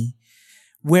money,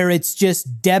 where it's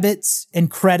just debits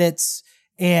and credits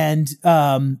and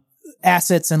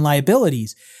assets and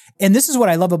liabilities. And this is what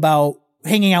I love about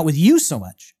hanging out with you so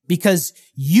much, because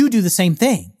you do the same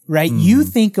thing, right? You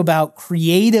think about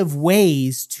creative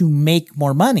ways to make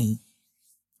more money.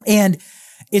 And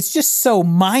it's just so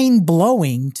mind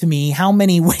blowing to me how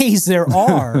many ways there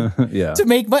are to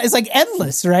make money. It's like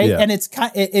endless, right? Yeah. And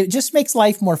it just makes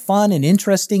life more fun and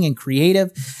interesting and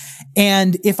creative.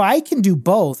 And if I can do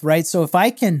both, right? So if I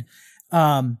can,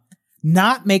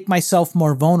 not make myself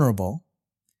more vulnerable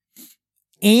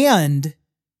and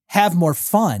have more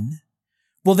fun,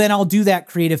 well, then I'll do that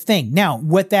creative thing. Now,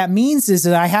 what that means is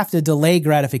that I have to delay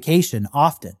gratification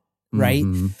often, right?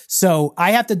 Mm-hmm. So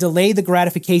I have to delay the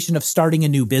gratification of starting a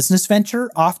new business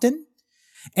venture often.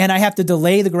 And I have to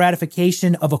delay the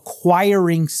gratification of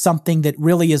acquiring something that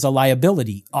really is a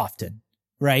liability often,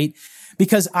 right?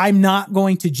 Because I'm not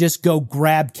going to just go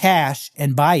grab cash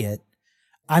and buy it.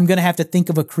 I'm going to have to think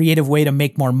of a creative way to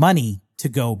make more money to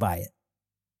go buy it.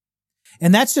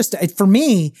 And that's just, for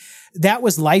me, that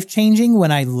was life-changing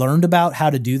when I learned about how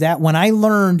to do that. When I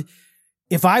learned,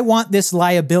 if I want this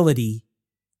liability,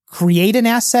 create an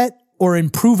asset or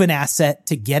improve an asset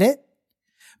to get it,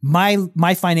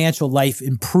 my financial life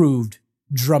improved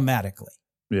dramatically,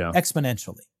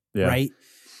 exponentially, right?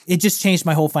 It just changed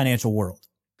my whole financial world.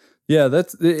 Yeah,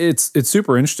 it's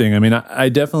super interesting. I mean, I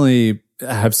definitely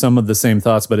have some of the same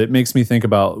thoughts, but it makes me think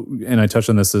about, and I touched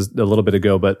on this a little bit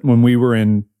ago, but when we were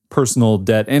in personal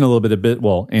debt and a little bit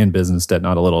and business debt,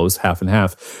 not a little, it was half and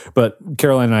half. But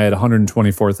Caroline and I had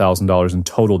 $124,000 in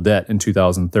total debt in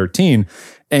 2013.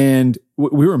 And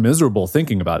we were miserable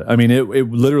thinking about it. I mean, it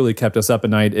literally kept us up at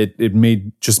night. It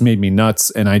made me nuts.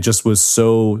 And I just was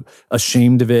so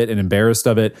ashamed of it and embarrassed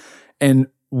of it. And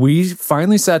we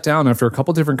finally sat down after a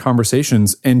couple different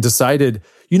conversations and decided,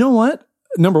 you know what?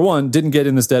 Number one, didn't get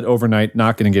in this debt overnight,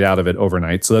 not going to get out of it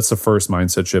overnight. So that's the first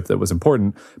mindset shift that was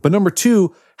important. But number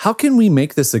two, how can we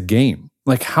make this a game?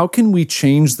 Like, how can we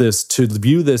change this to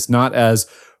view this not as,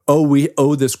 oh, we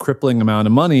owe this crippling amount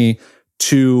of money,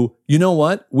 to, you know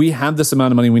what? We have this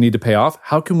amount of money we need to pay off.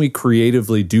 How can we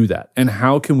creatively do that? And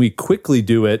how can we quickly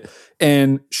do it?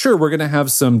 And sure, we're going to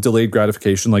have some delayed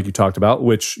gratification like you talked about,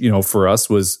 which, for us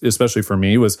was, especially for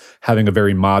me, was having a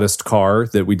very modest car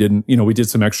that we didn't, we did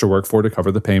some extra work for to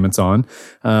cover the payments on,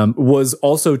 was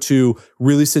also to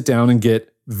really sit down and get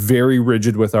very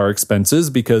rigid with our expenses,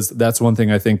 because that's one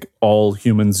thing I think all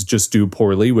humans just do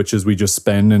poorly, which is we just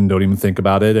spend and don't even think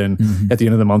about it. And at the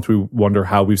end of the month, we wonder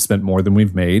how we've spent more than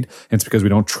we've made. And it's because we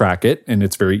don't track it, and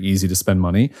it's very easy to spend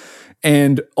money.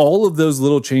 And all of those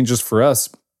little changes for us,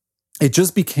 it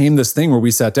just became this thing where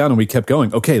we sat down and we kept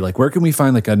going, okay, like where can we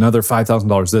find like another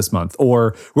 $5,000 this month?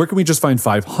 Or where can we just find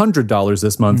 $500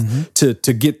 this month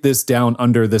to get this down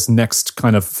under this next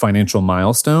kind of financial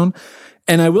milestone?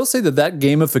 And I will say that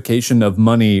gamification of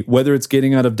money, whether it's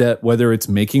getting out of debt, whether it's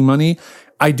making money,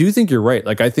 I do think you're right.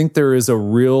 Like, I think there is a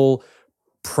real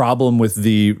problem with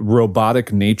the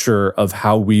robotic nature of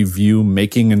how we view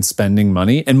making and spending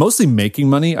money, and mostly making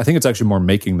money. I think it's actually more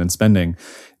making than spending.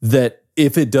 That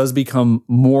if it does become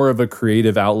more of a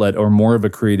creative outlet or more of a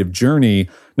creative journey,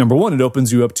 number one, it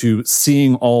opens you up to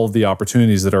seeing all the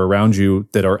opportunities that are around you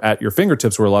that are at your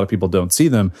fingertips where a lot of people don't see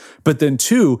them. But then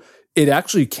two, it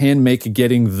actually can make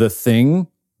getting the thing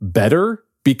better,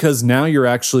 because now you're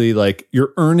actually like,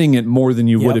 you're earning it more than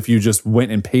you would if you just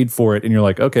went and paid for it. And you're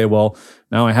like, okay, well,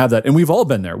 now I have that. And we've all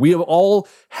been there. We have all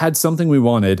had something we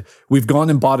wanted. We've gone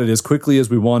and bought it as quickly as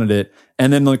we wanted it.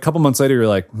 And then like a couple months later, you're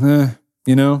like, that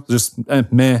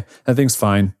thing's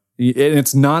fine. And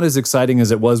it's not as exciting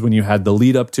as it was when you had the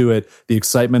lead up to it, the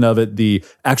excitement of it, the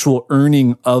actual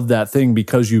earning of that thing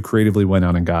because you creatively went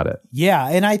out and got it. Yeah.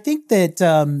 And I think that,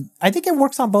 I think it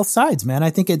works on both sides, man.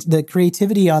 I think it's the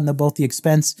creativity on both the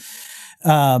expense,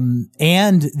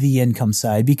 and the income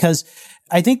side, because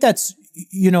I think that's,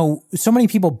 so many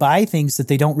people buy things that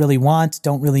they don't really want,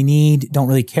 don't really need, don't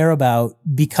really care about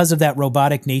because of that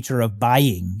robotic nature of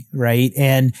buying, right?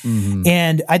 And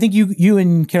I think you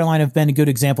and Caroline have been good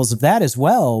examples of that as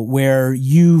well, where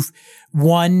you've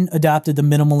adopted the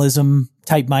minimalism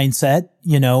type mindset,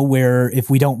 where if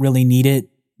we don't really need it,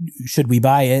 should we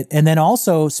buy it? And then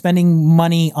also spending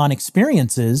money on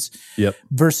experiences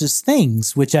versus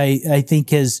things, which I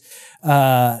think is,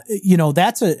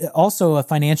 that's also a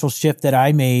financial shift that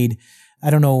I made. I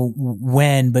don't know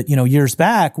when, but years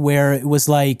back, where it was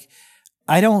like,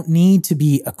 I don't need to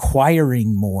be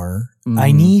acquiring more.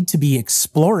 I need to be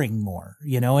exploring more,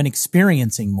 and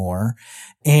experiencing more.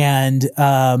 And,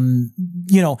 when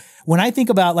I think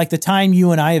about like the times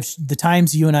you and I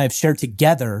have shared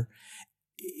together,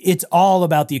 it's all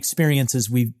about the experiences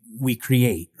we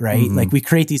create, right? Like we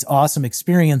create these awesome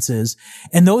experiences,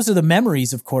 and those are the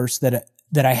memories, of course, that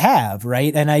I have,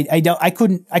 right? And I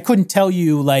couldn't tell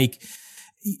you like,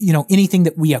 anything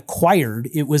that we acquired.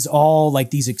 It was all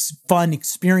like these fun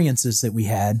experiences that we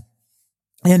had.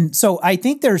 And so I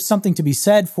think there's something to be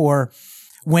said for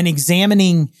when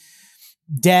examining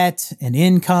debt and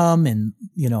income and,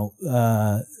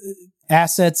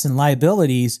 assets and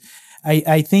liabilities.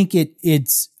 I think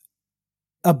it's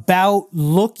about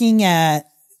looking at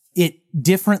it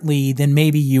differently than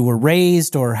maybe you were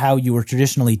raised or how you were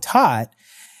traditionally taught,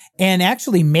 and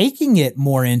actually making it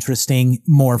more interesting,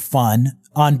 more fun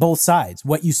on both sides,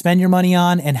 what you spend your money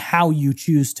on and how you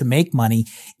choose to make money.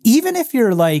 Even if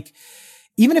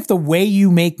the way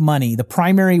you make money, the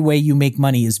primary way you make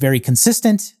money is very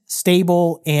consistent,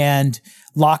 stable, and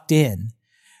locked in,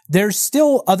 there's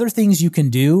still other things you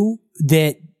can do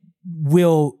that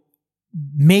will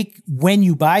make when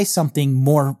you buy something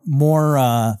more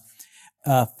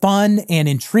fun and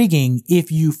intriguing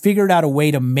if you figured out a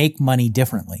way to make money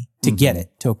differently, to get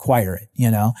it, to acquire it,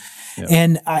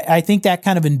 And I think that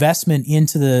kind of investment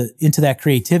into that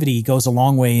creativity goes a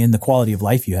long way in the quality of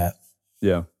life you have.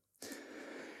 Yeah.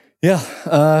 Yeah.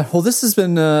 Well, this has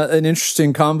been an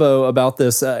interesting combo about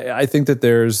this. I think that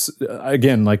there's,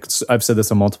 again, like I've said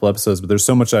this on multiple episodes, but there's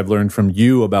so much I've learned from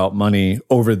you about money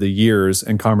over the years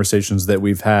and conversations that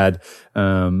we've had.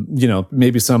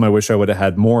 Maybe some I wish I would have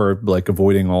had more, like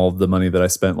avoiding all of the money that I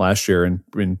spent last year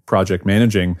in project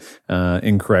managing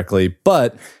incorrectly.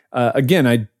 But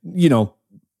again,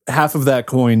 half of that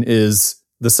coin is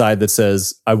the side that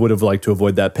says, I would have liked to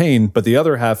avoid that pain. But the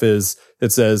other half is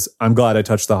that says, I'm glad I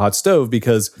touched the hot stove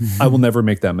because I will never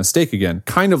make that mistake again.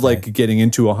 Kind of like getting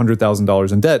into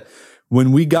 $100,000 in debt.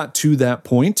 When we got to that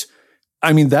point,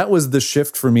 I mean, that was the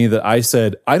shift for me that I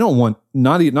said, I don't want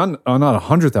not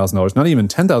 $100,000, not even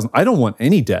 $10,000. I don't want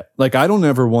any debt. Like, I don't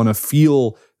ever want to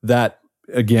feel that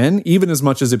again, even as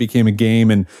much as it became a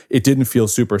game and it didn't feel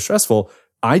super stressful.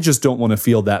 I just don't want to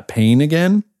feel that pain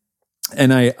again.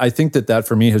 And I think that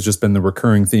for me has just been the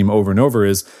recurring theme over and over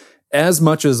is as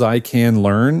much as I can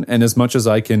learn and as much as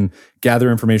I can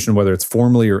gather information, whether it's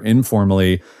formally or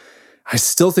informally, I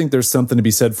still think there's something to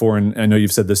be said for, and I know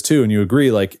you've said this too, and you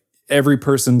agree, like every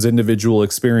person's individual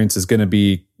experience is going to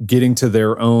be getting to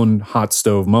their own hot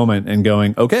stove moment and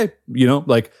going, okay,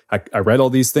 like I read all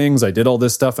these things, I did all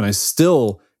this stuff, and I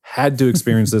still had to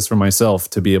experience this for myself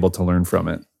to be able to learn from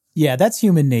it. Yeah, that's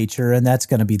human nature, and that's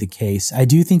going to be the case. I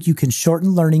do think you can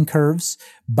shorten learning curves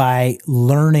by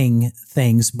learning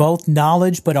things, both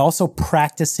knowledge, but also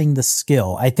practicing the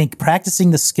skill. I think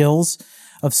practicing the skills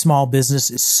of small business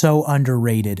is so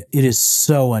underrated. It is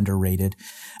so underrated.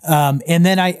 And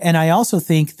then I also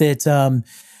think that,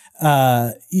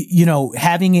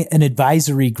 having an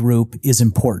advisory group is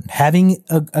important. Having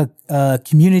a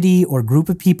community or group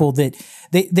of people that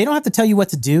they don't have to tell you what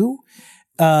to do.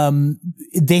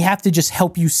 They have to just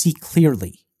help you see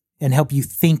clearly and help you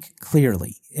think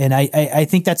clearly. And I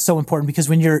think that's so important because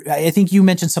I think you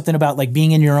mentioned something about like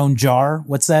being in your own jar.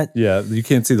 What's that? Yeah. You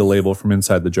can't see the label from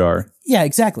inside the jar. Yeah,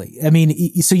 exactly. I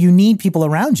mean, so you need people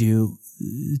around you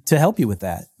to help you with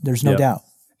that. There's no doubt.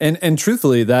 And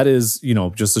truthfully, that is,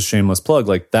 just a shameless plug.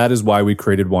 Like that is why we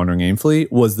created Wandering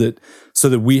Aimfully, was that so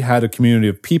that we had a community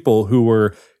of people who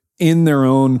were in their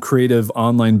own creative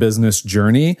online business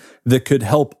journey that could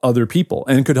help other people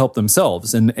and could help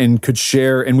themselves and could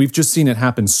share. And we've just seen it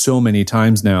happen so many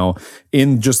times now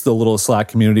in just the little Slack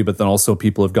community, but then also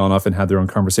people have gone off and had their own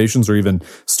conversations or even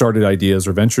started ideas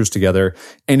or ventures together.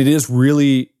 And it is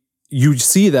really you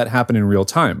see that happen in real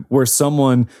time where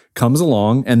someone comes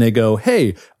along and they go,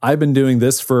 hey, I've been doing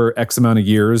this for X amount of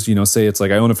years. Say it's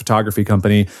like I own a photography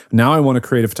company. Now I want to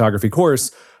create a photography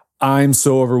course. I'm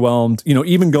so overwhelmed,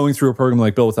 even going through a program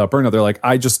like Built Without Burnout, they're like,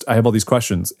 I have all these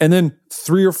questions. And then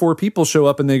 3 or 4 people show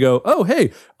up and they go, oh,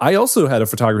 hey, I also had a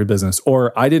photography business,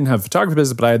 or I didn't have a photography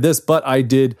business, but I had this, but I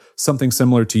did something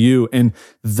similar to you. And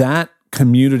that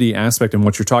community aspect and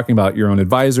what you're talking about, your own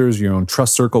advisors, your own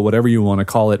trust circle, whatever you want to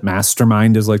call it,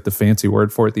 mastermind is like the fancy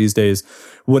word for it these days.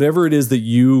 Whatever it is that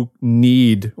you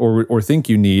need or think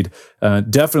you need,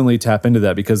 definitely tap into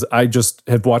that, because I just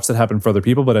have watched that happen for other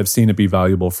people, but I've seen it be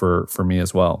valuable for me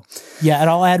as well. Yeah, and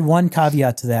I'll add one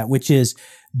caveat to that, which is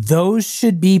those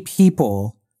should be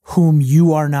people whom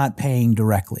you are not paying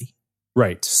directly.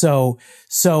 Right. So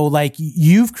like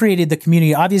you've created the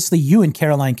community. Obviously, you and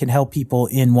Caroline can help people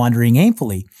in Wandering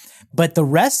Aimfully, but the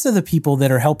rest of the people that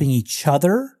are helping each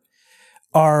other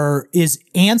is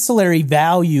ancillary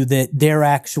value that they're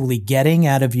actually getting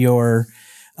out of your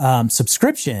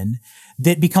subscription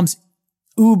that becomes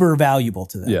uber valuable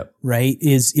to them. Yeah. Right.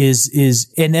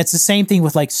 And that's the same thing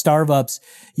with like Starbucks.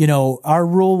 Our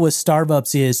rule with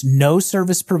Starbucks is no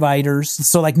service providers.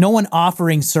 So like no one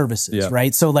offering services, yeah.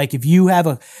 right? So like if you have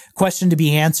a question to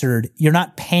be answered, you're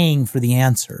not paying for the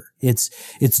answer. It's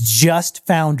just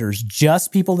founders,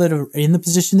 just people that are in the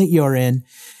position that you're in,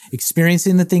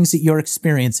 experiencing the things that you're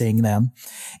experiencing them.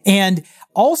 And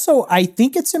also, I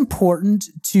think it's important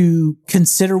to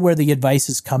consider where the advice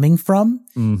is coming from,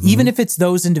 even if it's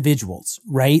those individuals,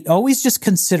 right? Always just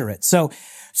consider it. So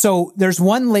there's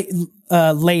one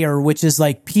layer, which is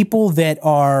like people that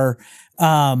are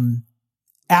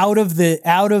out of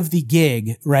the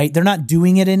gig, right? They're not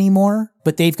doing it anymore,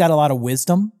 but they've got a lot of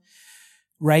wisdom.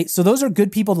 Right. So those are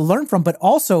good people to learn from, but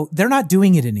also they're not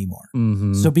doing it anymore.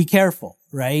 So be careful.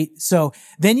 Right. So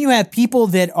then you have people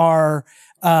that are,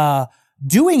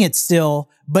 doing it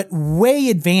still, but way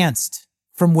advanced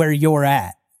from where you're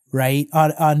at. Right.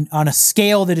 On a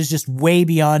scale that is just way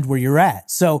beyond where you're at.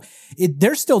 So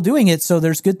they're still doing it. So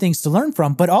there's good things to learn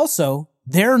from, but also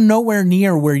they're nowhere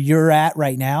near where you're at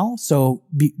right now. So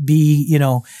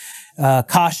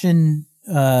caution,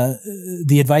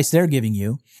 the advice they're giving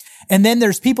you. And then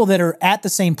there's people that are at the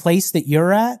same place that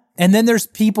you're at. And then there's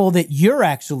people that you're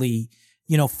actually,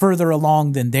 further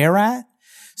along than they're at.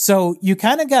 So you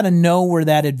kind of got to know where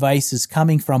that advice is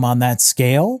coming from on that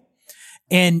scale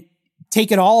and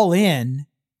take it all in.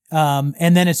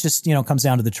 And then it's just, comes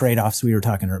down to the trade-offs we were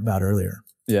talking about earlier.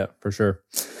 Yeah, for sure.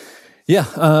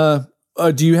 Yeah.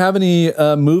 Do you have any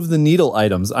move the needle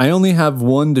items? I only have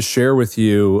one to share with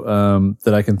you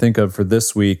that I can think of for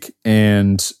this week,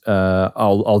 and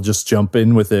I'll just jump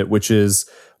in with it, which is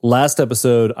last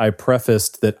episode I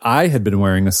prefaced that I had been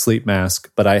wearing a sleep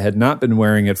mask, but I had not been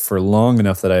wearing it for long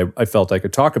enough that I felt I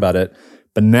could talk about it.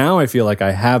 But now I feel like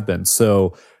I have been.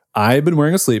 So I've been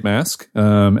wearing a sleep mask.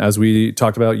 As we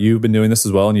talked about, you've been doing this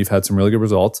as well, and you've had some really good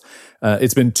results.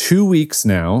 It's been 2 weeks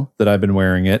now that I've been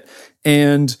wearing it,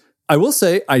 and I will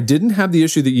say I didn't have the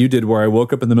issue that you did where I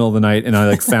woke up in the middle of the night and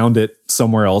I found it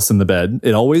somewhere else in the bed.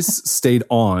 It always stayed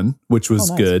on, which was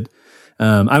nice. Good.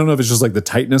 I don't know if it's just like the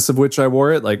tightness of which I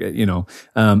wore it.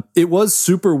 It was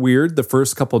super weird the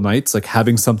first couple nights, like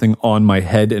having something on my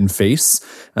head and face.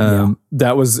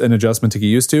 That was an adjustment to get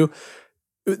used to.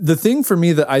 The thing for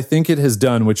me that I think it has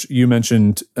done, which you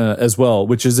mentioned as well,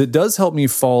 which is it does help me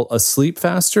fall asleep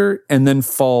faster and then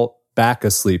fall back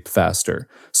asleep faster.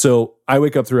 So I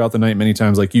wake up throughout the night many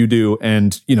times like you do.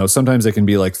 And, sometimes it can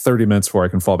be like 30 minutes before I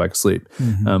can fall back asleep.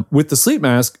 With the sleep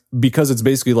mask, because it's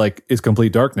basically like it's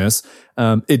complete darkness,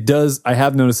 I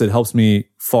have noticed it helps me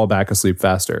fall back asleep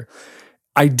faster.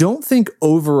 I don't think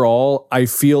overall I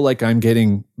feel like I'm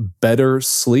getting better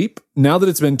sleep. Now that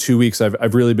it's been 2 weeks,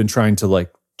 I've really been trying to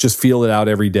just feel it out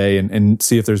every day and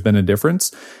see if there's been a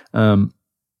difference.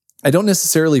 I don't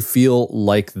necessarily feel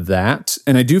like that.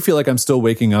 And I do feel like I'm still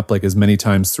waking up as many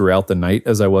times throughout the night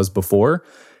as I was before.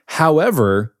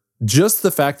 However, just the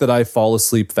fact that I fall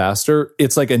asleep faster,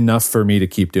 it's enough for me to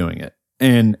keep doing it.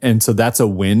 And so that's a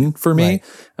win for me.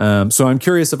 Right. So I'm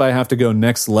curious if I have to go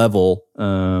next level,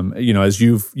 as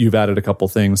you've added a couple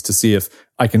things to see if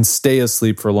I can stay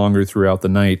asleep for longer throughout the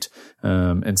night,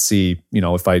 and see,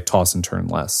 if I toss and turn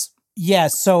less. Yeah.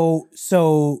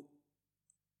 So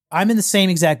I'm in the same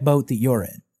exact boat that you're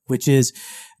in, which is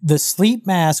the sleep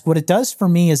mask. What it does for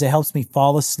me is it helps me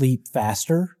fall asleep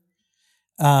faster.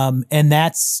 And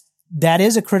that's that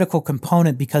is a critical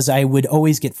component because I would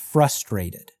always get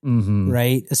frustrated,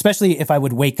 right? Especially if I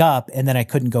would wake up and then I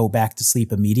couldn't go back to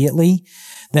sleep immediately,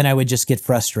 then I would just get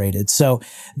frustrated. So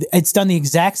it's done the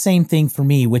exact same thing for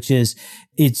me, which is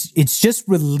it's just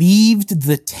relieved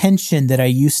the tension that I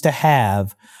used to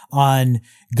have on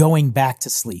going back to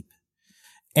sleep.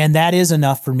 And that is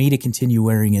enough for me to continue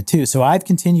wearing it too. So I've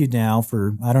continued now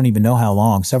for, I don't even know how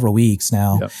long, several weeks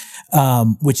now,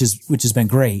 which has been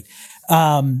great.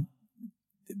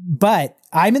 But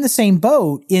I'm in the same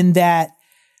boat in that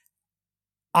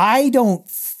I don't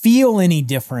feel any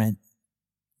different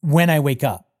when I wake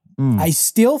up. I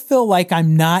still feel like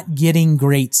I'm not getting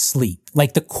great sleep.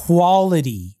 Like the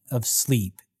quality of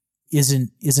sleep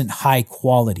isn't high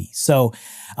quality. So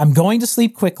I'm going to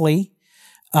sleep quickly.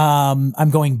 I'm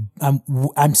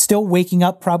still waking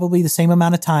up probably the same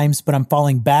amount of times, but I'm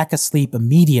falling back asleep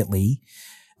immediately.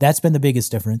 That's been the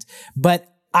biggest difference. But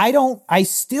I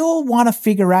still want to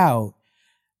figure out,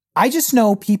 I just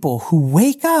know people who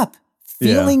wake up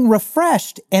feeling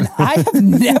refreshed, and I have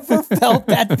never felt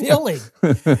that feeling.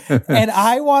 And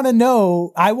I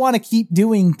want to keep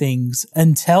doing things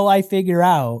until I figure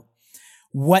out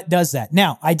what does that.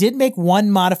 Now, I did make one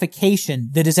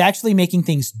modification that is actually making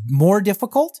things more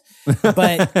difficult,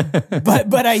 but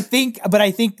I think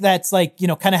that's like,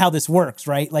 kind of how this works,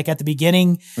 right? Like at the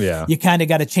beginning, you kind of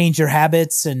got to change your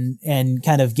habits and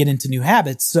kind of get into new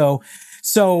habits. So,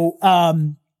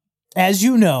 as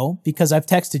you know, because I've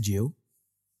texted you,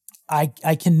 I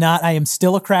am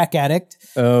still a crack addict.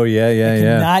 Oh yeah. I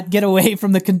cannot get away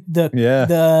from I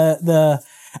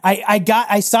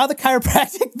saw the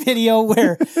chiropractic video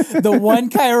where the one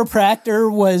chiropractor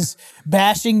was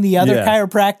bashing the other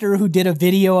chiropractor who did a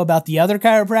video about the other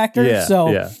chiropractor.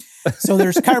 So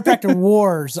there's chiropractor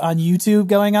wars on YouTube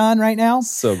going on right now.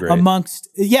 So great.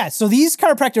 So these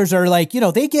chiropractors are like,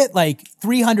 they get like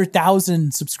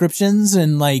 300,000 subscriptions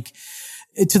and like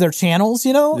to their channels,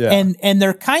 and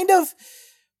they're kind of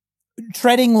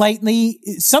treading lightly.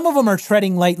 Some of them are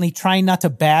treading lightly, trying not to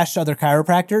bash other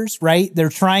chiropractors, right? They're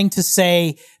trying to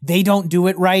say they don't do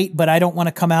it right, but I don't want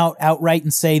to come out outright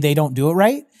and say they don't do it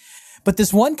right. But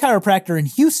this one chiropractor in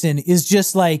Houston is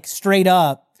just like straight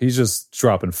up. He's just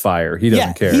dropping fire. He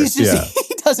doesn't care.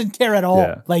 He doesn't care at all.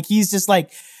 Yeah. Like he's just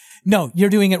like, no, you're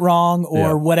doing it wrong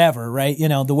or whatever, right?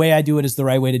 The way I do it is the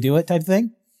right way to do it type of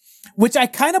thing. Which I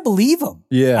kind of believe him.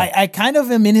 Yeah. I kind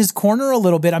of am in his corner a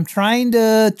little bit. I'm trying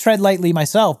to tread lightly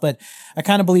myself, but I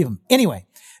kind of believe him. Anyway,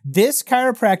 this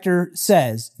chiropractor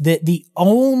says that the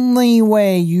only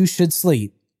way you should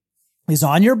sleep is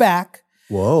on your back.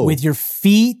 Whoa. With your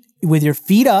feet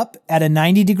up at a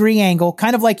 90-degree angle,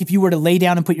 kind of like if you were to lay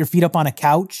down and put your feet up on a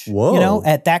couch. Whoa.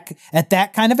 At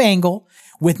that kind of angle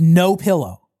with no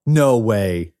pillow. No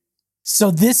way.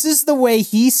 So this is the way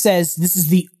he says this is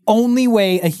the only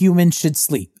way a human should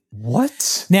sleep.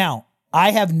 What? Now,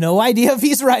 I have no idea if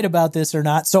he's right about this or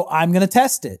not, so I'm going to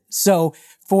test it. So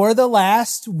for the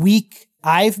last week,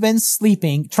 I've been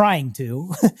trying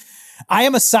to. I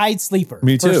am a side sleeper.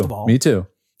 Me too. First of all. Me too.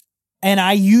 And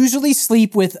I usually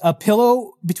sleep with a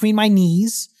pillow between my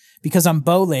knees because I'm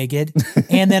bow-legged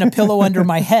and then a pillow under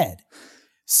my head.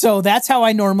 So that's how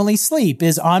I normally sleep,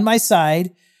 is on my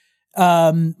side.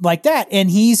 Like that. And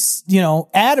he's,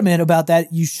 adamant about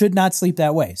that. You should not sleep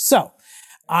that way. So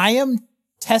I am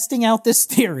testing out this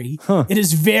theory. It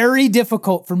is very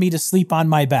difficult for me to sleep on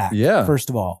my back. Yeah. First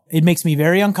of all, it makes me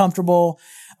very uncomfortable.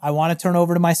 I want to turn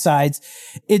over to my sides.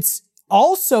 It's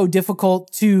also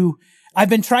difficult I've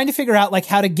been trying to figure out like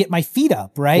how to get my feet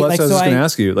up, right? Well, that's what I was going to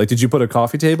ask you. Like, did you put a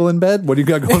coffee table in bed? What do you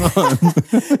got going on?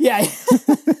 Yeah.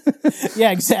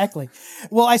 Yeah, exactly.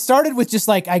 Well, I started with just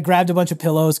like, I grabbed a bunch of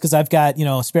pillows because I've got,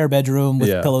 a spare bedroom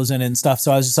with pillows in it and stuff.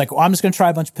 So I was just like, well, I'm just going to try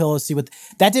a bunch of pillows, see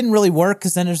that didn't really work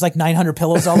because then there's like 900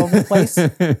 pillows all over the place.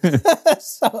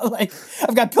 So like,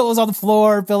 I've got pillows on the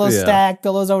floor, pillows stacked,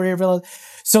 pillows over here, pillows.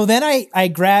 So then I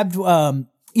grabbed, I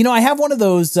have one of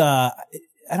those, I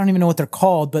don't even know what they're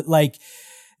called, but like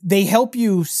they help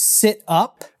you sit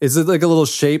up. Is it like a little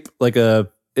shape,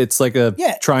 it's like a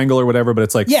triangle or whatever, but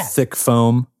it's like thick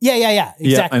foam? Yeah. Exactly.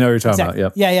 Yeah, I know what you're talking about.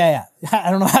 Yep. Yeah. I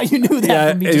don't know how you knew that. Yeah,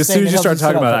 from me as soon as you start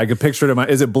talking about it, I could picture it in my.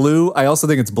 Is it blue? I also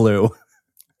think it's blue.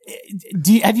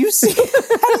 Have you seen?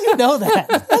 How do you know that?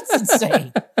 That's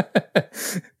insane.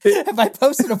 Have I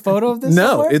posted a photo of this?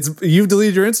 No, somewhere? you've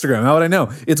deleted your Instagram. How would I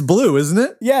know? It's blue, isn't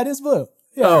it? Yeah, it is blue.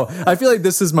 Yeah. Oh, I feel like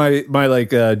this is my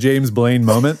James Blaine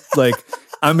moment. Like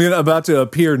I'm about to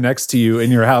appear next to you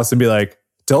in your house and be like,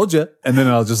 told you. And then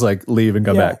I'll just like leave and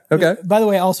come back. Okay. By the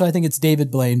way, also, I think it's David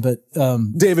Blaine, but,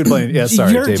 David Blaine. Yeah.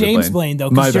 Sorry. You're David James Blaine though,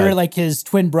 because you're like his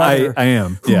twin brother. I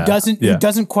am. Who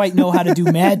doesn't quite know how to do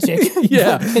magic.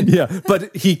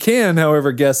 But he can,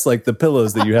 however, guess like the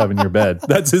pillows that you have in your bed.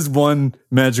 That's his one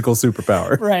magical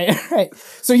superpower. Right.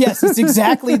 So yes, it's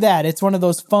exactly that. It's one of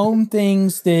those foam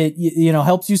things that,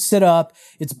 helps you sit up.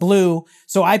 It's blue.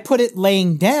 So I put it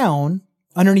laying down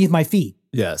underneath my feet.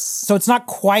 Yes. So it's not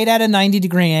quite at a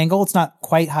 90-degree angle. It's not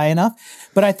quite high enough,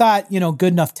 but I thought,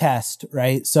 good enough test,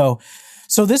 right? So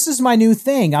this is my new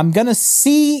thing. I'm going to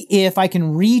see if I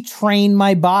can retrain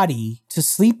my body to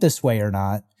sleep this way or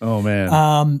not. Oh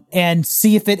man. And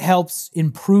see if it helps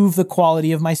improve the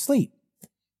quality of my sleep.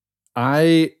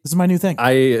 This is my new thing.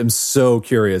 I am so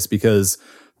curious because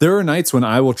there are nights when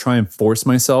I will try and force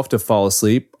myself to fall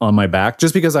asleep on my back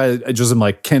just because I just am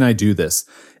like, can I do this?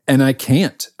 And I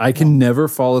can't. I can never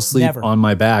fall asleep on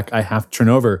my back. I have to turn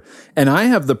over. And I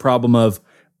have the problem of,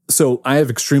 so I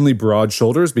have extremely broad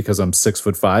shoulders because I'm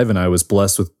 6'5" and I was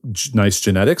blessed with nice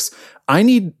genetics. I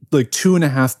need like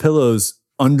 2.5 pillows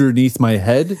underneath my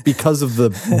head because of the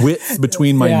width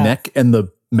between my neck and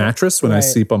the mattress when I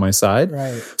sleep on my side.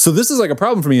 Right. So this is like a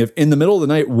problem for me. If in the middle of the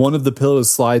night, one of the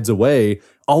pillows slides away,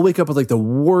 I'll wake up with like the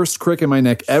worst crick in my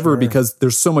neck ever because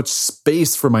there's so much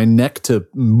space for my neck to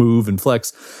move and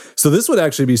flex. So this would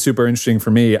actually be super interesting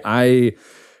for me.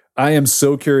 I am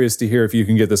so curious to hear if you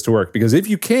can get this to work, because if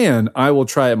you can, I will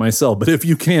try it myself. But if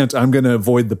you can't, I'm going to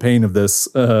avoid the pain of this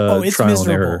it's trial miserable.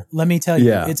 and error. Let me tell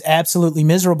you, it's absolutely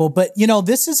miserable. But,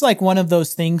 this is like one of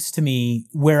those things to me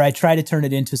where I try to turn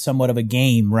it into somewhat of a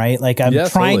game, right? Like I'm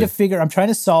trying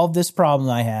to solve this problem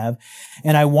I have,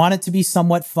 and I want it to be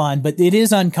somewhat fun, but it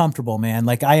is uncomfortable, man.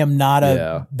 Like I am not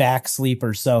a back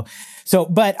sleeper. So,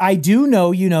 but I do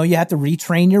know, you have to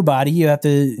retrain your body. You have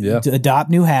to adopt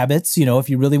new habits, if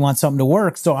you really want something to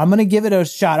work. So I'm going to give it a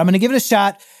shot. I'm going to give it a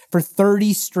shot for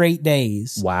 30 straight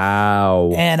days.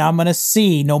 Wow. And I'm going to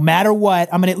see, no matter what,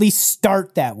 I'm going to at least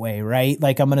start that way, right?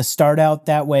 Like I'm going to start out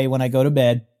that way when I go to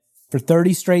bed for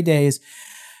 30 straight days.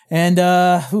 And,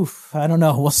 I don't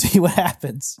know. We'll see what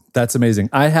happens. That's amazing.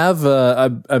 I have,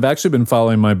 I've actually been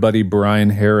following my buddy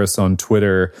Brian Harris on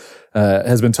Twitter,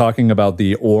 has been talking about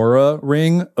the Oura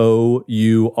ring.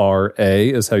 O-U-R-A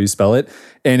is how you spell it.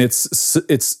 And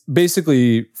it's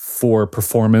basically for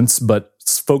performance, but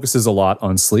focuses a lot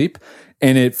on sleep.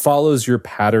 And it follows your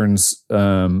patterns,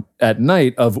 at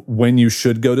night of when you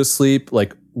should go to sleep,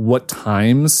 like what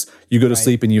times you go to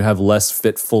sleep and you have less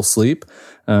fitful sleep.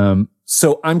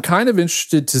 So I'm kind of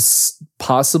interested to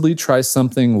possibly try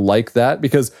something like that,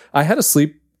 because I had a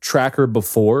sleep tracker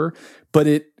before, but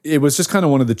it was just kind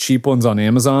of one of the cheap ones on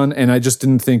Amazon. And I just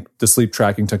didn't think the sleep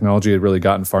tracking technology had really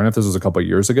gotten far enough. This was a couple of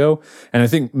years ago. And I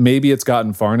think maybe it's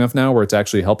gotten far enough now where it's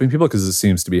actually helping people, because it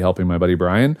seems to be helping my buddy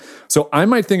Brian. So I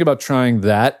might think about trying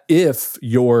that if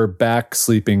your back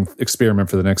sleeping experiment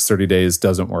for the next 30 days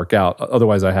doesn't work out.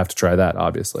 Otherwise, I have to try that,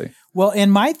 obviously. Well,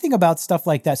 and my thing about stuff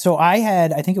like that, so I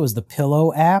think it was the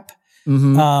Pillow app,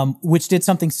 which did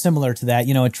something similar to that.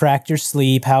 It tracked your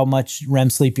sleep, how much REM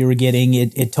sleep you were getting.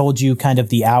 It told you kind of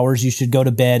the hours you should go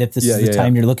to bed if this is the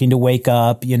time you're looking to wake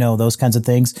up, those kinds of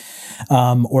things,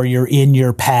 or you're in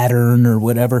your pattern or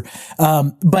whatever.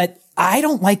 But I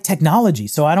don't like technology.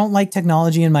 So I don't like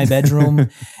technology in my bedroom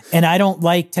and I don't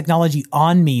like technology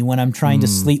on me when I'm trying to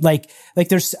sleep. Like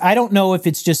I don't know if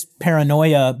it's just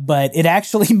paranoia, but it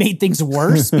actually made things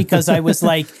worse because I was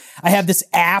like, I have this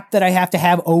app that I have to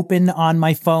have open on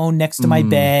my phone next to my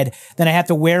bed. Then I have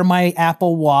to wear my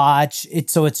Apple Watch.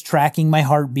 So it's tracking my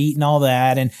heartbeat and all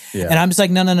that. And I'm just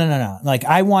like, no. Like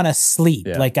I want to sleep.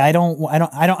 Yeah. Like I'm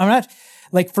not.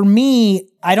 Like for me,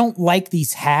 I don't like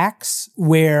these hacks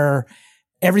where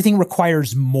everything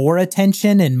requires more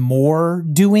attention and more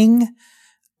doing.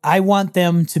 I want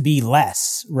them to be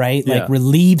less, right? Like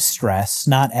relieve stress,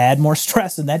 not add more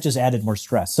stress. And that just added more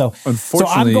stress. So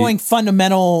I'm going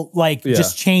fundamental,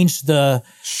 just change the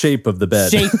shape of the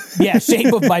bed.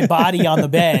 Shape of my body on the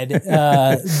bed,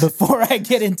 before I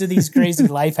get into these crazy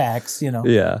life hacks,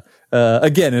 Yeah.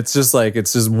 Again, it's just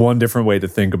one different way to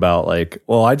think about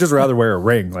I'd just rather wear a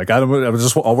ring.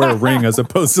 I'll wear a ring as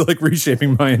opposed to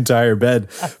reshaping my entire bed.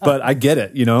 But I get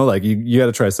it, you got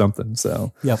to try something.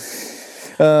 So, yep.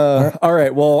 All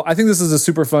right. Well, I think this is a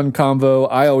super fun convo.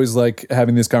 I always like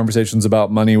having these conversations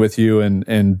about money with you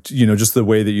and just the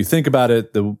way that you think about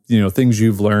it, the, things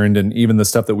you've learned and even the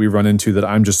stuff that we run into that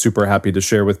I'm just super happy to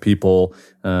share with people,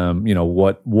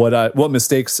 what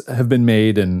mistakes have been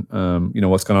made and,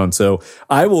 what's going on. So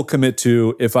I will commit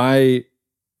to, if I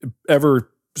ever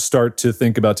start to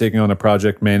think about taking on a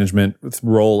project management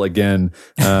role again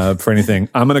for anything,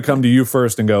 I'm going to come to you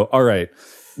first and go, all right,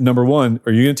 number one,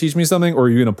 are you going to teach me something, or are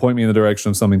you going to point me in the direction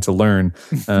of something to learn?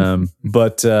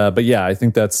 But yeah, I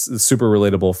think that's super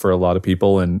relatable for a lot of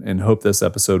people, and hope this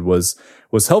episode was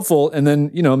helpful. And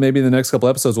then, maybe in the next couple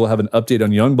episodes, we'll have an update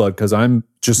on Youngblood, because I'm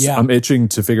itching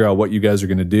to figure out what you guys are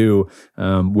going to do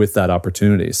with that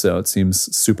opportunity. So it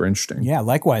seems super interesting. Yeah,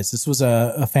 likewise. This was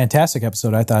a fantastic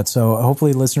episode, I thought. So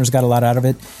hopefully listeners got a lot out of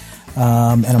it.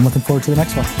 And I'm looking forward to the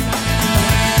next one.